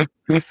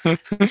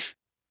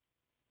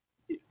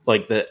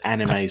 Like the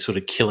anime sort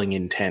of killing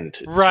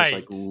intent. It's Right.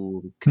 just like,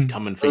 ooh,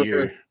 coming for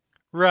you.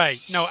 Right.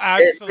 No,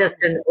 There's absolutely. just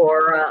an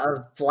aura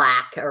of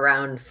black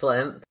around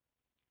Flimp.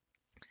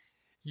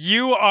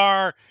 You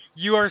are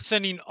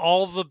sending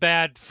all the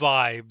bad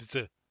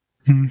vibes.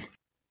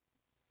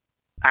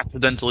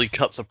 Accidentally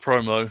cuts a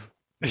promo.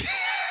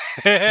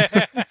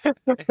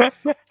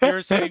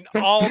 You're sending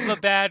all the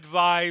bad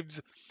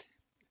vibes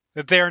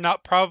that they are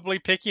not probably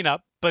picking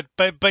up, but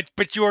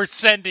you're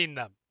sending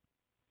them.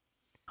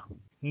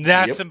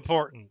 That's Yep.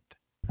 important.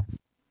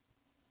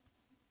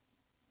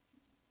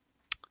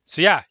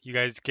 So yeah, you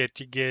guys get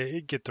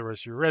the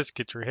rest of your rest,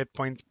 get your hit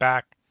points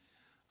back.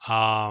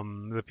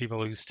 The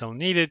people who still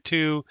needed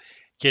to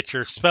get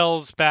your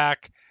spells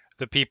back.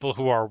 The people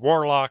who are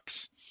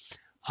warlocks.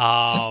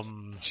 All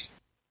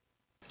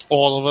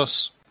of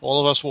us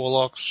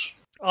warlocks.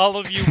 All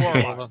of you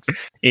warlocks.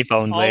 If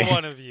only. All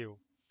one of you.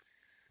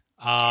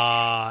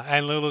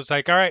 And Lulu's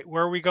like, all right,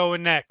 where are we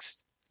going next?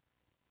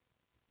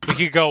 We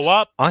could go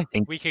up. I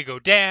think We could go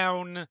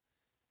down.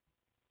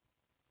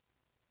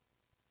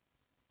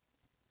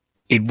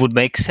 it would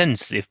make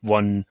sense if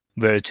one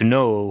were to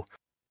know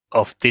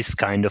of this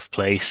kind of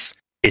place.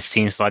 It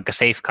seems like a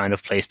safe kind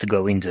of place to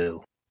go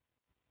into.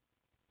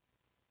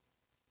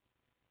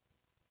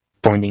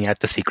 Pointing at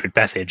the secret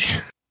passage.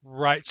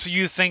 Right. So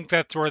you think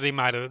that's where they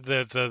might have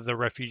the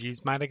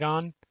refugees might have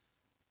gone?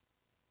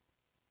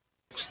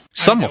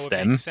 Some That of would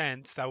them. make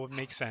sense. That would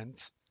make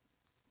sense.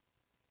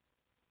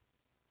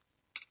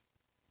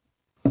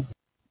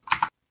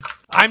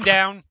 I'm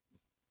down.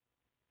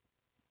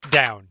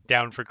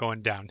 Down for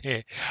going down.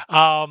 I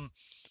don't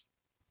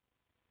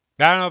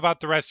know about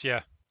the rest of you.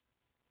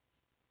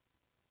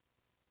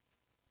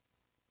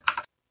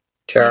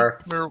 Sure.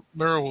 Mirror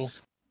will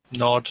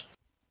nod.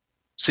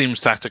 Seems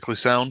tactically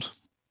sound.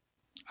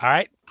 All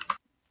right.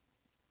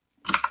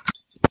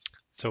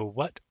 So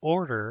what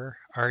order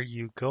are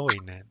you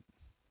going in?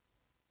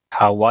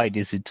 How wide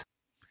is it?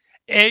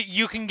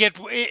 You can get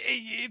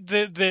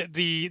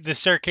the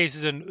staircase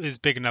is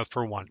big enough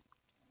for one.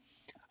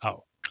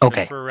 Oh,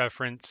 Okay. just for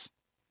reference.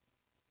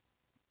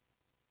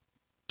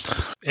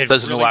 It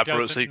There's an really elaborate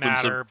doesn't sequence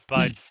of- matter,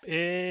 but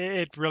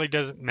it really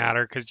doesn't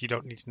matter because you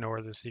don't need to know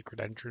where the secret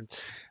entrance,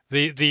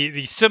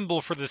 the symbol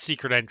for the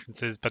secret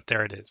entrance is. But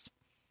there it is.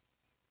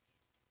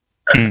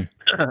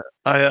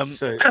 I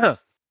So-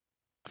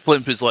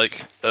 Flimp is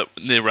like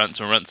near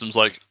Ransom. Ransom's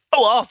like,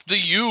 "Oh, after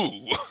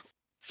you."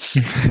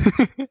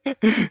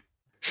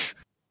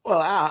 Well,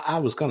 I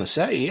was going to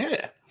say,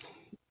 yeah.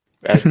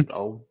 And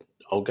I'll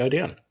go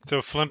down.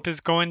 So Flimp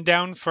is going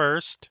down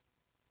first.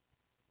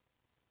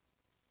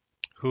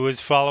 Who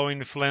is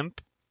following Flimp?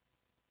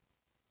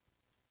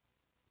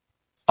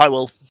 I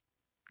will.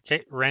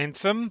 Okay,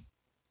 Ransom.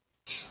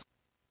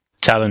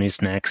 Talon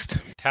is next.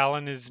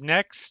 Talon is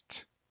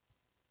next.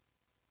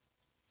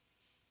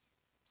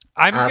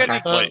 I'm Okay.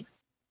 gonna Wait,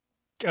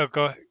 oh,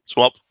 go ahead.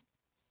 swap.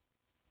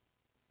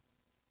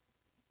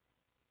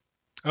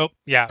 Oh,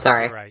 yeah.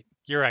 Sorry.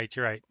 You're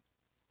right.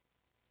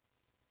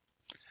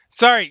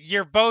 Sorry,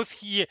 you're both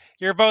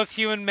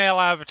human male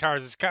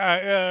avatars. It's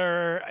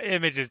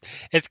images.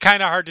 It's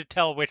kind of hard to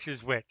tell which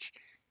is which.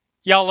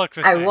 Y'all look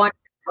the I same. want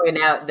to point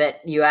out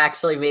that you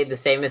actually made the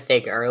same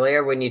mistake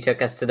earlier when you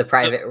took us to the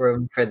private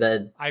room for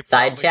the I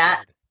side probably chat.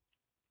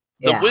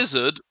 did. The Yeah.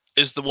 wizard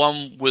is the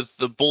one with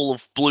the ball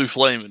of blue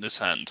flame in his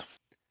hand.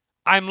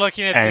 I'm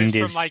looking at And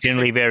this is from like.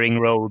 generally wearing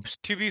robes.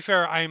 To be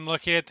fair, I'm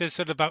looking at this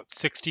at about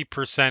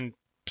 60%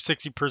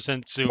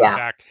 zoom Yeah.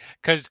 back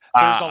because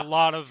there's Ah. a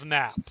lot of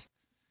map.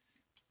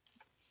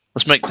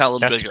 Let's make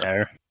Talon That's bigger.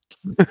 fair.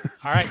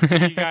 All right, so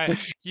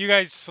you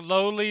guys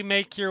slowly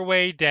make your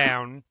way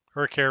down,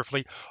 or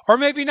carefully, or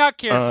maybe not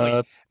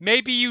carefully.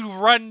 Maybe you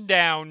run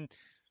down,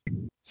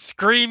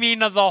 screaming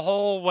the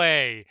whole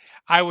way.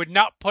 I would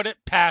not put it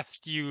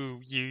past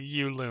you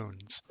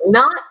loons.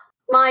 Not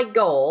my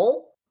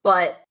goal,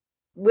 but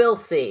we'll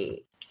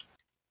see.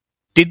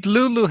 Did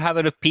Lulu have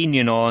an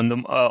opinion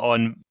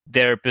on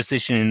their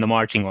position in the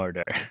marching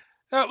order?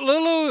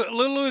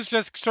 Lulu is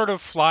just sort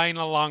of flying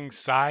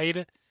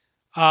alongside,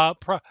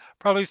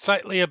 probably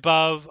slightly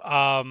above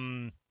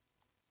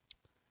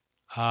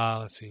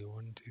Let's see.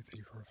 1, 2,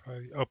 3, 4,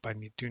 5. Oh, I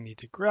do need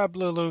to grab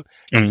Lulu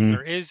because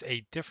there is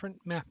a different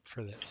map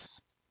for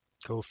this.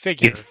 Go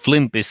figure. If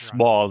Flimp is Right.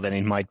 small, then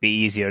it might be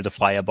easier to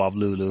fly above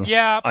Lulu.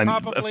 Yeah,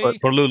 probably.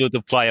 For Lulu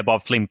to fly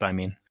above Flimp, I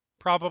mean.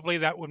 Probably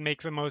that would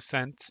make the most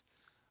sense.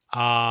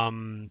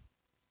 And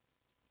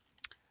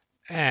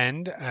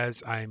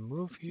as I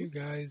move you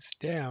guys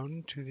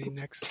down to the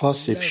next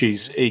Plus, if level,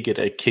 she's eager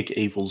to kick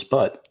evil's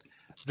butt.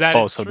 that is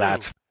Also true.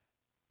 that.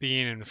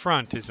 Being in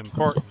front is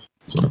important.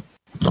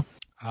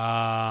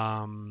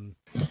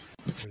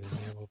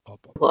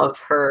 Love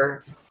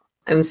her.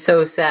 I'm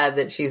so sad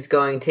that she's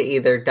going to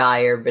either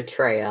die or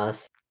betray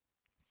us.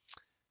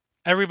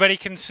 Everybody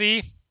can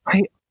see?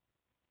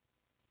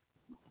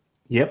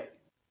 Yep.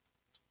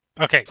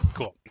 Okay,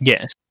 cool.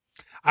 Yes.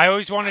 I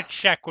always want to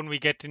check when we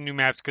get to new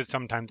maps because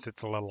sometimes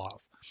it's a little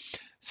off.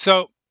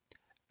 So,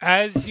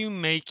 as you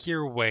make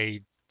your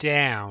way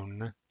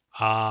down,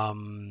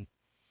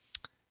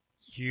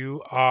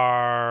 you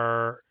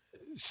are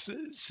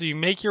so you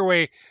make your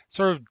way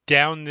sort of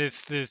down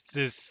this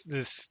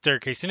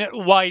staircase, and it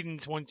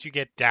widens once you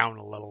get down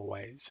a little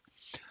ways.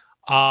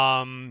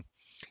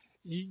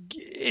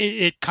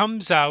 It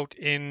comes out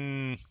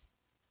in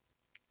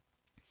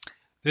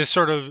this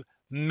sort of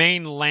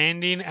main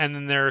landing, and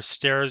then there are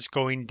stairs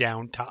going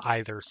down to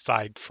either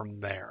side from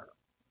there.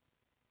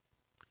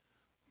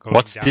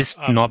 What's this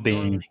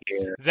knobbing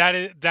here?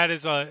 That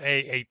is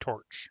a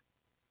torch,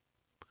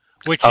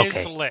 which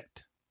is lit.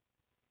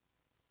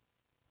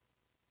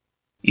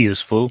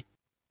 Useful.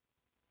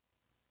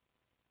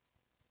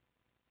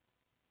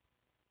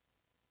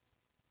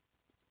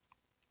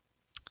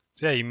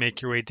 So yeah, you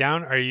make your way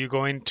down. Are you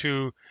going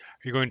to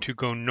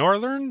go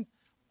northern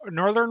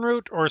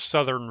route or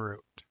southern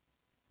route?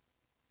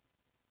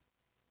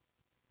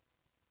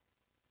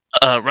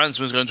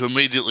 Ransom is going to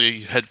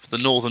immediately head for the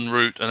northern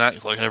route and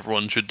act like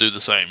everyone should do the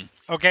same.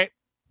 Okay.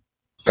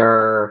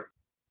 Sure.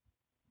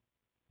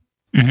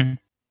 Mm-hmm.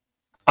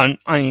 I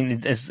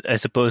mean, I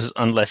suppose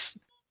unless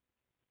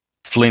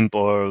Flimp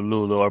or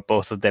Lulu or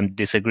both of them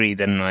disagree,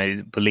 then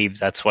I believe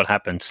that's what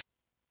happens.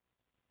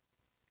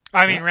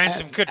 I mean,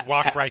 Ransom could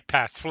walk right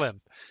past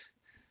Flimp.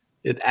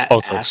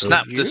 Also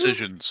snap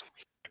decisions.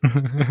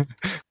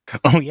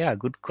 Oh yeah,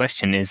 good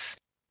question. Is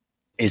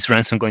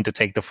Ransom going to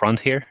take the front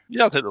here?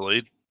 Yeah, I'll take the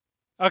lead.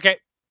 Okay.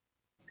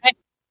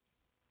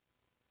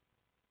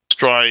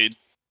 Stride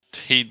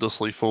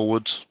heedlessly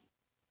forwards.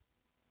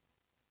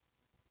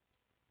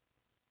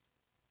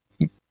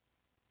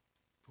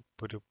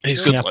 He's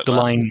good like the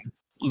that.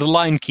 The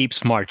line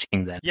keeps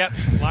marching then. Yep,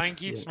 line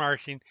keeps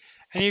marching.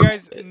 And you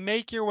guys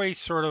make your way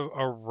sort of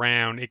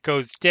around. It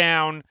goes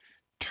down,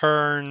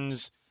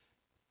 turns,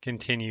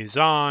 continues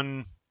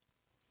on.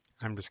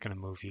 I'm just going to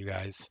move you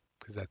guys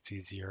because that's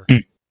easier.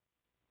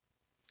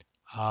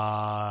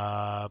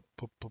 Boop,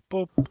 boop,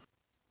 boop.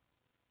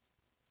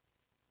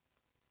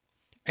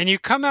 And you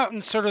come out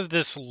in sort of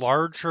this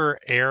larger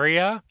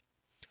area.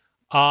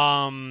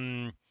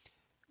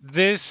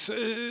 This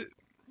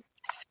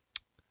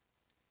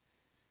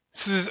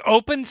is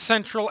open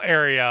central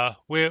area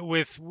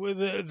with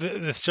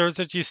the stairs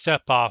that you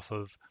step off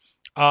of.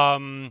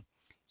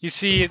 You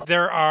see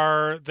there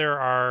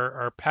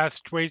are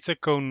passageways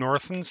that go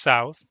north and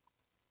south.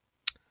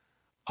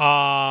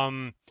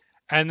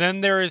 And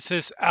then there is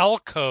this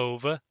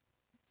alcove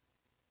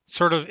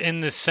sort of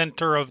in the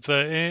center of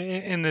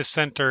in the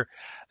center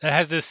that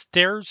has the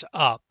stairs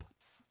up.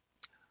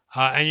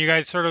 And you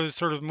guys sort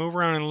of move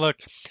around and look.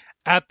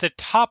 At the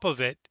top of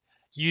it,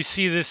 you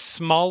see this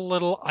small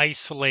little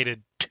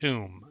isolated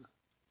tomb.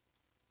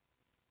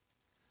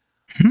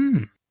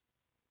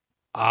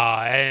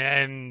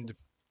 And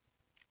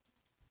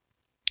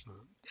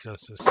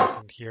just a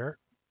second here.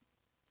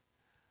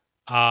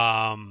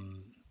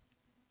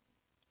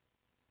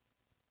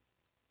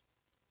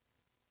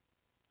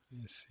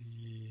 Let's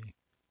see.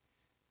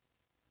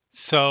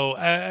 So,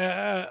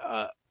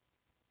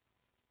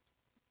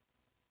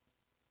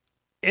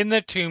 in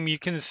the tomb, you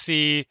can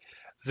see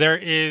there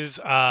is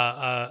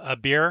a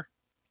bier.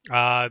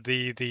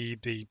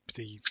 The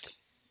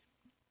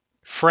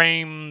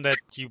frame that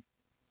you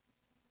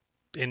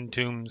in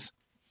tombs.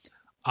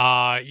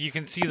 You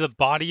can see the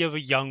body of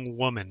a young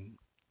woman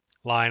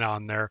lying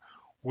on there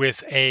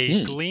with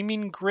a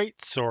gleaming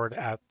greatsword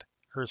at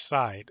her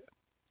side.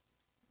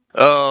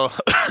 Oh,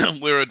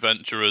 we're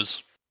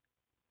adventurers.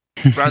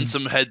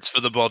 Ransom heads for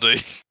the body.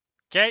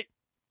 Okay.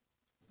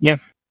 Yeah.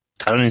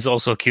 Talon is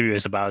also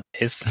curious about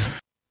this.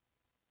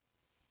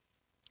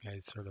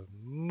 Guys sort of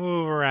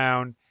move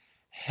around,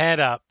 head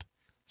up.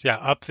 So yeah,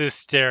 up the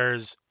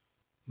stairs,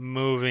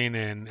 moving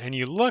in. And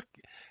you look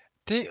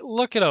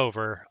it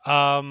over.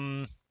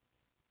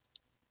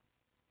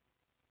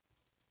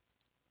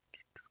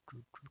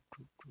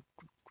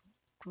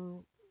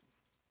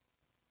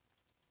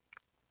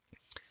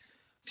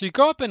 So you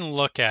go up and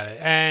look at it,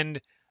 and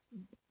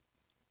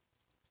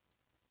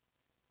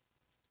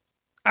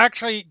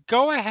actually,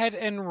 go ahead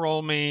and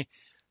roll me.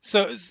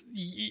 So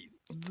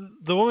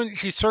the woman,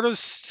 she's sort of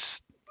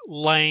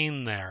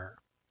laying there,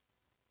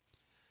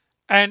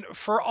 And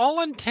for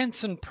all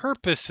intents and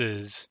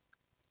purposes,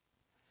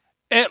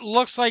 it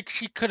looks like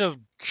she could have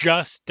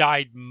just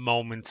died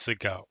moments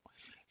ago.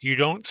 You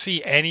don't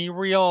see any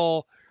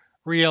real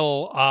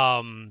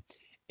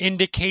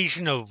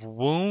indication of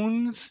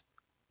wounds.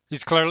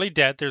 She's clearly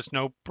dead. There's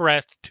no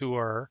breath to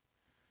her.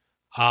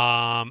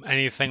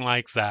 Anything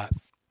like that.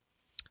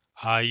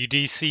 You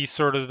do see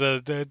sort of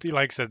the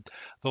like I said,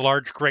 the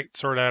large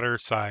greatsword at her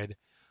side.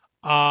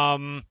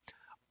 I'm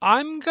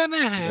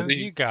gonna have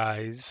Maybe- you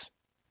guys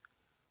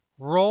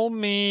roll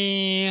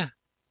me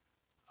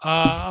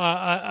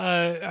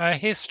a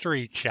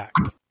history check.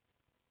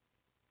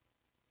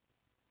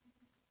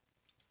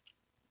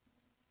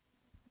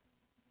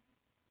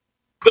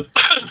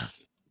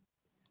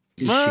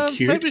 Is she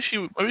cute?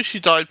 maybe she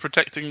died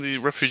protecting the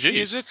refugees.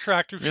 She is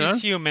attractive. You know?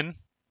 She's human.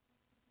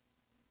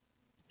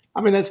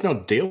 I mean, that's no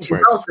deal She's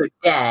breaker. also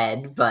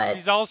dead, but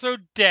She's also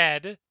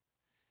dead.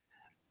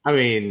 I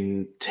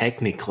mean,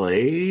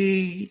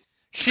 technically,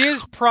 She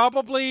is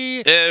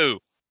probably Ew.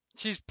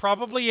 she's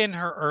probably in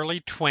her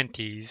early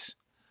 20s.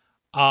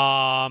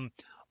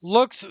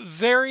 Looks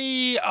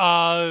very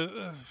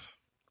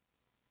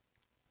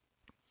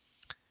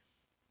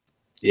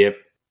yep.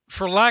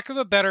 for lack of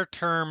a better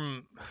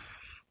term,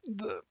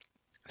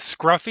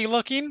 scruffy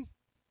looking.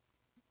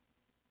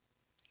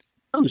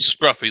 Oh,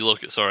 scruffy.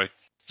 Look at sorry.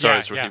 Sorry,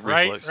 it's yeah,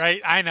 reflex.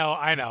 right. I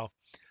know.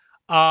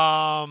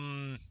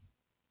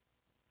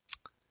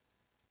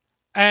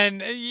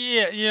 And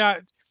yeah,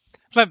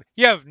 Clem,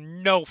 you have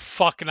no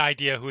fucking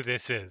idea who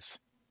this is.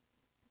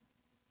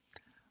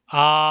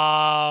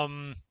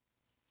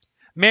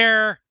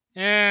 Mirror,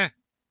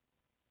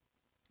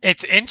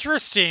 it's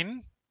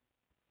interesting,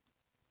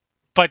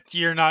 but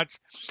you're not.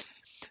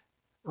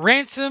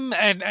 Ransom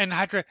and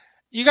Hydra,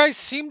 you guys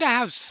seem to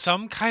have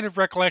some kind of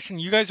recollection.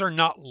 You guys are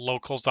not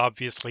locals,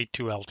 obviously,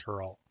 to El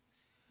Turo.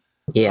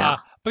 yeah.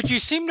 But you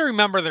seem to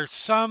remember there's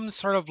some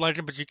sort of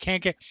legend, but you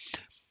can't get.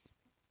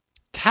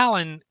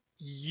 Talon,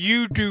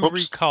 you do Oops.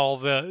 recall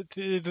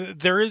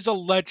there is a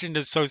legend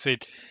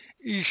associated.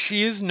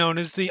 She is known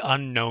as the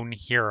unknown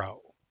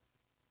hero.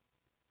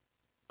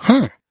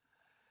 Huh.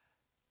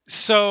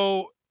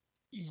 So,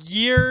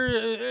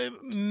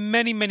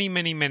 many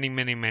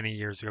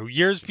years ago,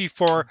 years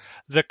before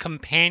the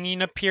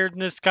companion appeared in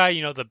the sky,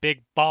 you know, the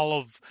big ball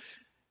of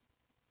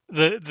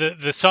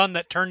the sun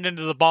that turned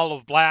into the ball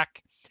of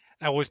black,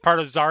 that was part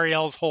of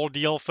Zariel's whole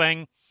deal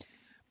thing.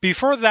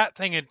 Before that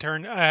thing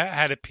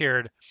had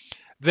appeared,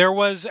 there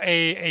was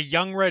a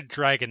young red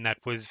dragon that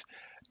was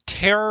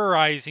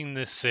terrorizing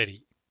the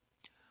city.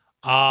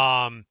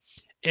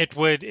 It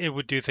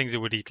would do things. It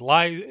would eat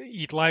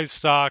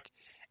livestock.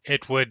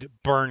 It would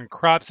burn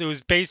crops. It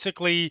was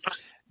basically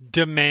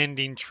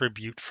demanding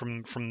tribute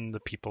from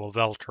the people of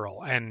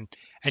Elturel and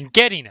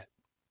getting it.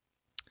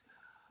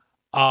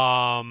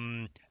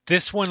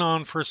 This went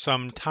on for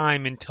some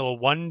time until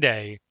one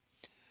day,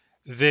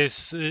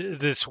 this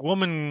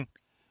woman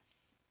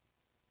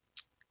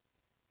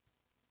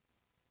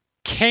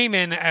came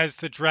in as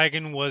the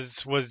dragon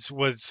was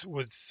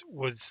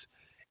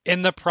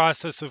in the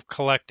process of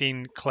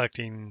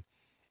collecting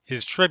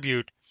his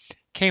tribute,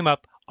 came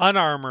up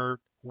unarmored,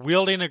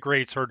 wielding a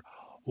greatsword,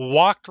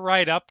 walked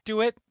right up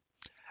to it,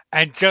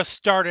 and just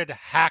started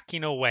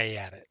hacking away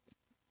at it.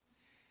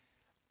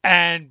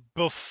 And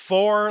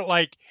before,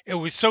 like, it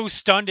was so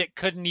stunned it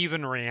couldn't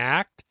even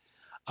react,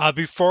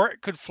 before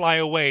it could fly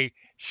away,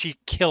 she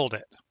killed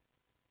it.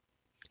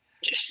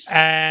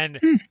 And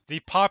the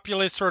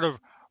populace sort of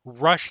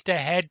rushed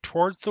ahead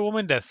towards the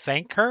woman to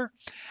thank her,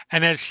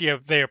 and as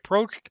they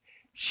approached,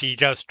 she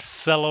just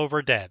fell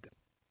over dead.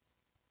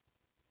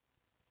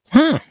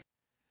 Huh.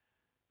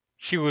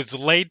 She was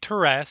laid to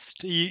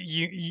rest.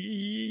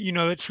 You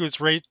know that she was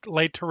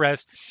laid to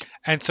rest,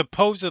 and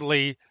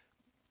supposedly,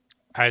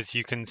 as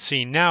you can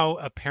see now,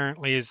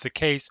 apparently is the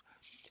case.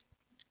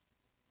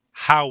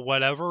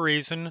 Whatever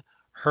reason,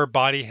 her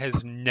body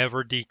has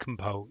never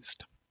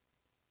decomposed.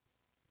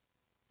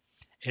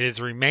 It has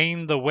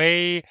remained the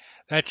way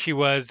that she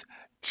was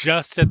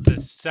just at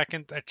the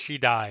second that she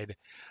died.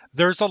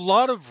 There's a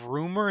lot of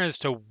rumor as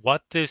to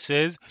what this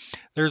is.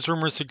 There's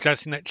rumors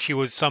suggesting that she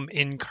was some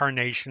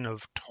incarnation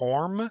of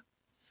Torm,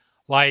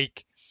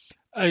 like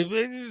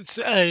an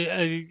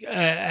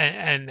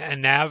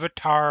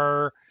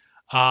avatar,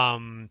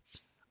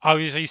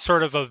 obviously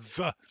sort of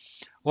a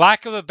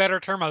lack of a better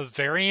term, a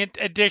variant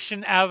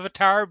edition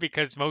avatar,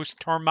 because most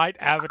Tormite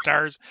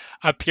avatars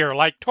appear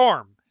like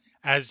Torm,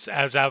 as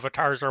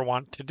avatars are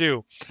wont to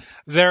do.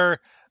 There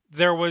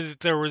was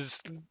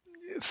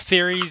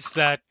theories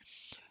that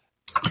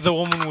the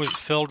woman was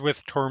filled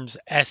with Torm's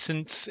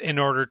essence in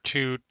order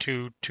to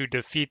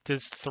defeat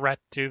this threat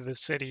to the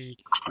city,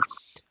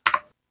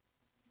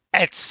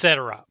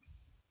 etc.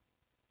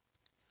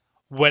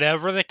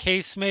 Whatever the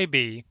case may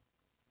be,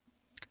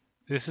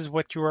 this is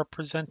what you are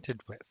presented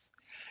with.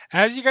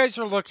 As you guys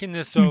are looking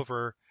this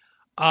over,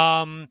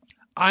 I'm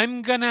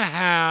gonna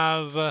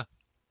have,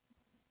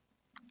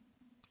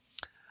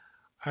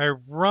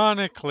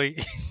 ironically,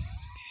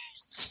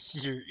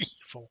 you're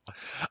evil.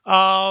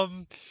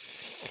 I'm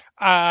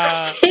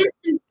Can't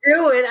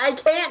do it. I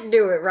can't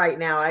do it right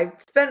now. I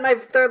spent my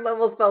 3rd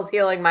level spells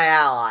healing my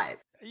allies.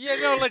 Yeah,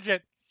 no,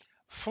 legit.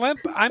 Flimp,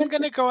 I'm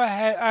gonna go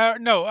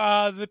ahead.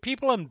 The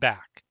people in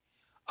back.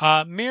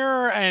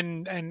 Mirror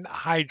and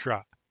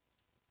Hydra.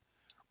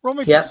 Roll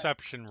me Yep.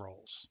 perception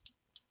rolls.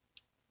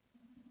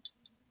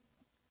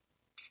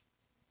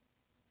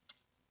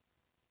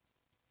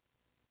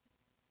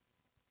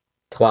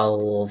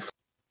 $12.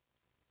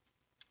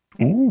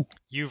 Ooh.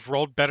 You've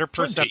rolled better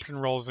 20. perception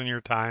rolls in your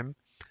time.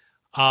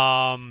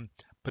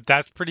 But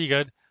that's pretty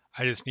good.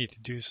 I just need to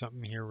do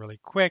something here really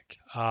quick.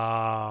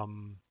 I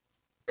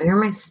hear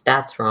my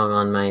stats wrong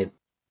on my.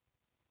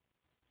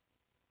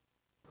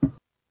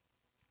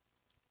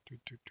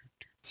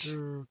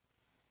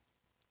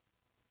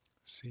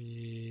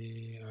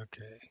 See,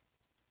 okay.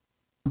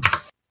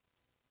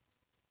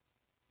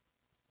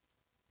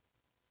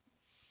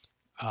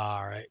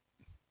 All right.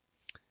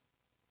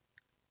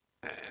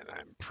 And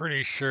I'm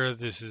pretty sure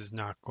this is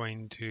not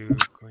going to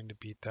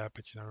beat that,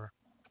 but you never.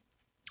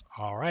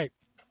 All right.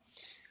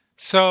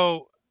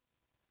 So,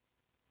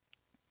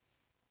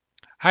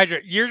 Hydra,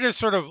 you're just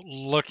sort of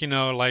looking,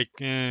 like,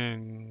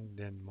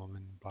 then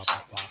woman, blah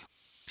blah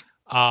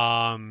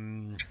blah.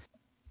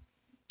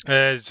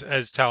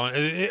 As Talon,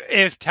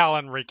 if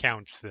Talon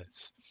recounts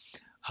this,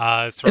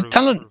 sort of.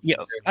 Talon, yeah,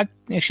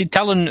 actually,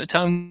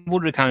 Talon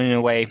would recount in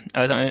a way.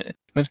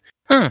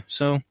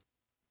 So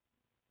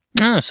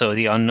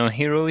the unknown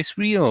hero is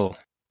real.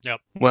 Yep.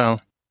 Well,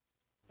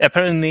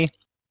 apparently,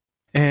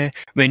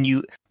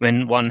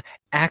 when one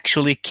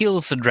actually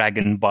kills a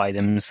dragon by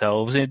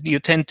themselves, you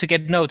tend to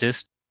get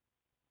noticed.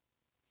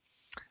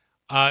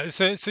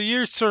 So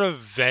you're sort of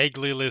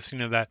vaguely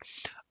listening to that.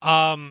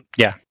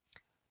 Yeah.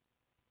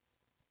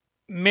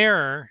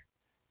 Mirror,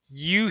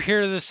 you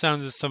hear the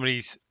sounds of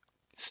somebody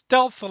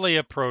stealthily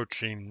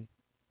approaching,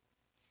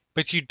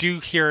 but you do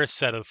hear a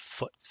set of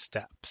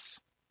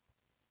footsteps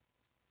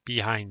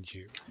behind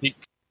you.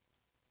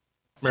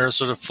 Mirror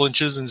sort of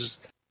flinches and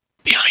just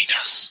behind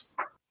us.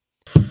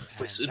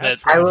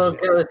 I will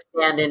go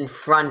stand in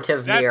front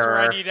of That's Mirror. where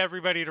I need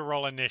everybody to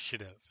roll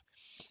initiative.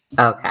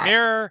 Okay.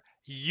 Mirror,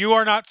 you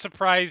are not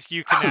surprised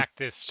you can act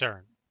this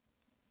turn.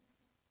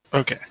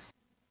 Okay.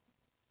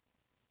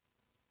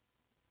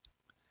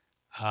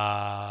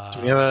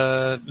 Do we have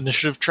an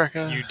initiative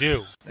tracker? You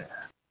do.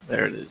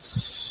 There it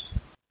is.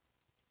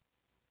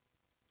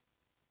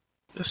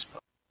 This.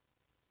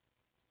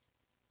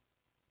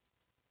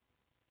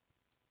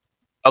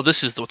 Oh,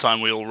 this is the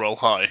time we all roll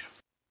high.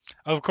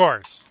 Of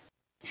course.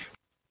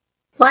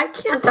 Why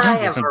can't I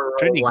There's some ever roll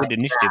pretty like good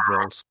initiative that?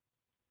 rolls.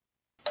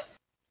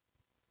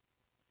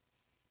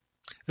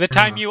 The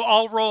time you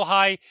all roll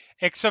high,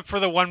 except for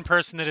the one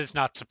person that is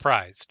not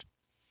surprised.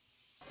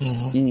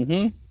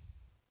 Mm-hmm.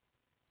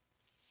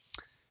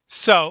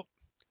 So,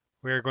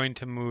 we're going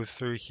to move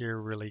through here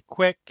really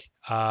quick.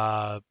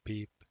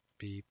 Beep,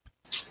 beep,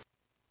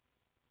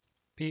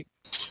 beep.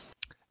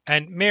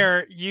 And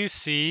Mirror, you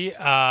see,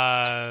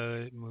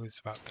 it moves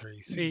about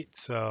 30 feet,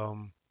 so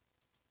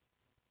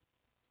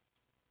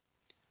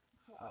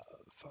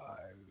 5,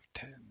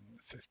 10,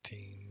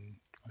 15,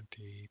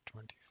 20,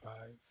 25,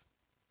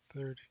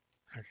 30.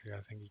 Actually,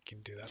 I think you can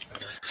do that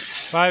better.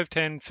 5,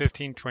 10,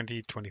 15,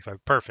 20,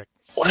 25. Perfect.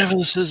 Whatever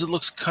this is, it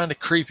looks kind of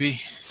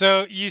creepy.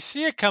 So you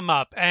see it come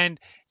up, and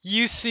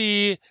you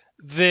see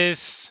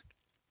this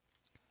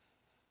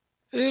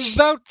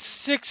about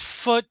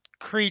 6-foot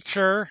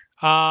creature,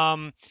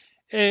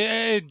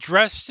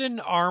 dressed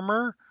in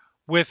armor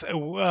with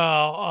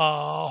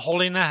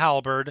holding a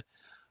halberd,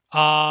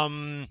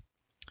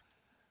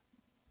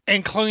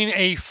 including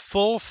a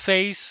full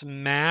face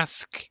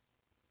mask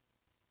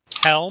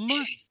helm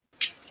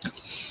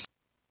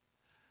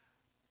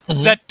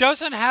that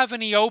doesn't have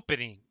any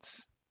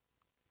openings.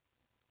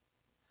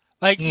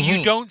 Like,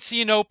 you don't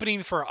see an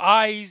opening for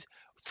eyes,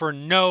 for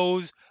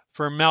nose,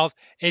 for mouth.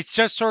 It's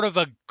just sort of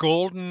a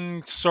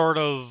golden sort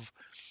of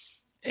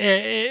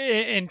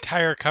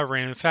entire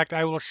covering. In fact,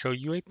 I will show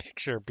you a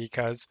picture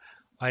because,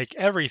 like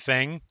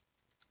everything,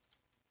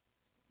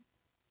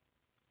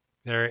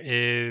 there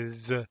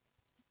is...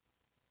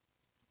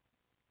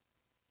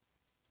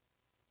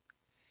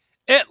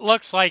 It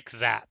looks like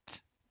that.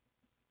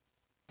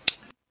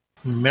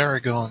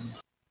 Maragon.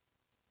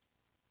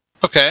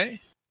 Okay.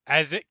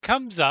 As it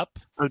comes up,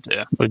 Oh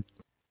dear.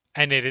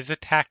 and it is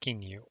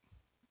attacking you.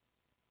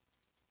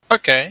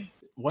 Okay.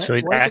 So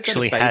it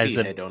actually has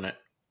a head on it.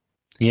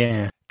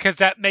 Yeah. Because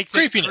that makes it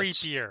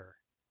Creepiness. creepier.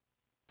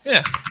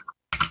 Yeah.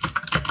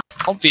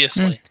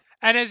 Obviously.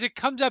 And as it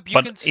comes up, you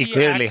But can see it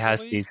clearly actually,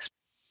 has these.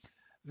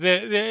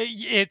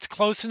 it's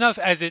close enough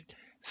as it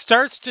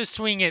starts to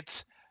swing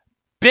its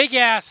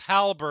big-ass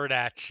halberd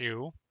at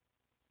you.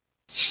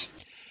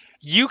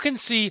 You can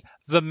see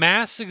the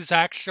mask is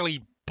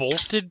actually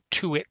bolted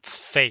to its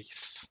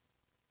face.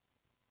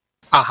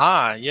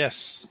 Aha,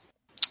 yes.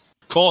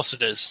 Of course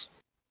it is.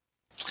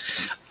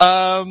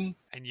 And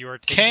you are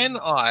taking... Can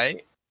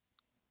I...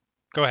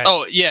 Go ahead.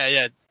 Oh,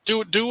 yeah.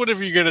 Do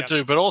whatever you're going to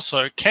do, but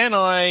also, can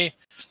I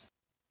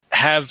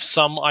have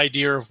some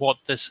idea of what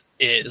this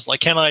is? Like,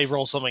 can I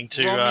roll something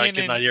to get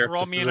an idea if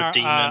this is a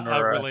demon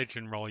or a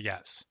religion roll?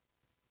 Yes.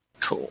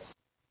 Cool.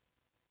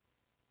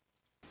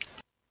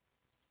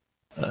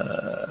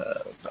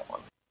 That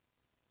one.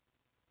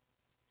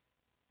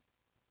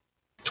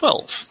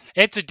 12.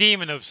 It's a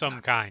demon of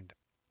some kind.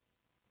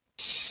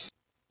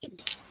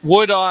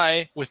 Would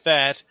I, with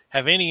that,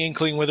 have any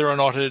inkling whether or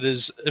not it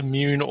is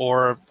immune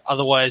or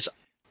otherwise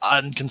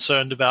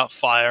unconcerned about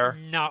fire?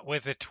 Not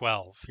with a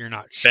 12. You're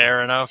not sure.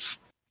 Fair enough.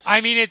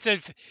 I mean, it's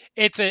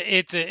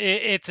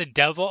a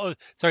devil.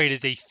 Sorry, it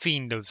is a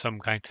fiend of some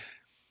kind.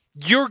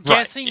 You're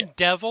guessing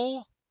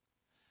devil,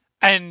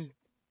 and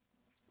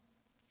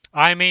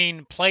I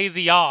mean, play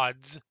the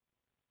odds.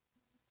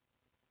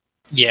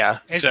 Yeah,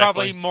 It's exactly.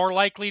 probably more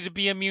likely to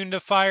be immune to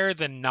fire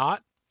than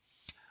not.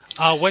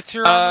 What's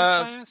your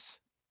armor class?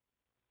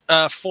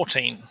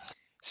 14.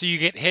 So you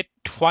get hit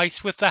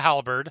twice with the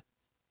halberd.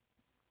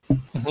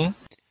 Mm-hmm.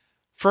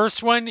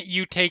 First one,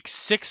 you take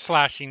 6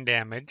 slashing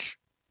damage.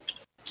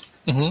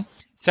 Mm-hmm.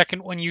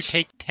 Second one, you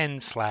take 10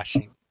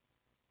 slashing.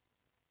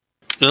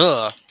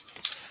 Ugh.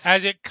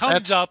 As it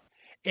comes up,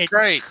 it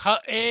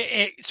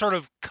sort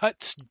of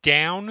cuts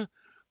down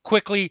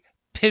quickly,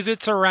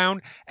 pivots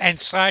around, and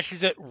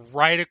slashes it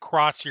right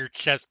across your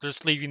chest,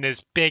 just leaving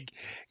this big,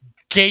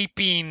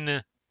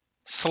 gaping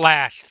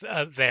slash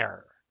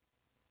there.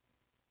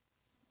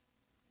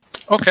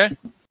 Okay.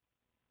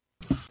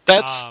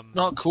 That's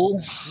not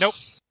cool. Nope.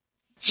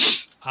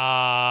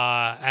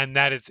 And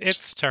that is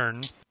its turn.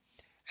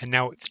 And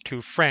now it's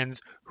 2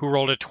 friends who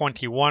rolled a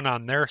 21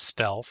 on their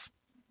stealth.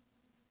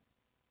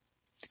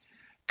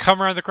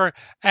 Come around the corner,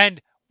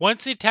 and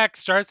once the attack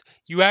starts,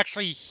 you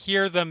actually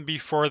hear them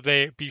before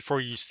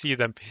you see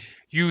them.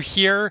 You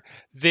hear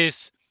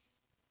this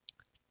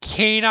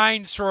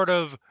canine sort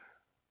of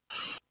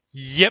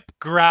yip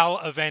growl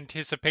of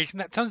anticipation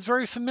that sounds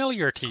very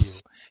familiar to you.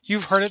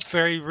 You've heard it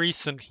very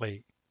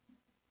recently.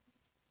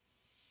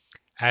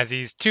 As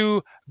these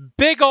 2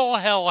 big ol'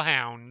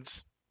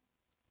 hellhounds,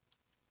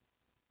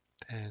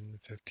 10,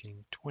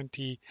 15,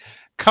 20,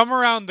 come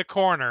around the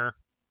corner.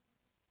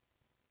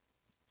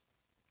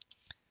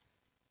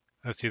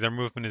 Let's see, their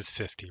movement is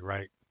 50,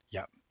 right?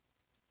 Yep.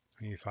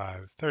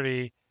 25,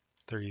 30,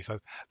 35.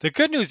 The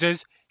good news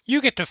is you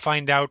get to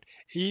find out.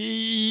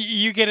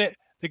 You get it.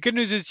 The good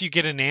news is you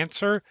get an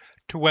answer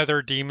to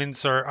whether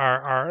demons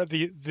are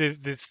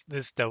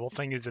this devil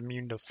thing is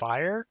immune to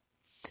fire,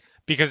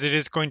 because it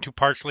is going to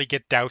partially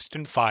get doused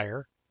in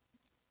fire.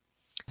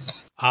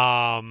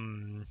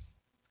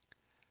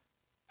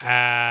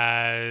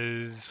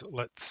 As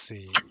let's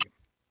see,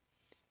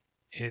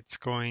 it's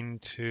going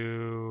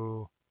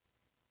to.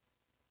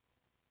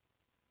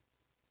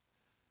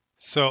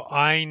 So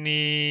I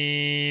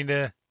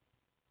need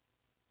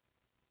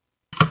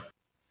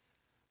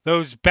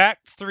those back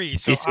 3.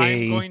 So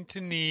I'm going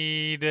to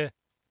need.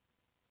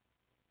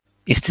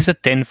 Is this a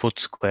 10-foot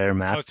square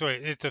map? Oh,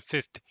 sorry, it's a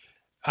 50.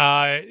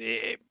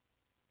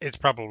 It's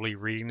probably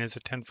reading as a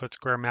 10-foot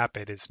square map.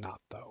 It is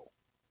not, though.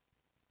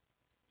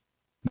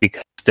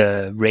 Because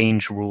the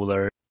range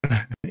ruler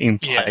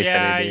implies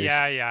that it is.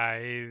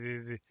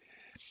 Yeah.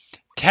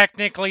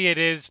 Technically, it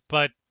is,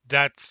 but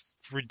that's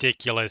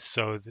ridiculous.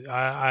 So,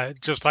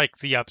 just like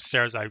the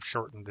upstairs, I've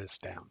shortened this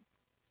down.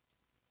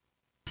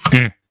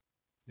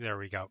 There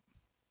we go.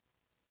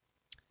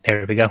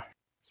 There we go.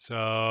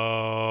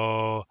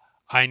 So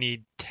I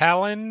need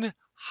Talon,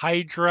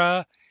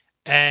 Hydra,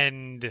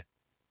 and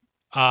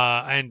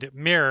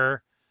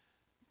Mirror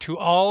to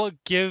all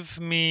give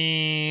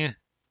me.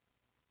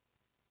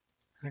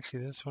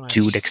 Actually, this one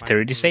 2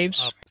 dexterity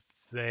saves up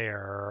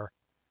there,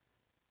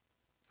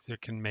 so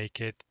it can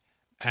make it,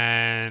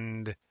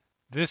 and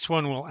this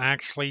one will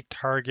actually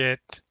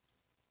target.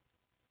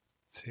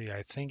 Let's see,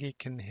 I think it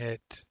can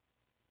hit.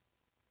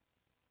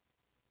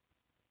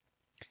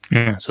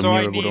 So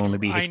Mirror would only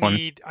be hit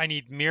 1. I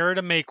need Mirror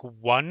to make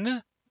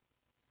 1.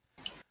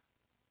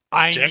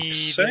 I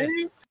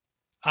need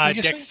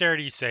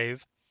dexterity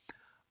save.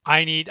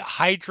 I need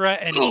Hydra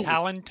and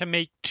Talon to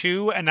make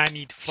 2, and I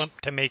need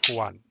Flimp to make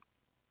 1.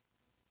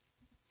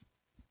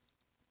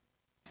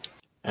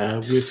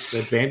 With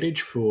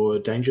advantage for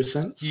danger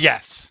sense?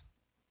 Yes.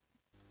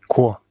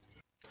 Cool.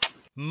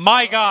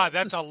 My God,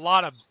 that's a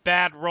lot of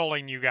bad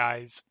rolling, you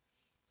guys.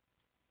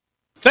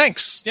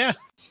 Thanks. Yeah.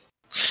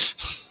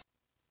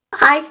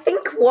 I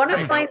think one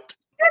of my...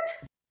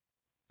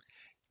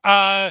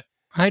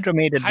 Hydra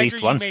made at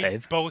least one made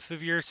save. Both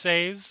of your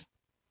saves.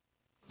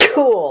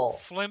 Cool.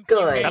 Flimp,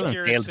 good. you Talon made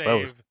your failed save.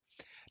 both.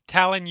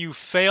 Talon, you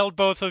failed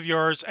both of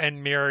yours,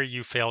 and Mirror,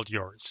 you failed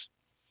yours.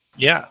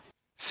 Yeah.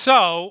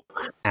 So,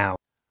 Ow.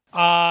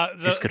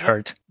 This could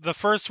hurt. The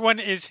first one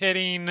is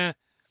hitting.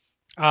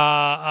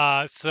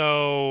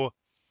 So,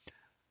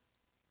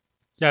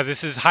 yeah,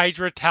 this is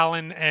Hydra,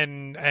 Talon,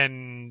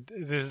 and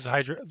this is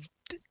Hydra,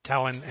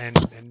 Talon,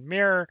 and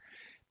Mirror.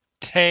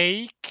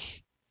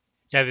 Take.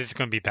 Yeah, this is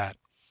going to be bad.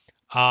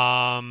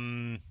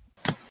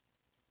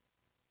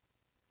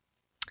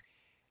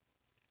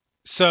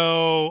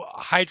 So,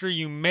 Hydra,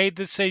 you made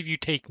the save. You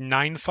take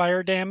 9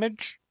 fire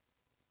damage.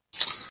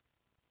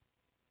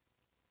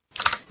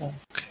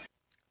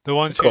 The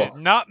ones who Cool. did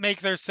not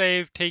make their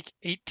save take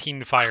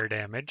 18 fire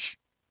damage.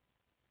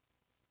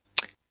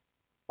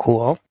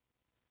 Cool.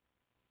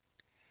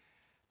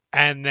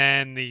 And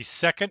then the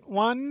second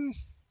one,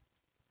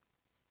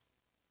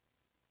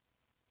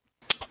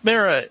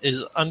 Mira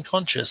is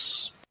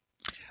unconscious.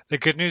 the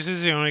good news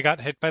is he only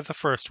got hit by the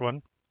first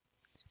one.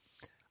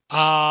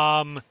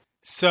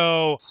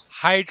 So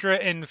Hydra,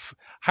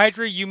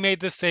 you made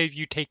the save.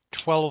 You take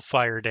 12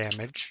 fire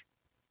damage.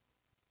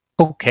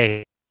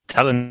 Okay.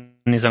 Talon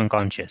is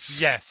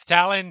unconscious. Yes,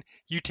 Talon,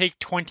 you take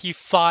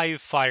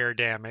 25 fire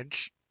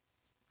damage.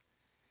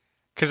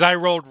 Because I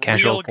rolled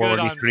Casual real good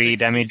on 43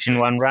 damage in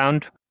one 66.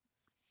 round.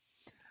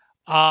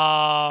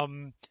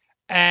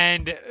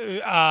 And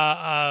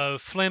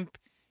Flimp,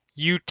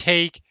 you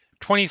take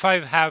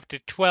 25 half to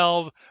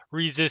 12,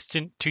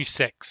 resistant to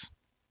 6.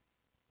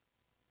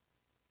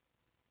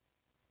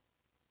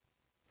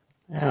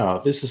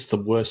 Oh, this is the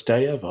worst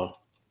day ever.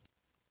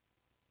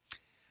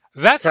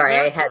 That's Sorry,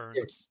 their I had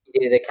turns. to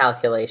do the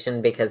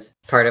calculation because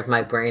part of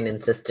my brain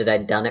insisted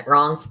I'd done it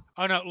wrong.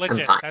 Oh no,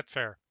 legit. fine. That's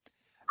fair.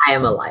 I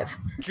am alive.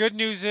 Good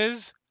news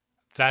is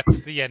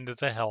that's the end of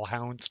the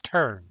Hellhound's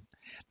turn.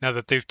 Now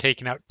that they've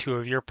taken out 2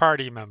 of your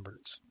party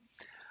members.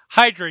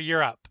 Hydra,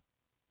 you're up.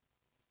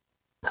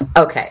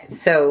 Okay,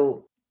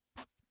 so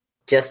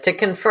just to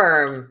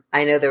confirm,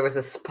 I know there was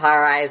a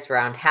surprise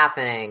round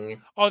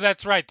happening. Oh,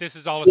 that's right. This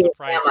is all a Yeah,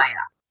 surprise. am I round.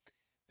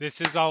 This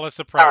is all a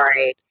surprise.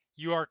 Sorry. round.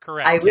 You are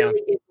correct. I really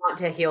did want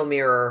to heal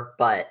Mirror,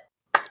 but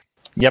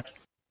Yep.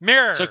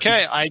 Mirror. It's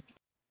okay. I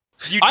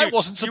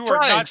wasn't you were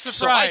not surprised,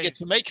 so I get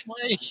to make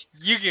my.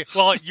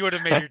 Well, you would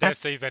have made your death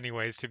save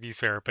anyways, to be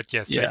fair. But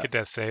yes, Yeah. make a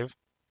death save.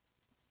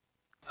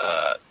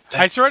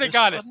 I swear to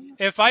God,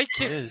 if I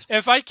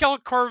kill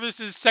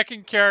Corvus's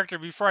second character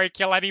before I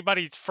kill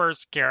anybody's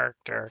first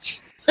character.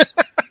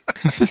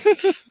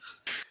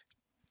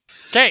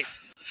 Okay.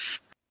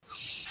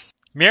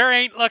 Mirror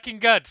ain't looking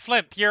good.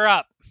 Flimp, you're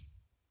up.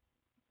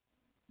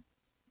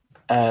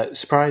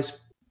 Surprise.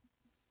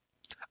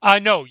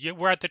 No,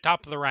 we're at the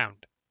top of the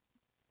round.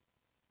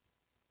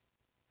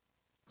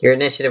 your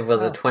initiative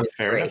was a Fair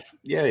 23. enough.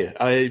 Yeah.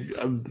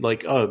 I'm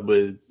like,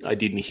 but I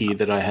didn't hear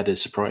that I had a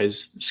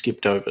surprise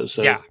skipped over.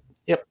 So Yeah.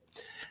 Yep.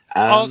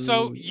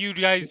 Also, you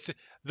guys,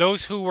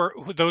 those who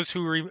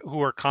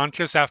were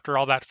conscious after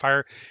all that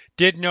fire,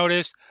 did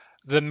notice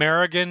the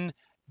Merrigan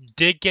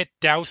did get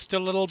doused a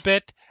little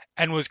bit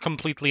and was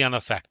completely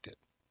unaffected.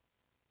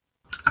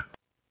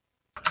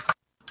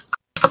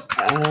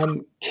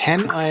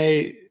 Can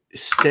I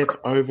step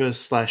over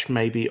 /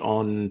 maybe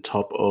on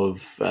top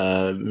of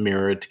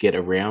Mirror to get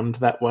around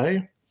that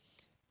way?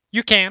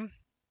 You can.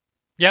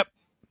 Yep.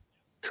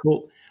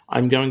 Cool.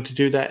 I'm going to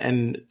do that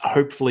and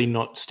hopefully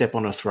not step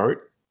on a throat.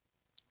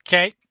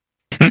 Okay.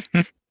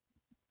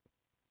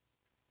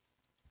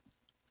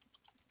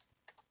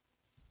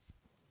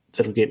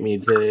 That'll get me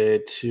there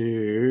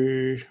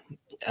to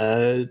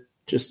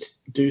just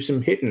do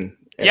some hitting.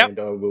 Yep. And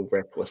I will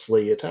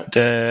recklessly attack.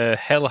 The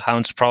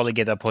Hellhounds probably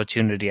get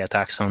opportunity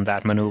attacks on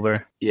that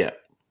maneuver. Yeah.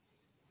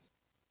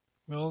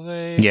 Will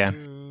they? Yeah.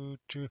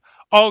 Do...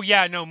 Oh,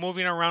 yeah, no,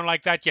 moving around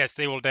like that, yes,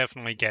 they will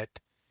definitely get.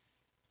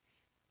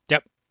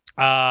 Yep.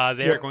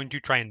 They are going to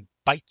try and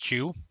bite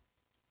you.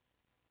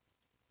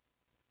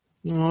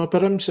 Oh,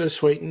 but I'm so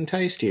sweet and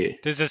tasty.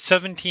 Does a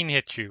 17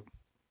 hit you?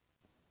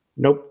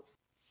 Nope.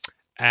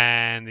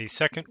 And the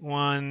second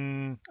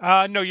one...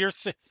 no, you're...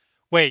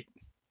 Wait.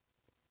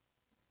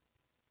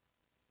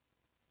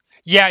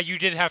 Yeah, you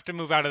did have to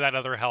move out of that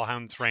other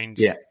Hellhound's range.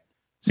 Yeah.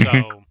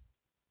 So,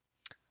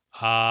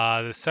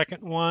 the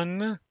second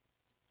one...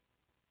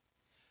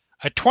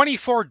 A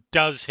 24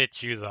 does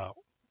hit you, though.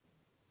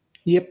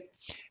 Yep.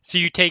 So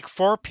you take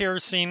 4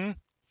 piercing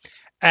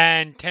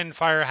and 10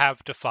 fire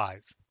half to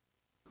 5.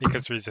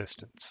 Because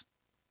resistance.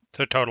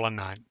 So total of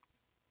 9.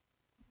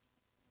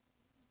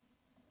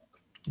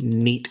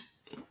 Neat.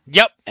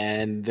 Yep.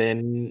 And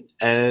then,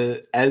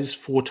 as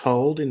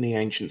foretold in the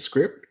ancient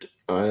script,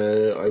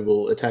 I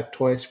will attack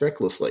twice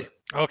recklessly.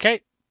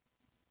 Okay.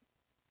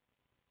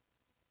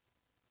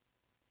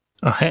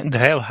 The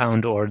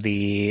Hellhound or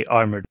the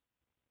Armored?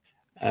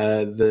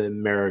 The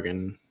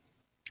Merrigan.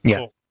 Yeah.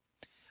 Cool.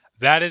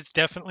 That is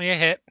definitely a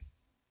hit.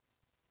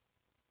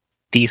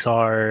 These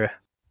are...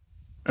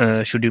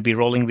 should you be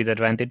rolling with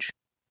advantage?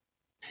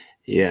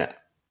 Yeah.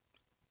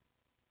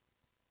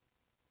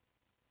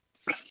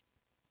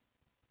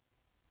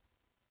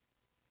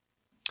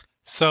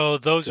 So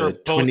those So are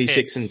both 26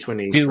 hits. and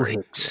 23. 2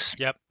 hits.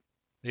 Yep.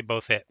 They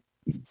both hit.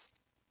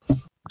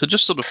 So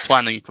just sort of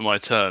planning for my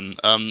turn.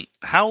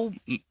 How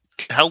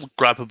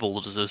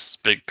grabbable does this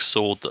big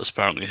sword that's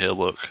apparently here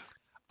look?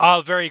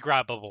 Very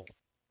grabbable.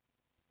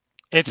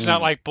 It's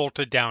not like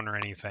bolted down or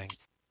anything.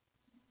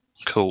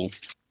 Cool.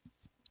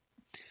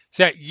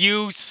 So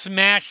you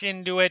smash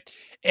into it.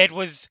 It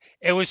was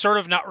sort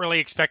of not really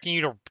expecting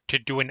you to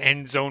do an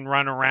end zone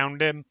run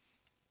around him.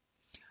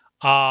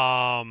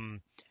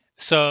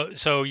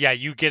 So yeah,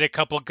 you get a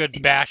couple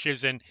good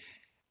bashes and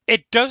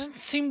it doesn't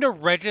seem to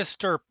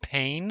register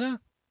pain.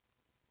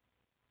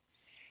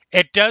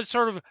 It does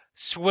sort of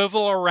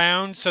swivel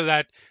around so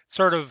that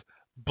sort of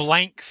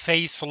blank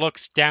face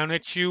looks down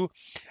at you,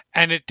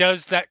 and it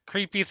does that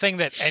creepy thing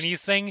that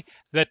anything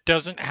that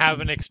doesn't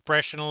have an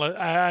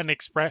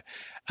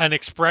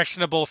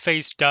expressionable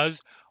face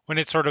does when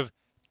it sort of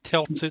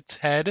tilts its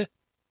head,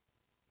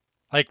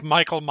 like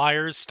Michael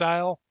Myers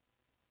style.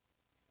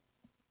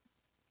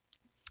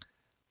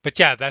 But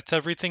yeah, that's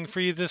everything for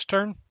you this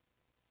turn.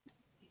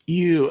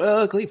 You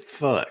ugly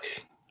fuck.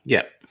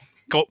 Yep.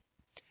 Go.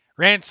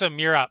 Ransom,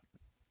 you're up.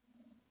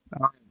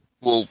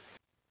 We'll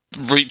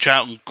reach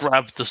out and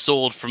grab the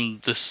sword from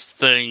this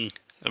thing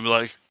and be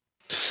like,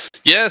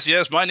 yes,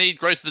 my need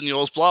greater than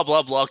yours, blah,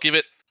 blah, blah, give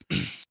it.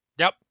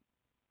 Yep.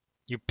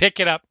 You pick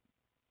it up.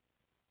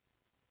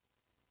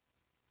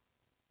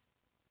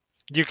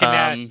 You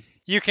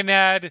can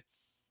add.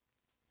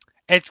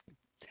 It's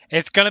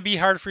going to be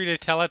hard for you to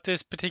tell at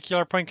this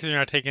particular point because you're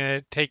not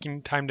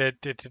taking time to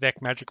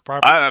detect magic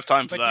properties. I don't have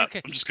time for But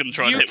that. I'm just going to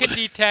try and hit with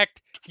it.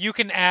 You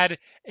can add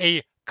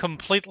a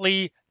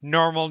completely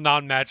normal,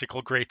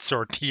 non-magical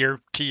greatsword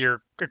to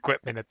your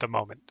equipment at the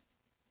moment.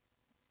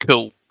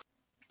 Cool.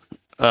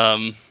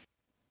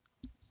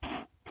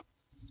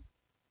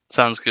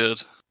 Sounds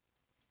good.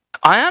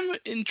 I am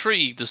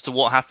intrigued as to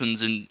what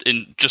happens in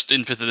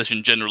 5th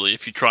edition generally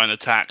if you try and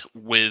attack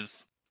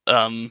with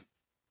a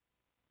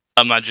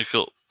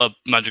magical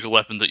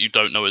weapon that you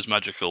don't know is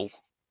magical.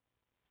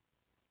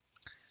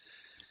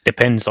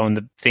 Depends on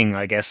the thing,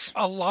 I guess.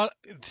 A lot,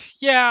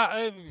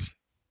 yeah.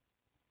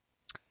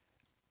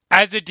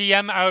 As a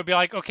DM, I would be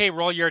like, okay,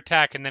 roll your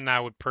attack, and then I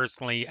would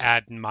personally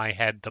add in my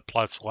head the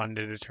 +1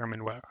 to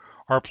determine what,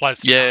 or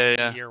plus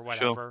yeah, or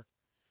whatever.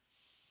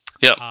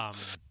 Sure. Yeah.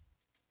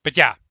 But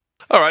yeah.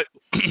 All right.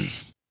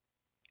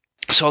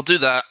 So I'll do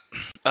that.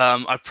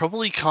 I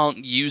probably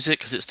can't use it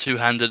because it's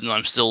two-handed and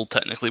I'm still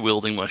technically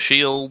wielding my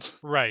shield.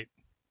 Right.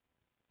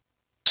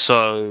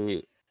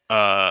 So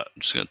I'm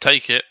just going to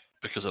take it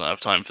because I don't have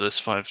time for this.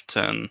 5,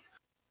 10.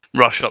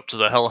 Rush up to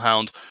the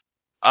Hellhound.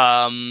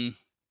 I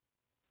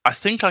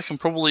think I can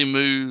probably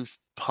move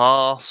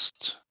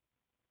past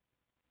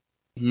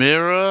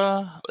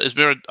Mirror. Is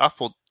Mirror up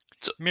or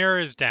Mirror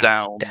is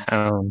down.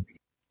 Down.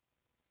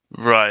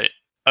 Right.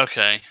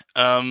 Okay.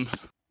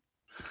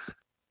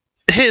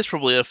 Here's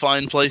probably a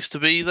fine place to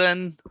be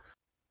then.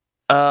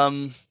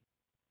 And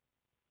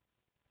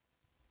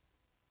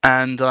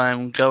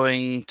I'm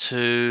going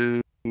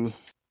to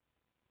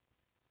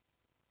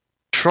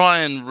try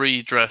and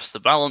redress the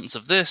balance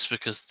of this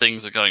because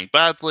things are going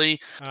badly.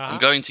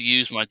 I'm going to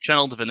use my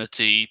Channel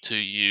Divinity to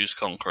use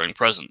Conquering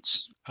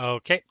Presence.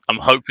 Okay. I'm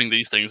hoping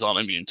these things aren't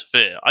immune to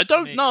fear. I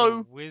don't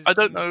know. I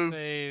don't know.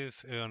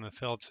 Save. On a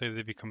failed save,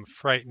 they become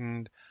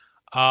frightened.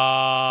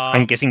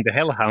 I'm guessing the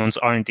Hellhounds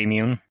aren't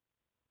immune.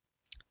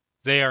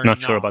 They are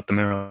not sure about the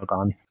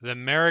Maragon. The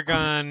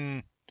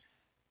Maragon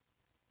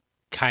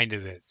kind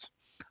of is.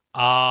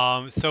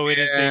 So it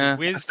is a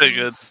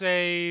wisdom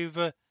save.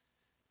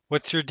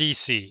 What's your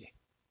DC?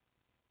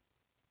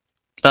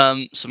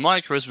 So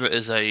my charisma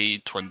is a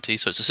 20,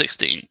 so it's a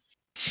 16.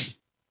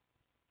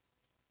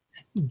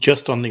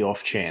 Just on the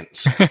off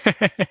chance.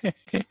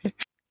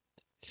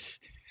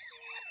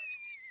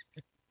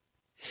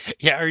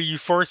 Yeah, are you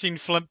forcing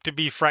Flimp to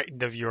be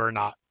frightened of you or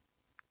not?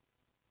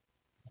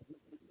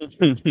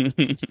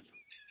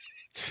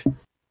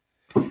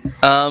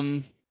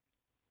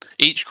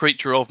 Each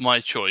creature of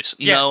my choice.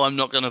 Yes. No, I'm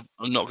not gonna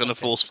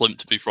force Flimp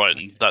to be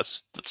frightened.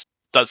 That's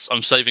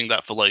I'm saving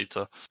that for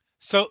later.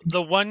 So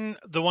the one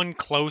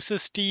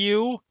closest to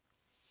you,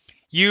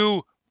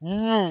 you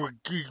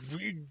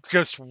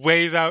just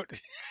wave out.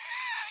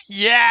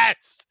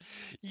 Yes,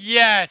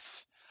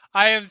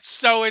 I am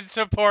so in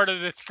support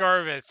of this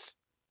Corvus.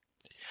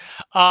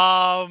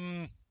 So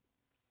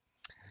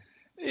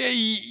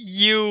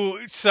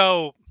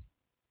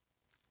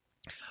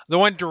the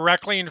one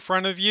directly in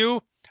front of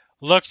you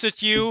looks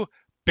at you,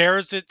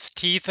 bares its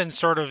teeth, and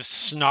sort of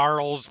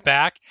snarls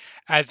back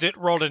as it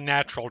rolled a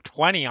natural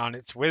 20 on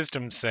its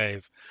wisdom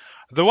save.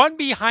 The one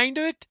behind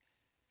it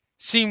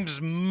seems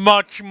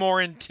much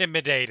more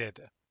intimidated.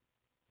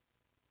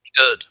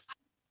 Good.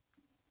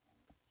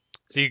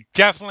 So you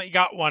definitely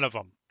got one of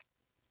them.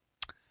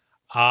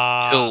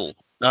 Cool.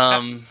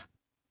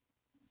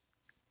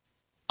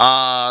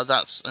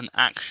 That's an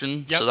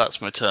action, so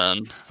that's my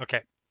turn.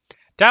 Okay.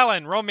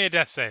 Dallin, roll me a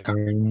death save.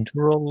 And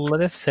roll a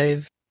death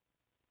save.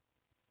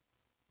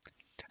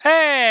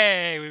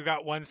 Hey, we've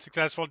got one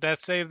successful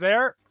death save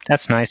there.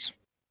 That's nice.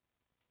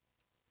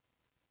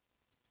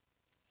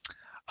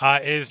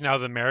 It is now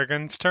the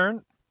Maragon's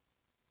turn.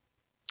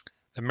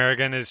 The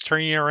Maragon is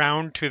turning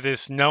around to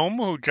this gnome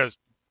who just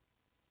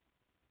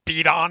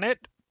beat on it.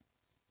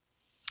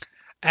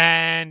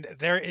 And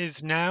there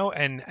is now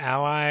an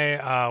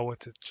ally.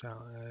 What's it?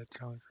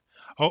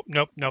 Oh,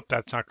 nope.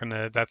 That's not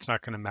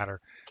gonna matter.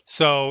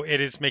 So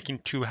it is making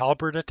 2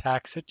 halberd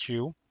attacks at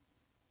you.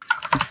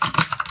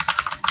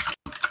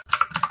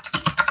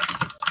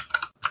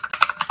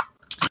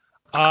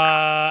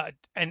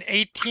 An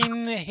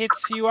 18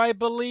 hits you, I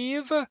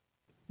believe.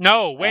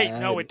 No, wait,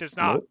 no, it does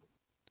not. Nope.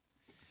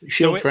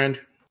 Shield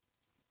friend.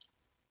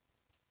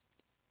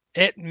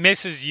 It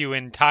misses you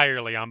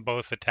entirely on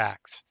both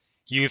attacks.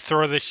 You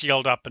throw the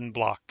shield up and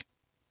block.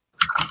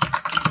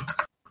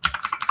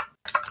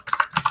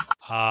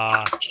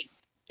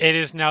 It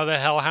is now the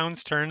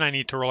Hellhound's turn. I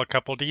need to roll a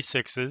couple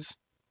d6s.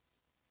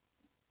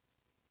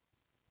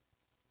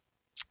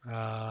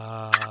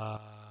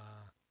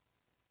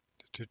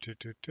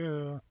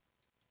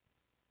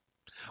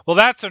 Well,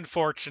 that's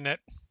unfortunate.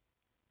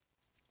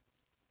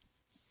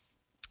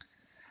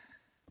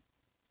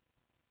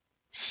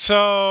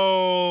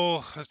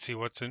 So, let's see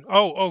what's in...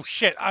 Oh,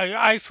 shit.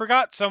 I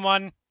forgot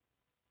someone.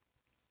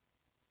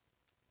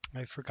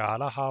 I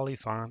forgot a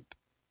Hollyphant.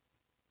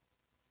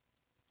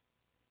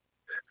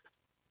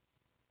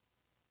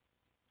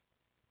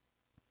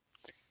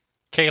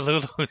 Okay,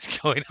 Lulu is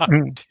going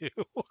on too.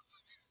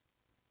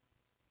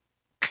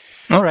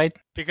 All right.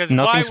 Because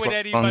Nothing's why would wrong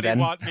anybody then.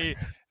 want me?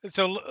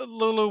 So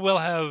Lulu will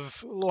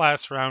have,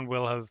 last round,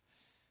 will have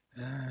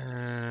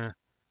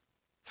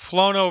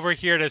flown over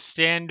here to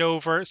stand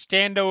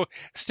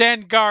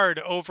guard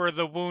over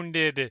the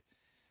wounded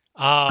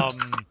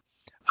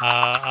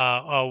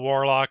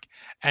warlock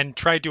and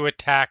tried to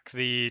attack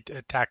the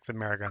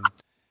Merrigan.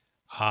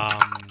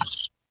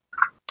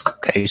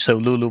 Okay, so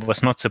Lulu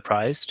was not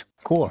surprised.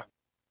 Cool.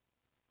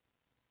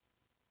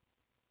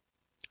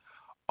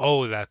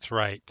 Oh, that's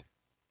right.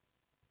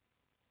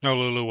 No,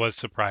 Lulu was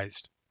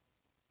surprised.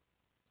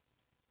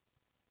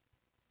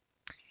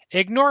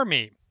 Ignore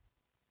me.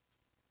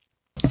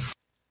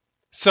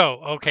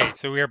 So, okay,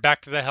 so we are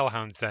back to the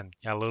Hellhounds then.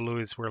 Yeah, Lulu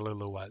is where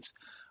Lulu was.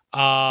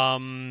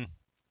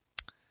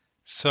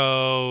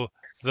 So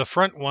the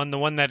front one, the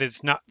one that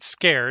is not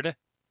scared,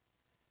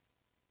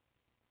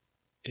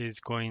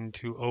 is going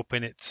to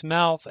open its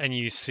mouth, and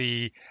you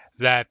see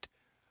that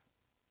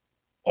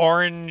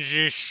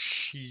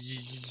orangish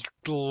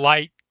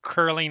light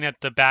curling at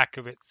the back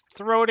of its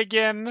throat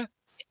again.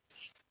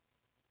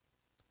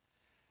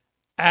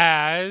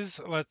 As,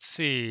 let's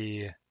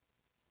see.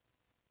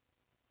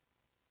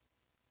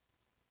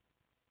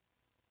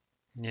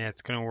 Yeah,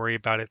 it's going to worry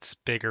about its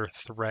bigger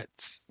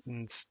threats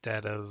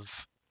instead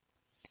of...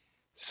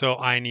 So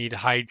I need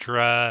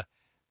Hydra,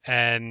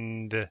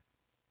 and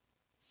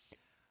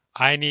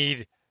I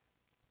need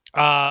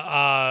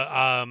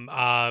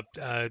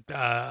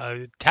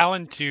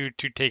Talon to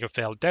take a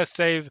failed death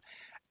save,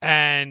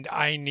 and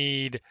I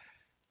need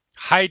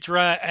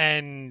Hydra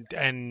and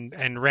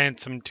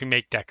Ransom to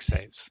make dex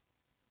saves.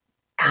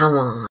 Come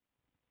on.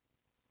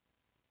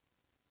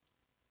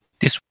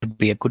 This would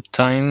be a good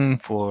time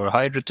for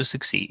Hydra to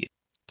succeed.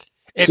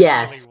 It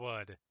Yes. really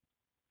would.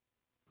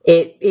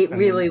 It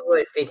really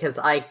would, because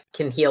I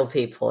can heal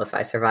people if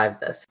I survive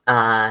this.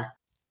 I'm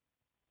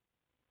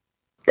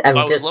I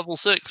was just level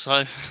 6.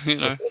 I, could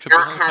not be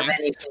have helping.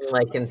 anything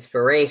like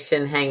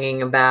inspiration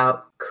hanging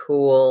about.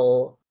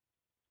 Cool.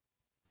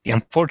 The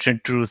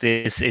unfortunate truth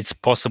is it's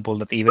possible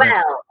that even a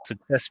Well,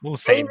 successful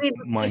save maybe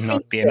the might DC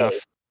not be save. enough.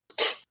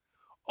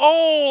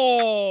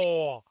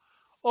 Oh,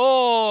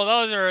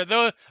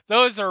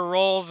 those are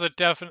rolls that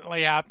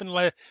definitely happen.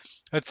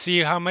 Let's see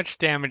how much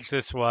damage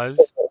this was.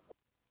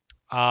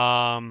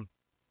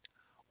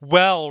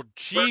 Well,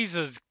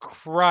 Jesus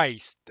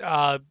Christ.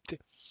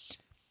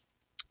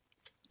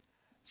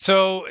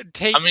 So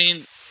take. I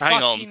mean,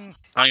 hang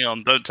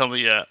on. Don't tell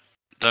me yet.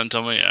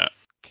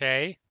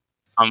 Okay.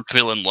 I'm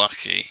feeling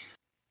lucky.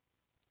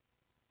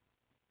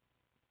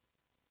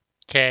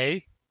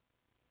 Okay.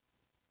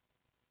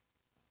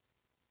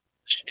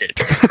 Shit.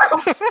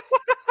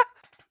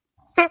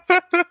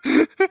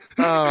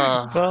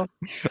 Well,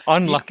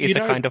 unluck is a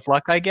kind of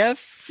luck, I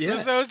guess.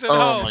 For those at Oh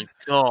home, my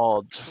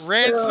god.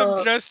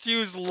 Ransom just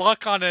used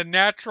luck on a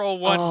natural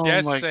 1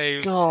 death my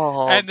save,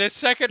 god. and the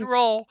second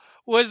roll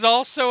was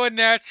also a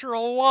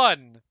natural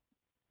 1.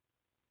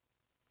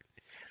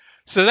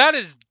 So that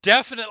is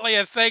definitely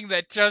a thing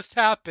that just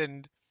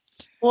happened.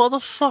 What are the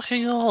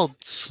fucking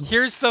odds?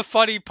 Here's the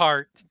funny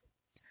part.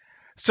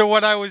 So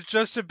what I was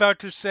just about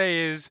to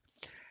say is,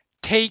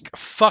 take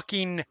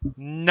fucking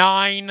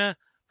 9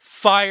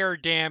 fire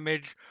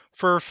damage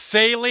for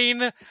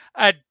failing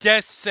a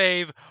death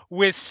save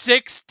with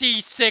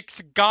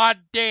 66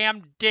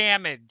 goddamn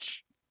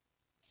damage.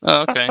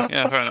 Oh, okay,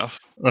 yeah, fair enough.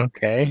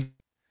 Okay.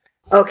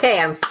 Okay,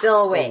 I'm still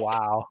Oh, awake.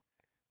 wow.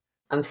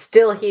 I'm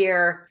still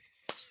here.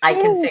 I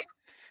can fix.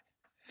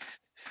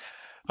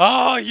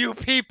 Oh, you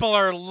people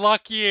are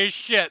lucky as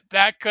shit.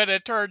 That could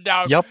have turned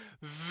out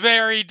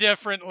very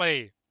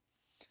differently.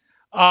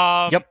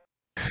 Yep.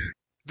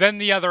 Then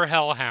the other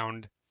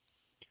Hellhound.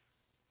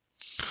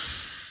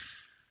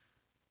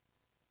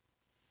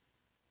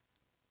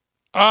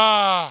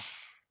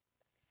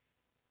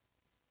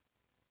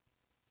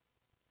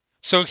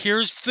 So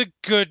here's the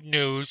good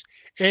news.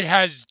 It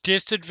has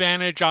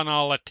disadvantage on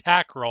all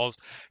attack rolls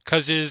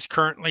because it is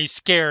currently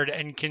scared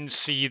and can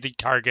see the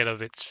target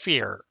of its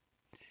fear.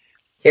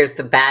 Here's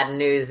the bad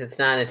news. It's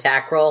not an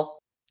attack roll.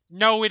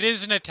 No, it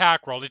is an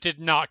attack roll. It did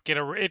not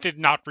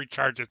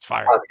recharge its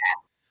fire. Okay.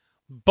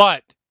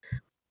 But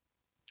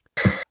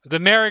the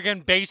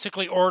Merrigan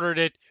basically ordered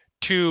it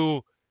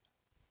to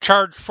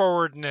charge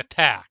forward and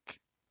attack.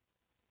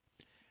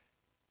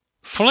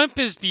 Flimp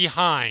is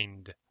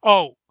behind.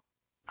 Oh,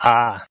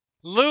 Ah.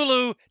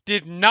 Lulu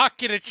did not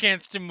get a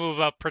chance to move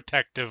up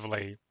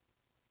protectively.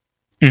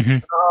 Mm-hmm.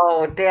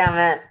 Oh, damn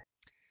it.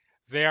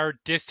 They are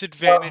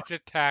disadvantaged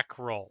attack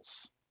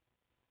rolls.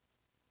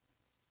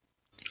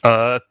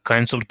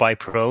 Cancelled by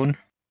prone.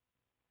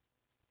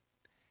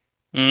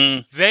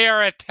 They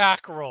are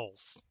attack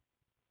rolls.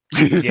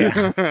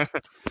 Yeah.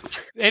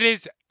 It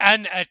is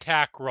an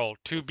attack roll,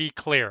 to be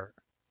clear.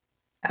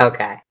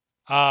 Okay.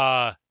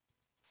 And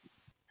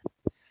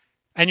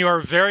you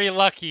are very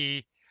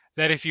lucky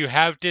that if you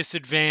have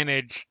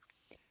disadvantage,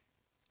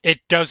 it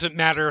doesn't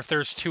matter if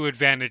there's 2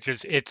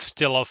 advantages, it's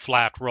still a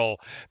flat roll.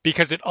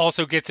 Because it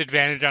also gets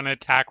advantage on an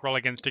attack roll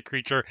against a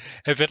creature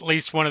if at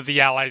least one of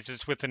the allies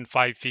is within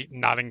 5 feet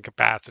and not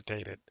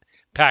incapacitated.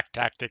 Pack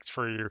tactics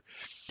for you.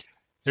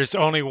 There's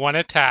only 1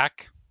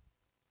 attack.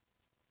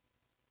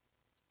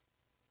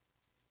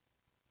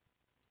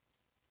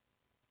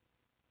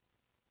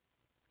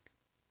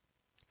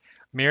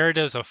 Mirror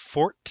does a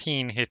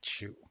 14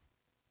 hit you.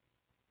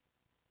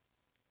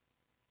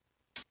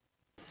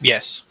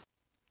 Yes.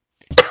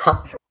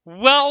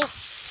 Well,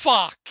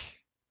 fuck.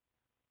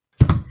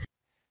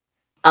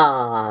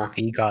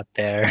 He got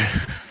there.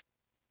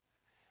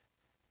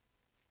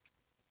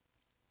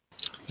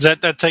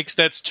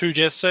 That's 2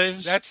 death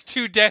saves? That's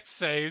 2 death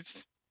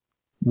saves.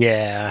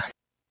 Yeah.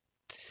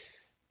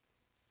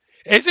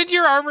 Isn't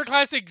your armor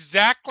class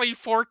exactly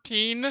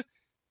 14?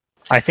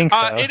 I think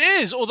so. It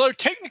is, although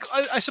technically,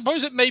 I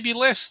suppose it may be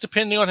less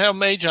depending on how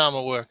mage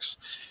armor works.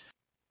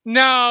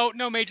 No,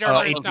 mage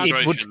armor is not.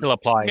 It would still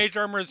apply. Mage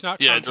armor is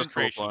not Yeah, it does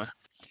concentration.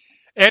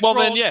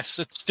 apply. Then yes,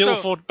 it's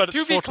still but it's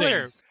 14. To be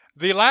clear,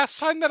 the last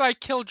time that I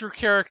killed your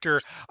character,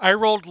 I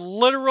rolled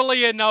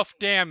literally enough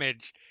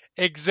damage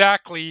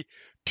exactly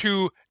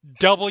to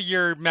double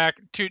your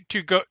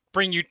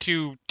bring you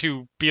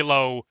to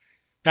below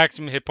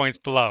maximum hit points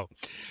below.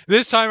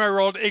 This time I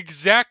rolled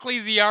exactly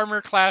the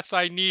armor class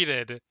I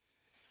needed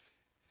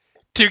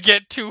to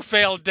get 2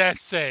 failed death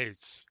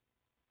saves.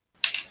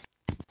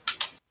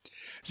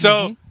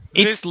 So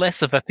it's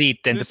less of a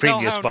feat than the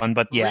previous one,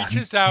 but yeah.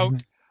 Reaches out,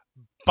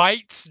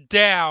 bites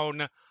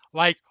down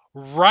like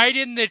right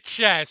in the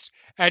chest,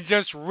 and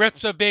just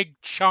rips a big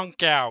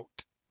chunk out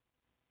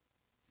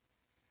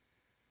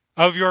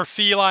of your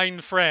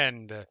feline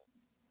friend,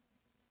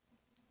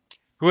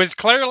 who is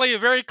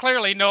very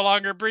clearly no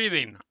longer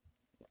breathing.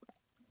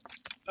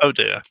 Oh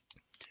dear.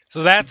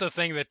 So that's the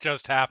thing that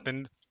just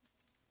happened.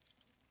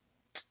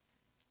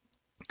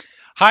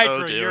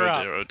 Hydra, Oh dear, you're oh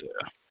up. dear, oh dear.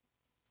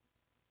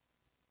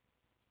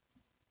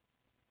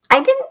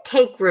 I didn't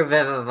take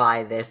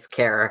Revivify this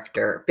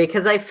character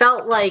because I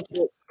felt like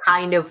it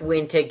kind of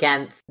went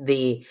against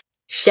the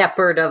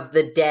shepherd of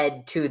the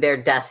dead to their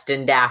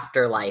destined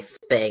afterlife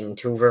thing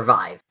to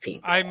revive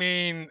people. I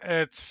mean,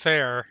 it's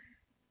fair.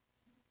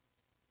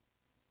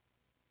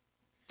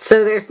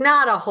 So there's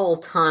not a whole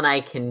ton I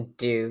can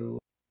do.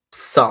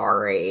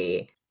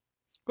 Sorry.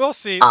 We'll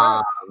see.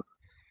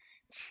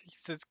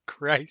 Jesus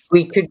Christ.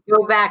 We could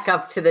go back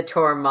up to the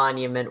Tor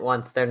Monument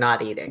once they're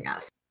not eating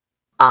us.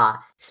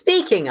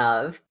 Speaking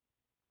of,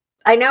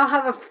 I now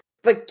have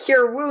a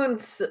cure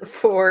wounds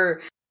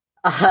for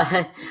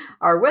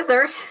our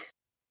wizard.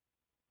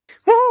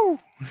 Woo!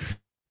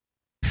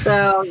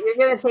 So you're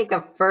going to take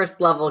a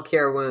first level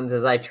cure wounds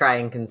as I try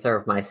and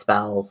conserve my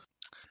spells.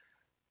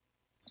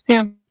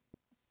 Yeah.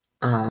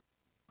 Or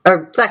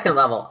second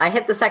level. I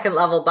hit the second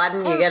level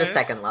button, you get a Okay.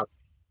 second level.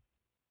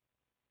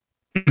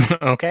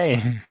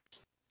 Okay.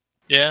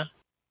 Yeah.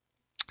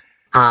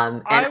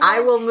 And I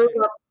will move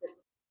up.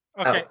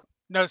 Okay. Oh.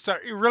 No,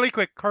 sorry. Really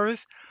quick,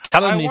 Corvus.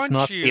 Talon I is want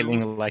not you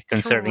feeling like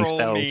conserving to roll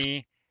spells.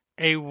 me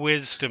a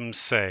wisdom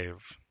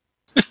save.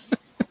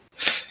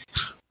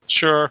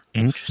 Sure.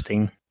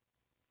 Interesting.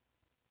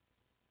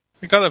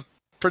 I got a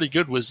pretty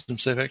good wisdom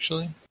save,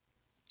 actually.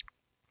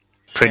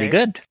 Pretty Okay.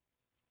 good.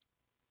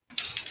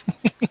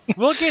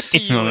 We'll get to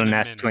It's you not a in a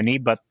nat minute. 20,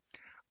 but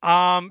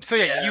So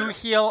yeah, you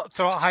heal.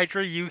 So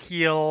Hydra, you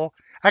heal.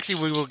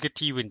 Actually, we will get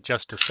to you in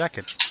just a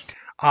second.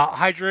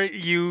 Hydra,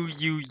 you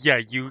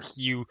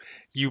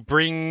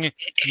bring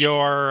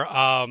your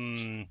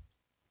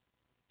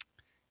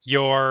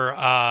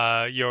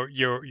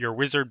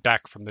wizard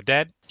back from the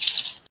dead,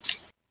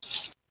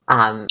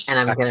 And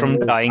I'm back going to from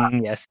move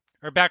dying, yes.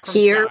 or back from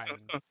Here. dying.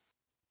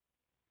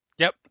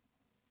 Yep.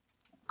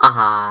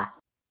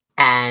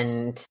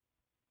 And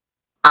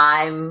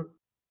I'm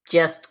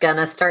just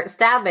gonna start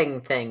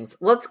stabbing things.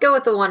 Let's go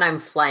with the one I'm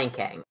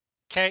flanking.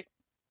 Okay.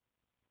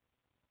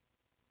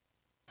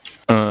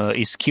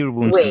 Is Cure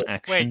Wounds Wait, an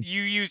action? Wait,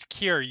 you use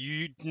cure.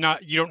 You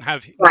don't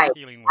have Right.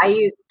 healing. I Word.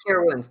 use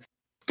cure wounds.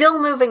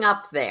 Still moving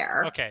up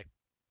there. Okay.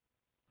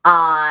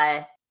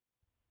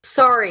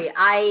 Sorry,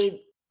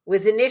 I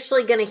was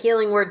initially gonna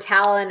healing word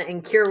Talon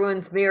and cure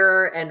wounds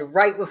mirror, and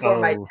right before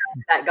my turn,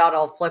 that got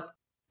all flipped.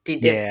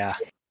 Yeah.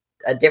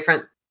 A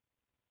different.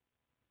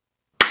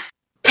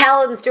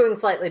 Talon's doing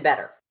slightly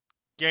better.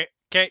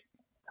 Okay.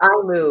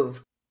 I'll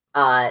move.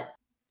 Done.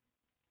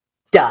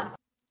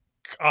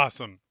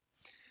 Awesome.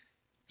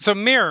 So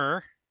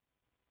mirror,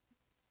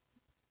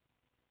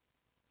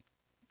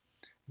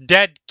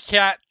 dead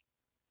cat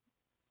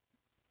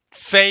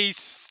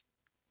face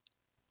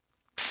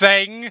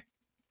thing.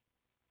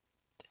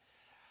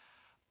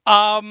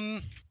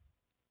 So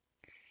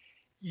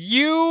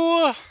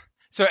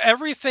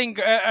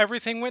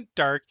everything went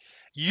dark.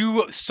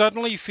 You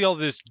suddenly feel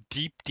this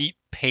deep, deep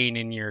pain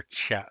in your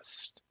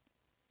chest.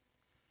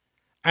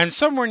 And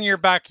somewhere in your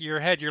back of your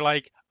head, you're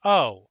like,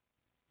 oh,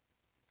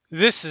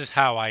 this is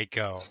how I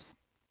go.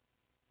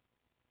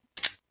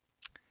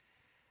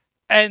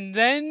 And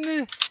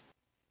then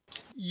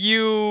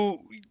you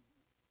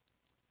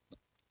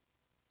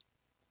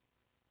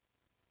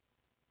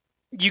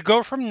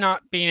go from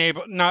not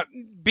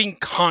being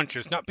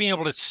conscious, not being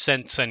able to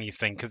sense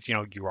anything, because,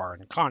 you are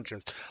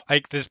unconscious,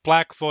 like this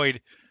black void,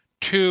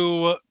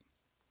 to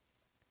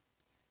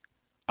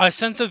a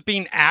sense of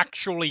being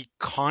actually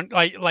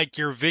like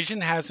your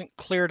vision hasn't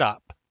cleared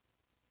up,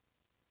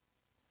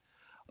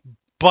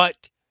 but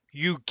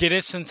you get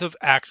a sense of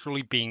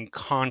actually being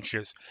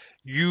conscious.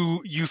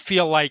 You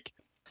feel like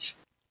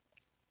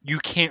you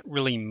can't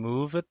really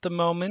move at the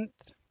moment,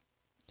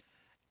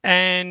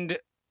 and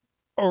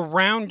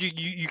around you,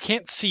 you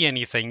can't see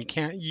anything.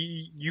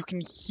 You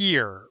can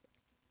hear,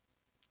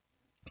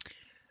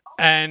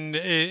 and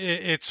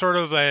it's sort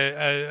of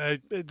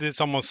this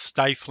almost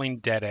stifling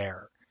dead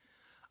air.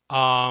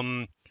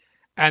 And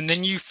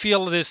then you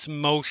feel this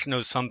motion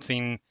of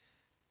something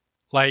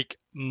like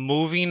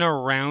moving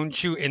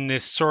around you in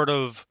this sort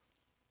of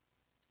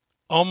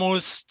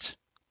almost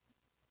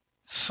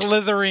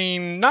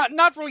slithering,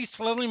 not really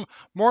slithering,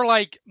 more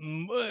like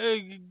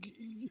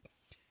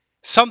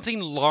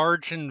something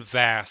large and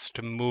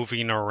vast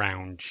moving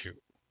around you.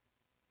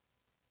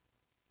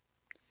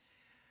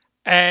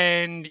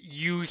 And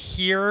you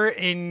hear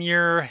in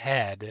your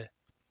head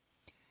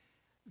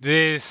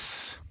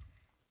this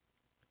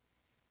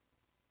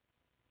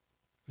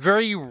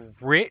very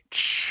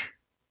rich,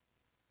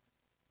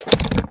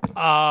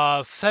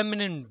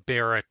 feminine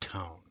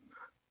baritone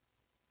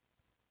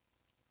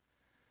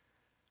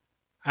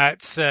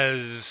that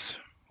says,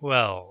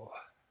 well,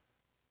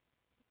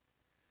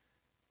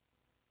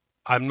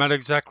 I'm not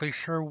exactly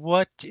sure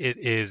what it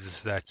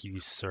is that you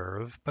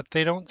serve, but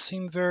they don't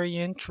seem very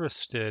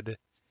interested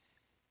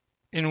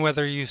in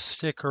whether you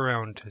stick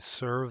around to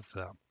serve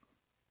them.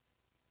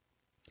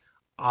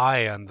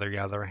 I, on the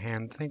other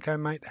hand, think I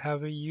might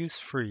have a use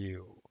for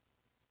you,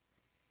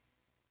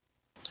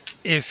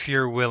 if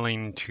you're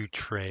willing to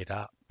trade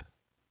up.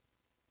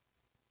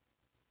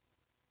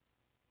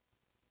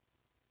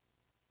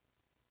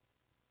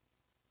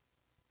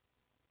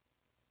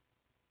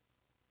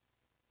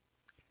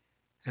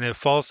 And it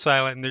falls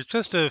silent, and there's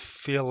just a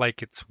feel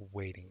like it's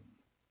waiting.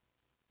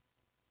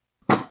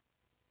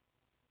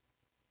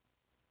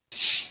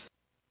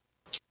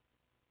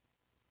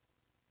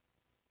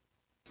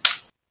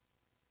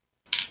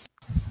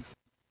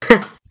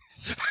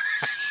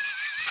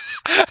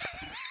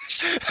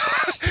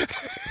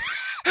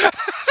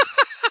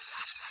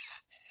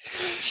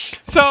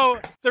 So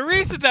the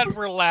reason that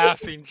we're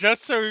laughing,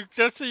 just so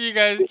you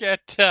guys can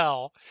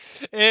tell,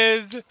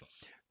 is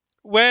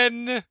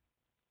when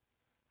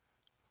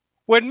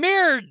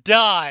Mirror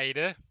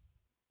died.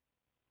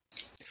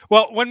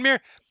 Well, when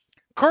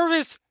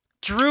Corvus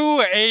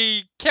drew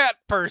a cat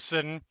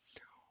person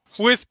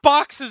with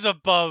boxes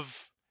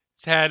above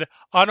his head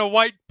on a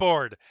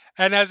whiteboard,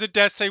 and as a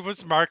death save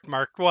was marked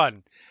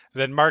 1,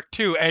 then marked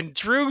 2, and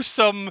drew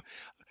some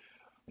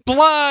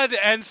blood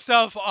and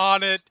stuff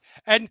on it,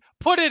 and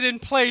put it in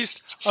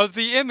place of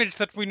the image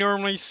that we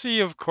normally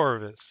see of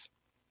Corvus.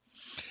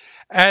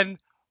 And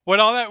when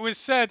all that was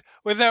said,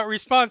 without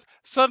response,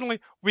 suddenly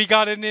we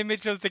got an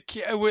image of the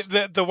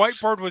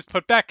whiteboard was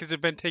put back because it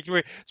had been taken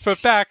away. It's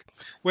put back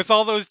with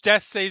all those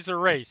death saves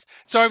erased.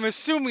 So I'm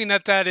assuming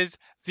that is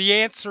the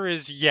answer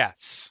is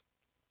yes.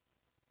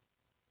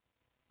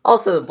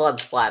 Also, the blood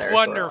splatters.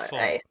 Wonderful.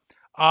 Right.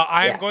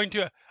 I'm going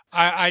to.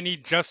 I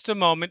need just a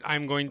moment.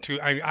 I'm going to.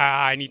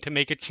 I need to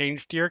make a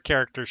change to your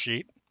character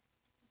sheet.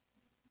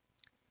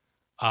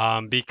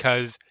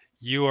 Because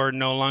you are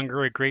no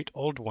longer a great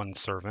old one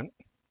servant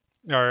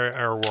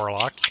or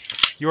warlock.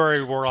 You are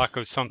a warlock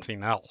of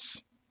something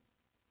else.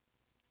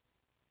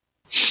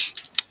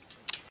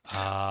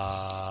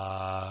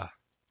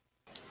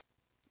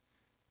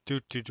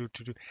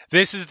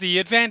 This is the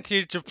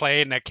advantage of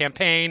playing a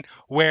campaign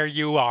where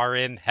you are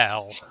in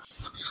hell.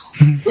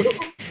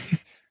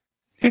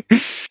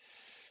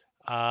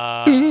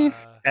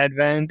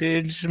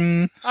 Advantage.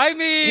 I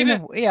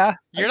mean, yeah,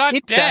 you're not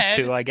it's dead.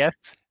 got to, I guess.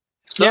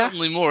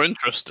 Certainly more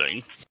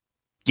interesting.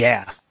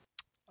 Yeah.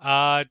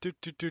 Let's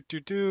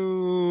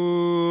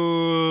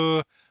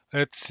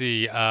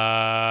see.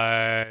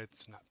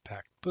 It's not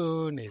Pact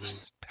Boon. It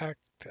is Pact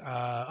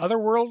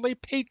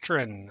Otherworldly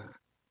Patron.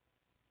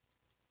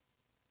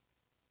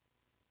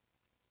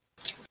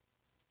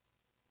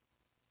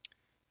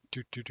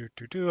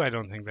 I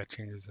don't think that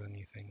changes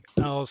anything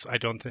else. I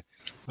don't think.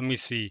 Let me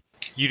see.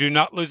 You do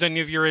not lose any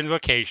of your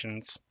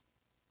invocations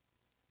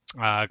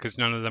because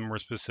none of them were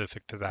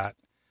specific to that.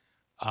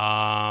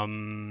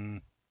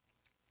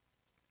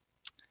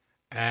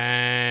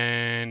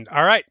 And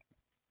all right.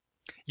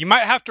 You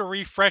might have to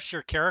refresh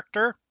your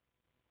character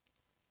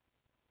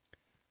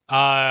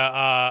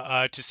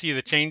to see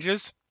the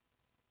changes.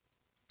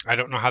 I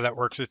don't know how that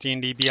works with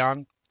D&D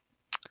Beyond.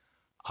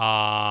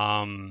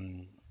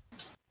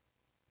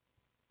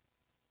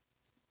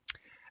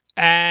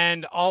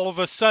 And all of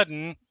a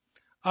sudden,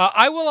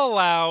 I will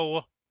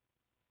allow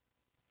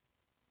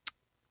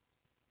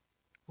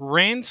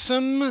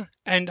Ransom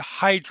and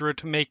Hydra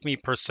to make me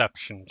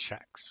perception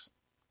checks.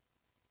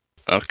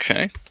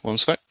 Okay, one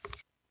sec.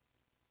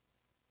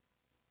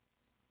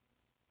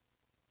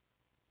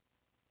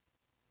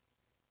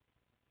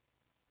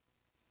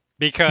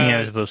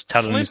 Because suppose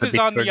Talon is Flint a is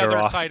bit on the further other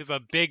off. side of a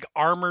big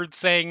armored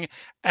thing,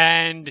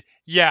 and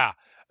yeah,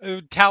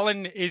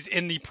 Talon is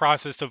in the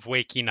process of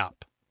waking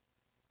up.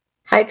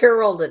 Hydra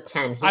rolled a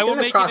 10. He's I will in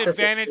the make an process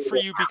advantage of for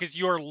you because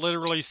you are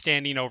literally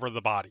standing over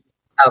the body.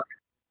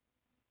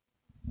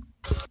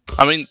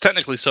 I mean,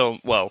 technically so,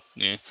 well,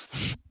 yeah.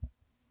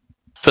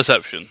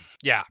 Perception.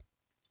 Yeah.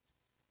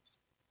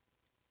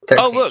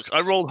 13. Oh, look,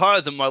 I rolled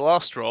higher than my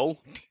last roll.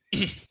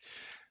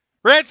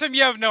 Ransom,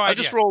 you have no idea. I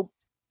just rolled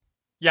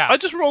Yeah,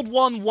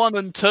 1, 1,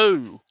 and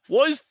 2.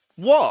 What?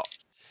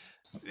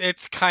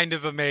 it's kind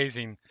of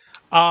amazing.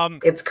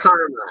 It's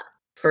karma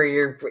for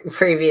your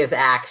previous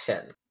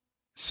action.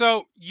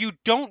 So you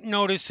don't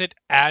notice it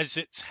as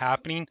it's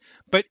happening,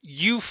 but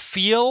you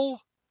feel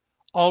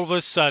all of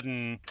a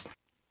sudden,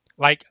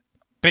 like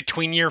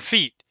between your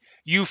feet,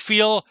 you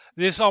feel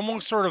this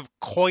almost sort of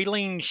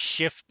coiling,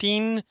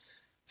 shifting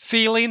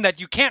feeling that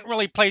you can't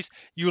really place.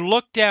 You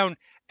look down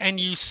and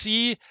you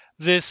see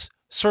this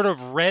sort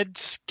of red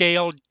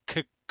scaled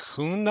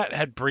cocoon that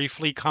had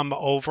briefly come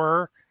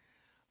over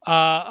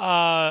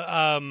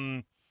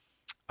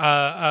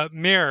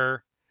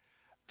mirror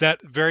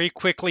that very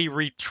quickly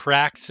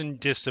retracts and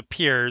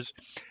disappears.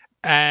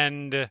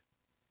 And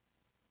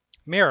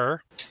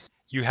mirror,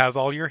 you have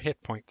all your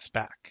hit points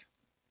back.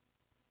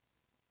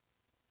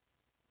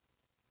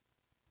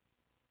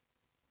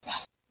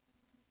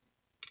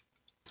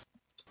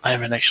 I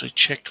haven't actually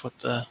checked what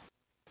the...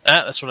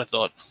 that's what I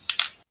thought.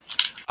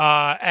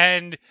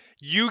 And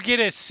you get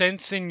a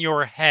sense in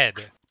your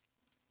head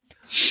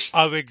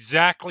of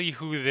exactly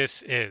who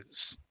this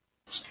is.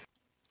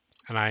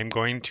 And I'm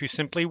going to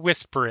simply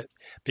whisper it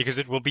because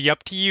it will be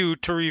up to you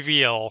to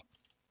reveal.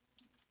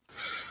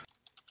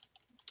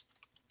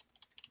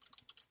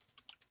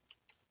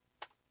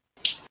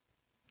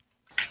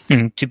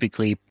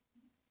 Typically,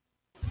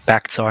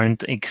 pacts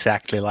aren't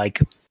exactly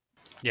like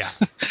Yeah.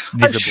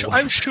 visible.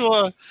 I'm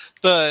sure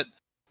that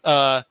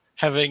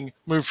having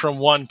moved from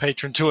one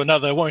patron to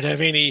another won't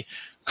have any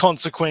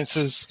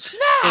consequences.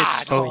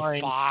 It's It'll be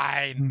fine.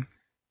 fine.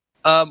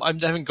 I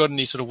haven't got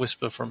any sort of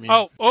whisper from you.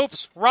 Oh,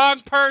 oops, wrong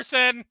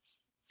person.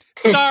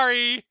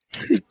 Sorry.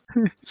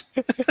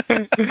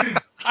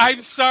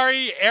 I'm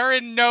sorry.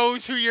 Aaron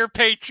knows who your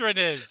patron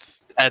is.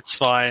 That's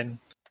fine.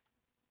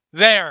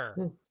 There.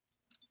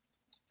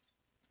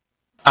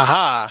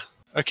 Aha.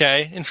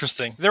 Okay,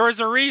 interesting. There was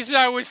a reason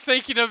I was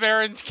thinking of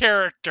Aaron's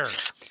character.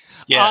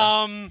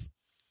 Yeah.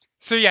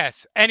 So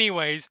yes,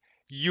 anyways,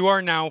 you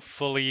are now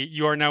fully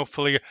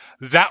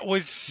that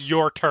was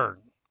your turn.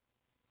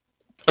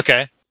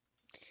 Okay.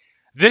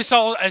 This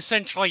all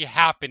essentially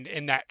happened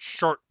in that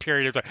short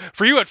period of time.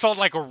 For you, it felt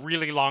like a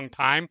really long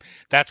time.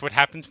 That's what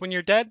happens when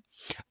you're dead.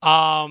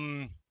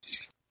 But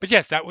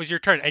yes, that was your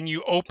turn. And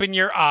you open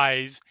your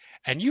eyes,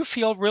 and you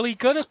feel really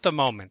good at the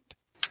moment.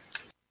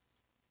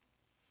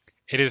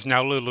 It is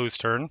now Lulu's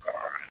turn.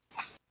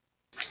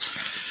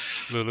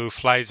 Lulu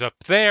flies up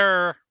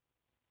there.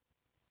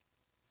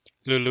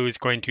 Lulu is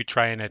going to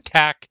try and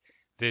attack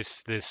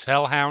this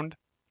hellhound.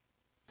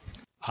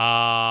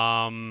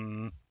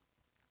 Lulu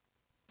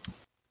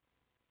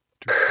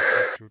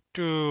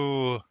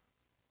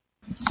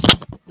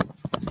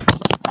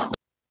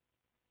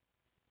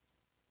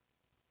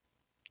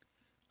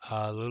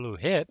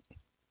hit.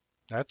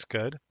 That's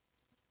good.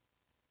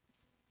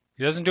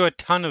 He doesn't do a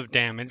ton of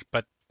damage,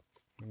 but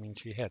I mean,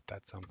 she hit.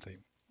 That's something.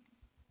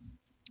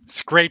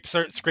 Scrapes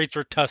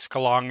her tusk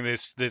along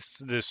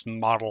this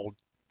mottled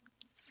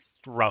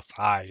rough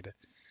hide.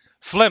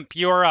 Flimp,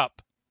 you're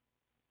up.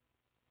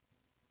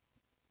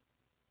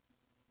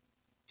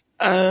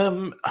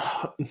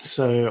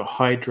 So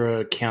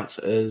Hydra counts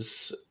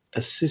as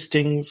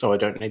assisting, so I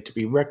don't need to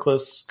be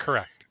reckless.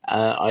 Correct.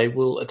 I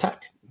will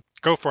attack.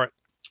 Go for it.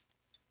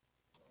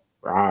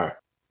 Rawr.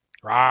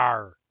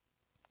 Rawr.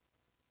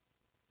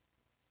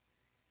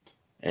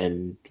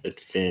 And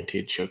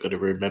advantage, I've got to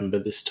remember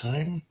this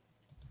time.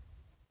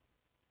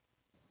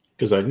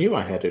 Because I knew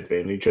I had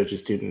advantage, I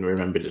just didn't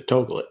remember to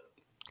toggle it.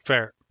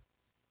 Fair.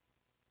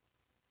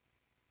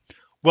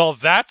 Well,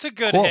 that's a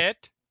good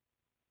hit.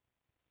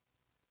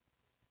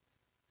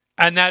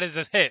 And that is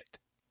a hit.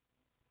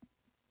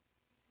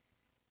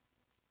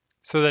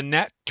 So the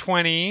net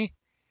 20.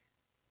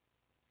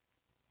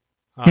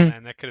 Oh,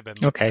 man, that could have been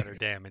much better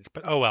damage.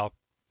 But oh well.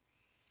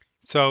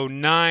 So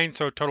 9,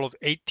 so a total of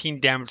 18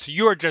 damage. So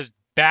you are just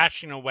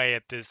bashing away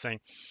at this thing.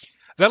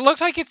 That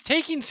looks like it's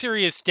taking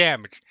serious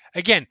damage.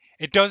 Again,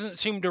 it doesn't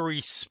seem to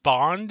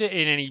respond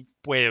in any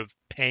way of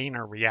pain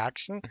or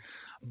reaction,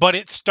 but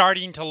it's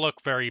starting to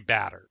look very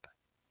battered.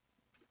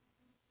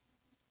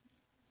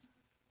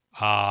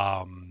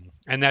 And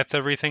that's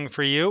everything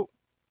for you?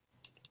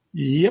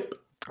 Yep.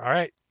 All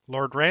right.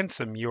 Lord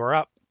Ransom, you are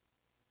up.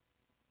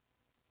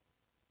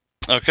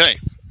 Okay.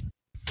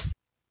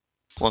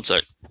 One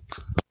sec.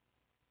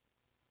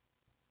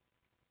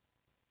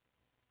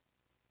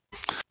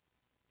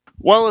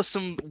 Well, there's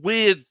some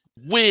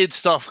weird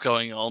stuff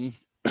going on.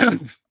 So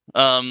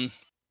I'm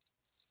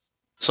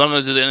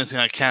going to do anything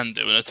I can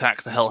do and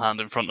attack the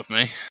Hellhound in front of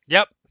me.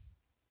 Yep.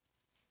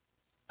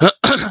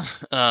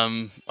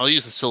 I'll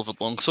use the Silvered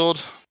Longsword.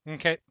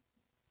 Okay.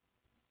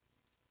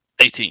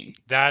 18.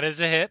 That is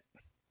a hit.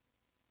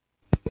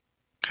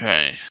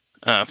 Okay.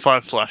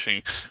 5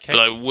 flashing. Okay.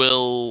 But I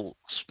will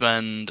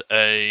spend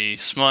a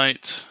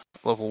smite,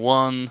 level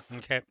 1,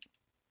 Okay.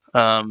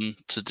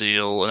 to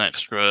deal an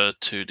extra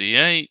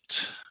 2d8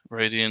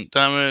 radiant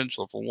damage,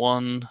 level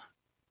 1.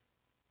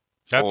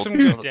 That's for some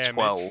good another damage.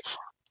 12.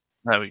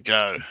 There we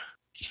go.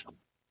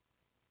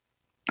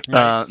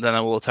 Nice. Then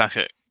I will attack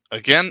it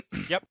again.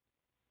 Yep.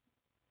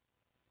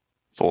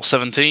 For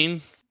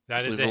 17.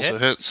 That is Believe a also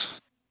hit. hits.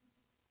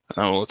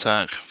 I will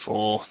attack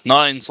for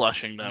 9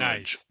 slashing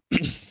damage.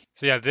 Nice.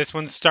 So yeah, this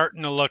one's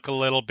starting to look a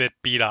little bit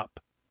beat up.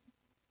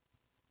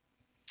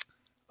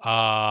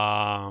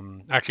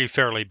 Actually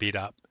fairly beat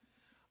up.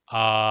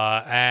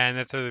 And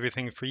that's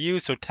everything for you.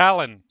 So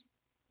Talon,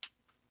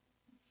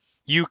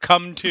 you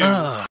come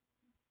to.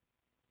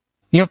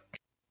 Yep.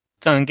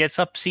 Talon gets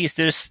up, sees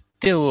there's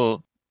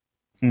still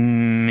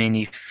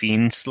many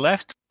fiends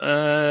left.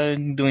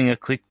 Doing a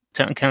quick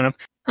count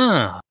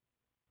up.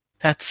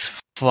 That's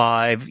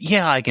 5.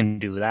 Yeah, I can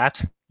do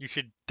that. You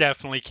should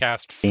definitely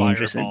cast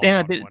Dangerous. Fireball.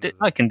 Yeah, on one of them.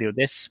 I can do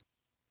this.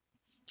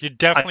 You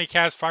definitely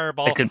cast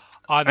Fireball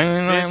on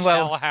this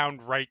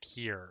Hellhound right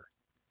here.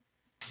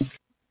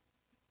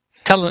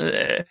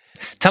 Talon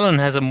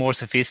has a more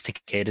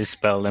sophisticated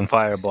spell than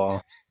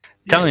Fireball.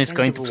 Talon is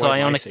going to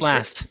Psionic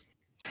Blast.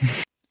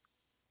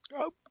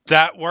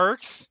 That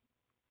works.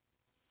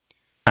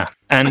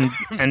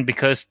 And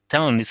because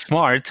Talon is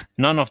smart,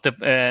 none of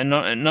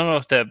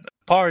the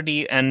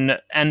party and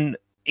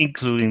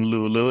including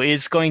Lulu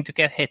is going to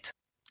get hit.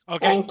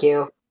 Okay. Thank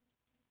you.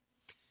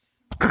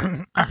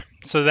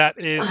 So that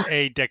is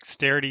a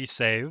dexterity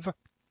save.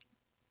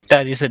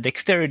 That is a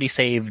dexterity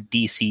save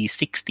DC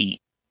 60.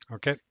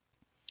 Okay.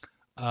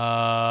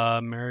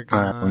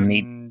 Maragon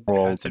need to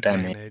roll has the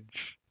damage.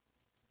 advantage.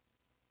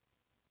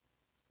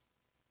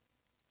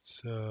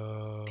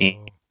 So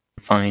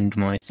Find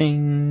my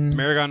thing.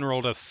 Maragon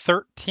rolled a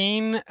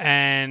 13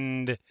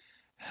 and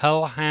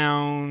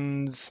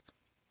Hellhounds.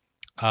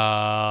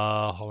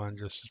 Hold on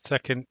just a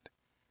second.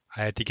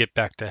 I had to get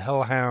back to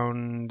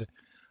Hellhound.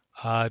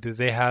 Do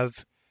they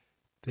have?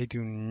 They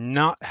do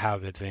not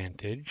have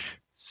advantage.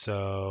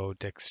 So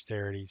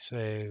dexterity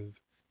save.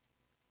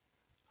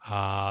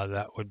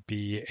 That would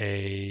be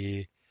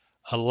a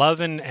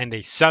 11 and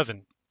a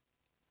 7.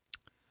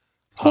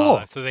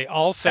 Cool. So they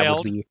all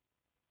failed.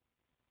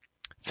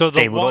 So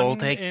they would all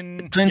take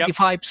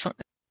 25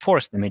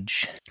 force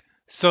damage.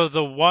 So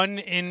the one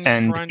in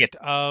front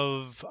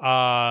of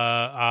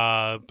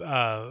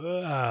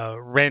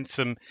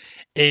Ransom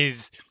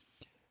is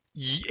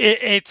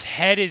its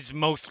head is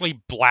mostly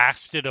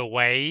blasted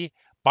away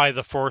by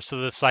the force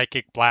of the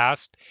psychic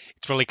blast.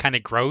 It's really kind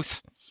of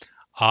gross.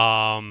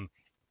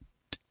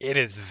 It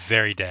is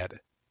very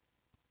dead.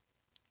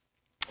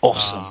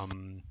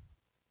 Awesome.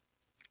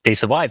 They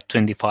survived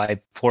 25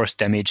 force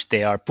damage.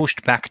 They are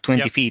pushed back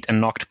 20 feet and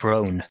knocked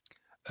prone.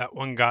 That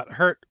one got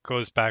hurt.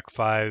 Goes back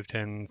 5,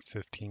 10,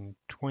 15,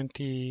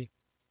 20.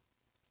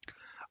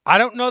 I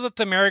don't know that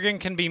the Merrigan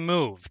can be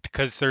moved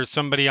because there's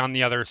somebody on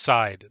the other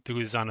side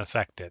who is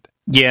unaffected.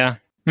 Yeah.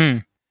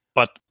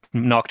 But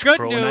knocked Good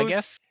prone, news, I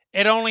guess.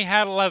 It only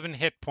had 11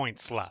 hit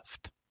points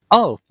left.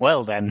 Oh,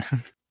 well then.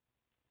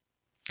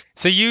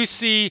 So you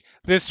see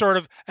this sort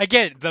of,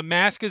 again, the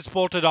mask is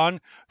bolted on,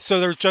 so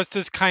there's just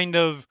this kind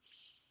of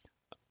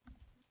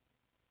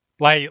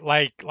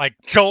like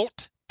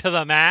jolt to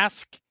the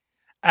mask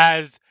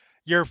as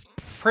you're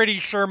pretty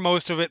sure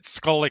most of its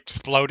skull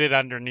exploded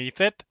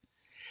underneath it.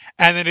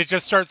 And then it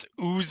just starts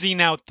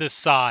oozing out the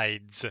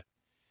sides,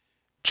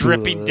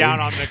 dripping down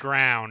on the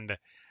ground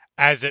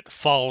as it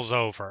falls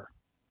over.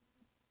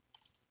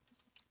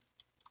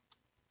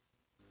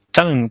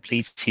 Talon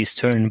completes his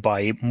turn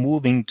by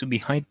moving to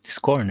behind this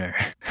corner.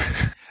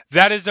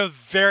 That is a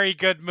very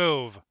good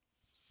move.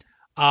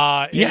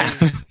 It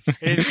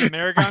is the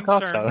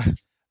Maragon's turn. So.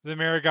 The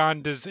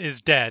Maragon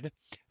is dead,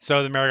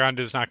 so the Maragon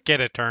does not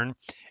get a turn.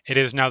 It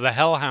is now the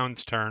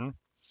Hellhound's turn.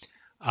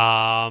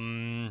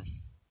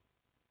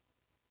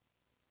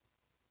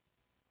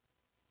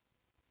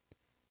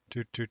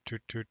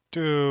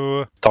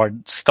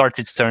 Starts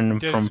its turn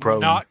from prone.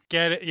 Does not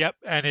get it. Yep,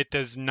 and it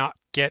does not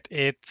get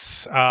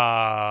its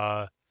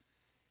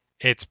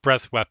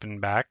breath weapon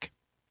back.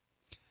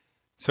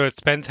 So it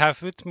spends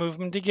half of its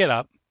movement to get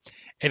up.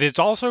 It is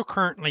also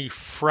currently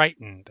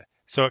frightened.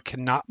 so it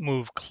cannot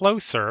move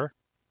closer.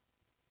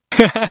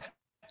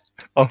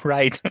 All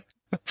right.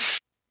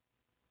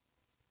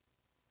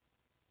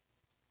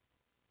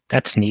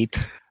 That's neat.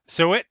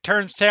 So it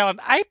turns tail and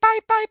pipe,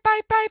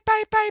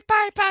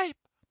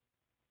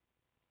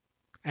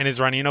 and is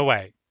running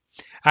away.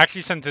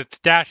 Actually, since it's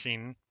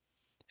dashing,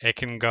 it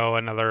can go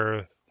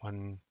another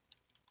 1,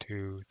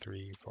 2,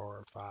 3,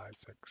 4, 5,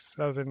 6,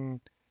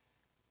 7,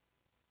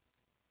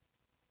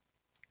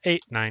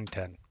 8, 9,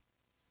 10.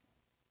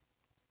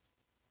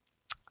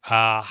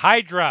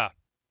 Hydra.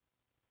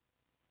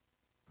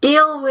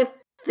 Deal with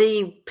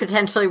the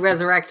potentially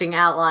resurrecting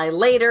ally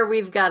later.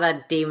 We've got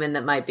a demon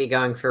that might be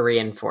going for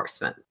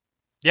reinforcement.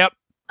 Yep.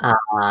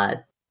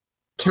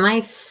 Can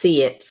I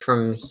see it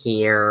from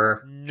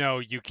here? No,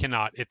 you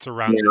cannot. It's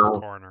around this No.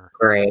 corner.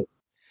 Great.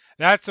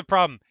 That's the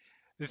problem.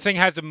 This thing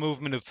has a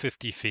movement of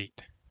 50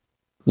 feet.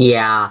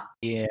 Yeah.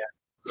 Yeah.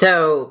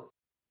 So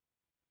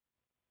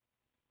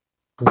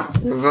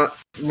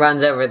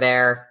runs over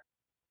there.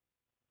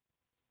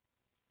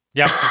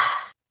 Yep. I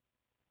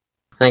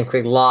think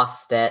we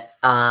lost it.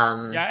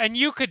 Yeah, and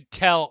you could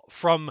tell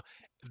from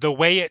the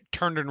way it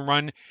turned and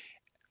run,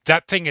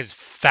 that thing is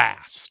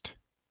fast.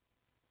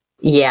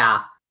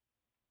 Yeah.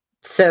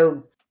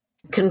 So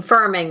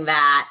confirming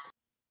that,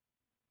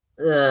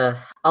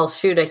 I'll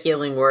shoot a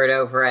healing word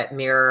over at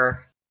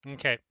Mirror.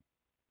 Okay.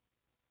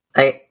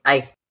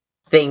 I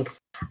think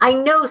I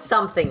know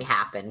something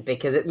happened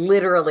because it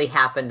literally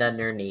happened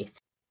underneath.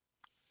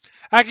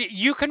 Actually,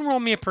 you can roll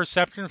me a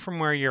perception from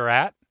where you're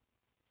at.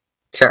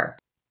 Sure.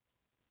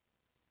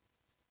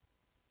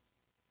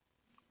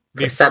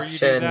 Before you do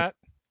Perception. that.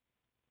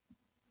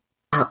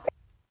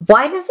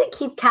 Why does it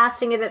keep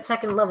casting it at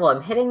second level?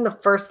 I'm hitting the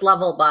first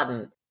level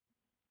button.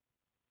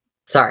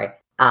 Sorry.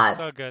 It's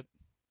all good.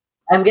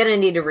 I'm gonna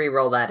need to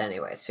re-roll that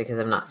anyways because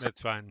I'm not.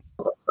 That's fine.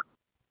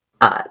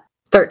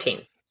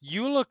 13.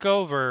 You look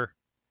over.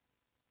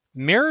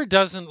 Mirror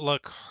doesn't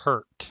look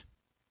hurt.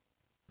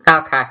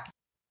 Okay.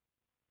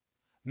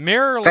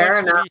 Mirror Fair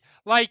literally, enough.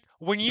 like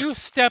when you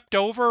stepped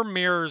over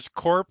Mirror's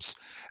corpse,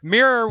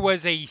 Mirror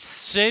was a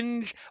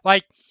singe,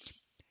 like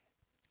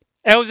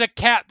it was a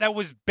cat that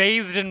was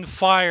bathed in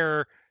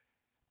fire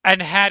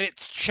and had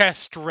its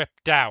chest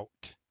ripped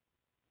out.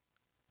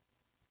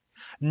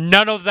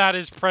 None of that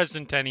is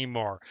present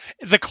anymore.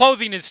 The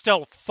clothing is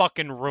still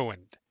fucking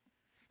ruined.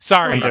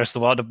 Sorry. And there's a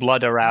lot of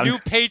blood around. New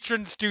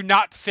patrons do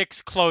not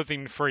fix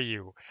clothing for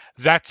you.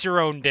 That's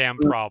your own damn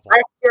problem.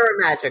 Unless you're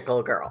a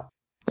magical girl.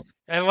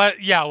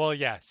 Yeah, well,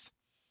 yes.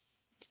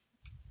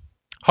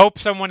 Hope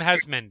someone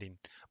has mending.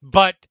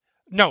 But,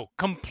 no,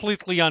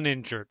 completely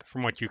uninjured,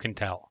 from what you can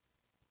tell.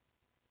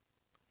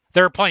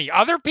 There are plenty of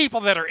other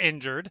people that are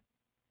injured.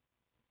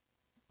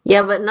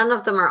 Yeah, but none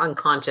of them are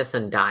unconscious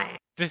and dying.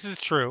 This is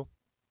true.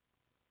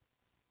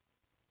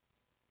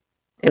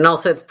 And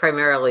also, it's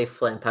primarily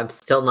Flint. I'm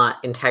still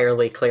not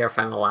entirely clear if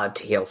I'm allowed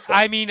to heal Flint.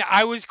 I mean,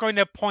 I was going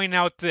to point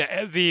out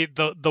the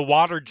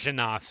water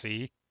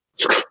genasi,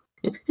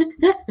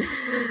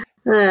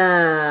 who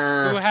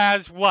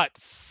has, what,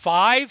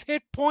 5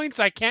 hit points?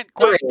 I can't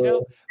quite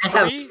tell. I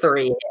have 3?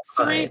 3 hit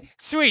 3? points.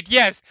 Sweet,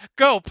 yes.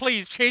 Go,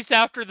 please, chase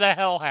after the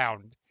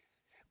Hellhound.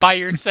 By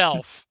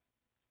yourself.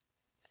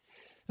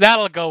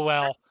 That'll go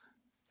well.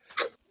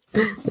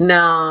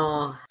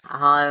 No.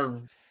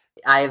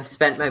 I have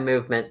spent my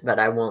movement, but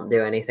I won't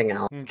do anything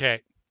else.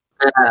 Okay.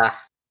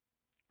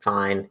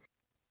 Fine.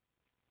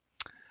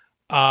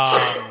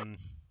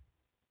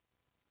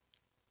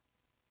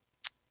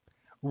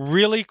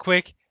 Really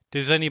quick,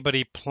 does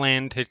anybody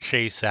plan to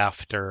chase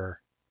after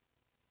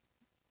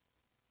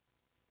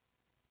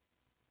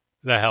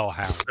the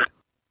Hellhound?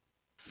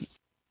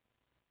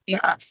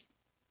 Yeah.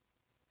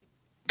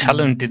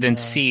 Talon didn't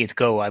see it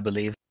go, I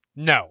believe.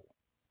 No.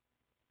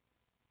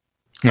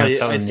 No, I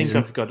Talon think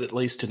isn't. I've got at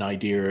least an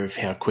idea of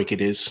how quick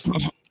it is.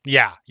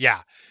 Yeah.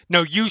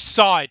 No, you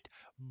saw it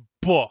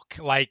book.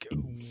 Like,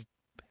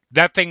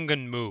 that thing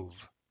can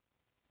move.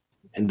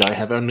 And I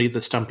have only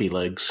the stumpy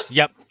legs.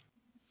 Yep.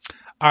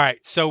 All right.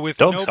 So with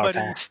Dogs are nobody,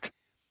 fast.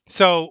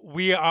 so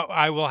we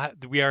are.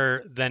 We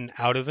are then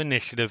out of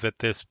initiative at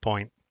this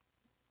point.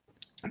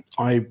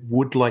 I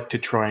would like to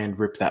try and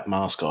rip that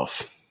mask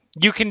off.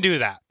 You can do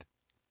that.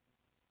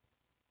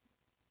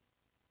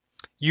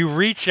 You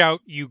reach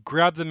out, you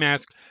grab the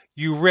mask,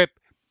 you rip.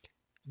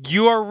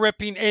 You are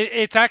ripping.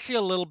 It's actually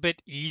a little bit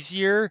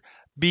easier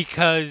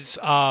because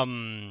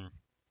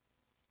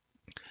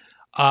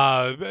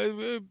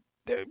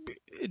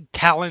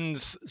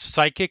Talon's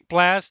psychic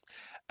blast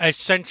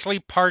essentially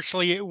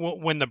partially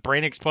when the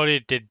brain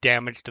exploded, it did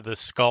damage to the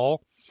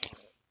skull.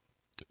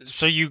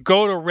 So you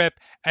go to rip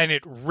and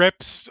it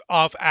rips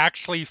off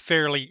actually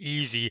fairly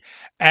easy.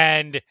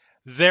 And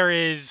there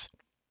is,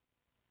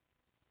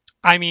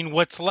 I mean,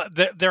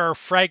 there are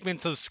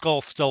fragments of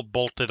skull still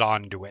bolted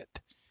onto it.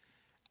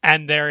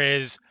 And there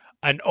is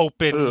an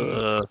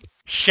open,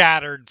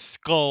 shattered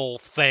skull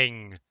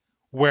thing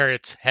where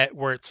its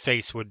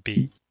face would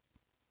be.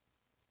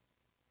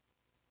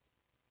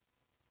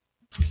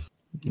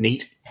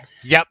 Neat.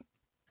 Yep.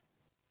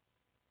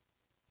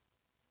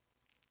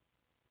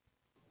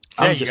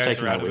 Yeah, I'm you just guys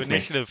taking are out that of with me.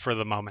 initiative for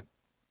the moment.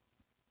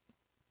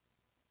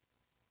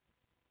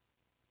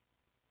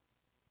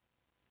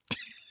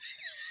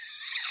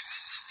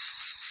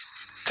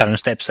 Talon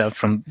steps out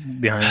from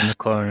behind the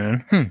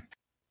corner.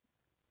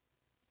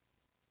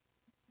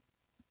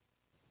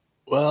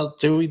 Well,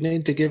 do we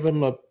need to give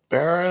him a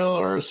barrel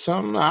or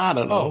something? I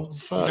don't know. Oh,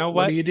 Fuck, you know what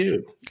what? do you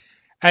do?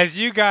 As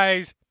you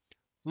guys,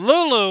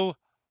 Lulu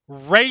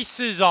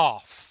races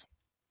off.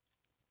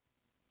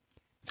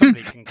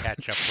 Somebody can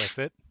catch up with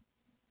it.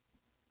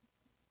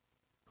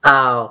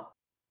 Oh.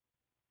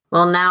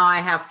 Well, now I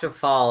have to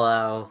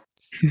follow.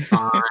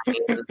 Fine.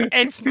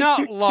 It's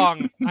not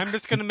long. I'm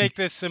just going to make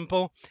this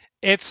simple.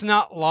 It's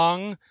not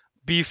long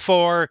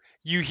before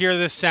you hear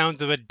the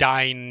sounds of a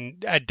dying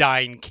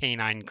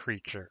canine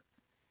creature.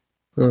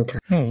 Okay.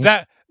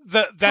 That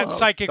Oh,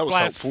 psychic that was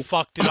blast helpful.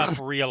 fucked it up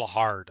real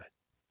hard.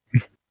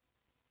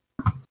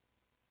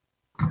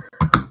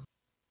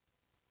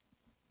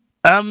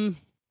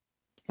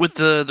 With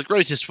the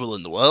greatest will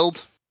in the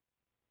world,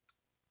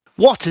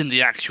 what in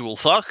the actual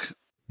fuck?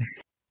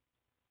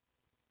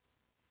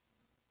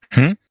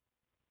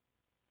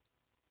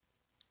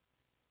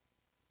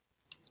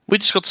 We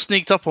just got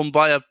sneaked up on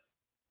by a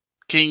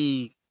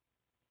king,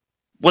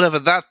 whatever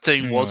that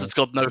thing was. It's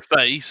got no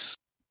face.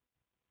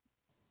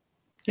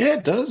 Yeah,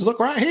 it does. Look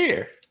right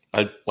here.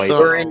 I wave,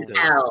 We're in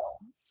hell.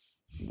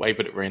 wave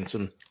it at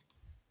Ransom.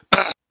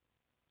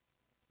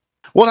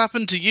 What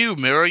happened to you,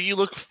 Mirror? You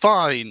look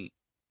fine.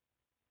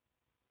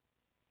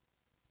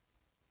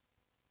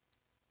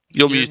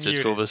 You're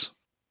muted, Corvus.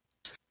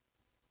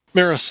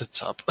 Mira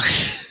sits up.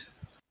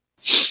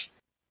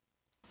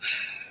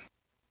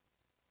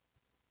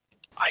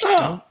 I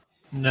don't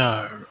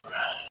know.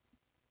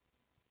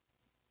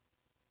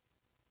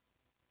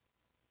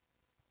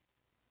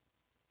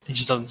 He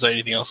just doesn't say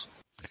anything else.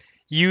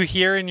 You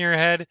hear in your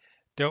head,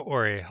 don't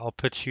worry, I'll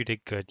put you to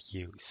good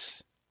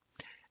use.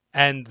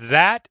 And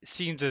that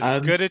seems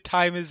as good a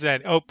time as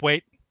any. Oh,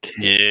 wait.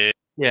 Yeah.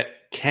 Yeah,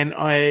 can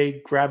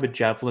I grab a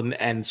javelin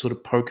and sort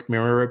of poke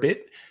Mirror a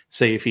bit?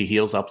 See if he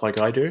heals up like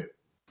I do?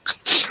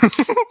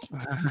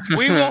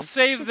 We will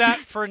save that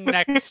for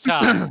next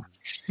time.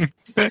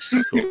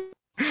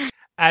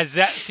 As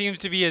that seems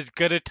to be as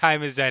good a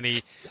time as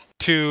any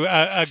to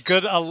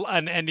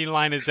an ending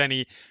line as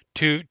any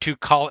to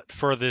call it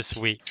for this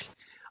week.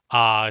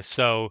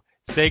 So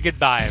say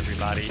goodbye,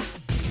 everybody.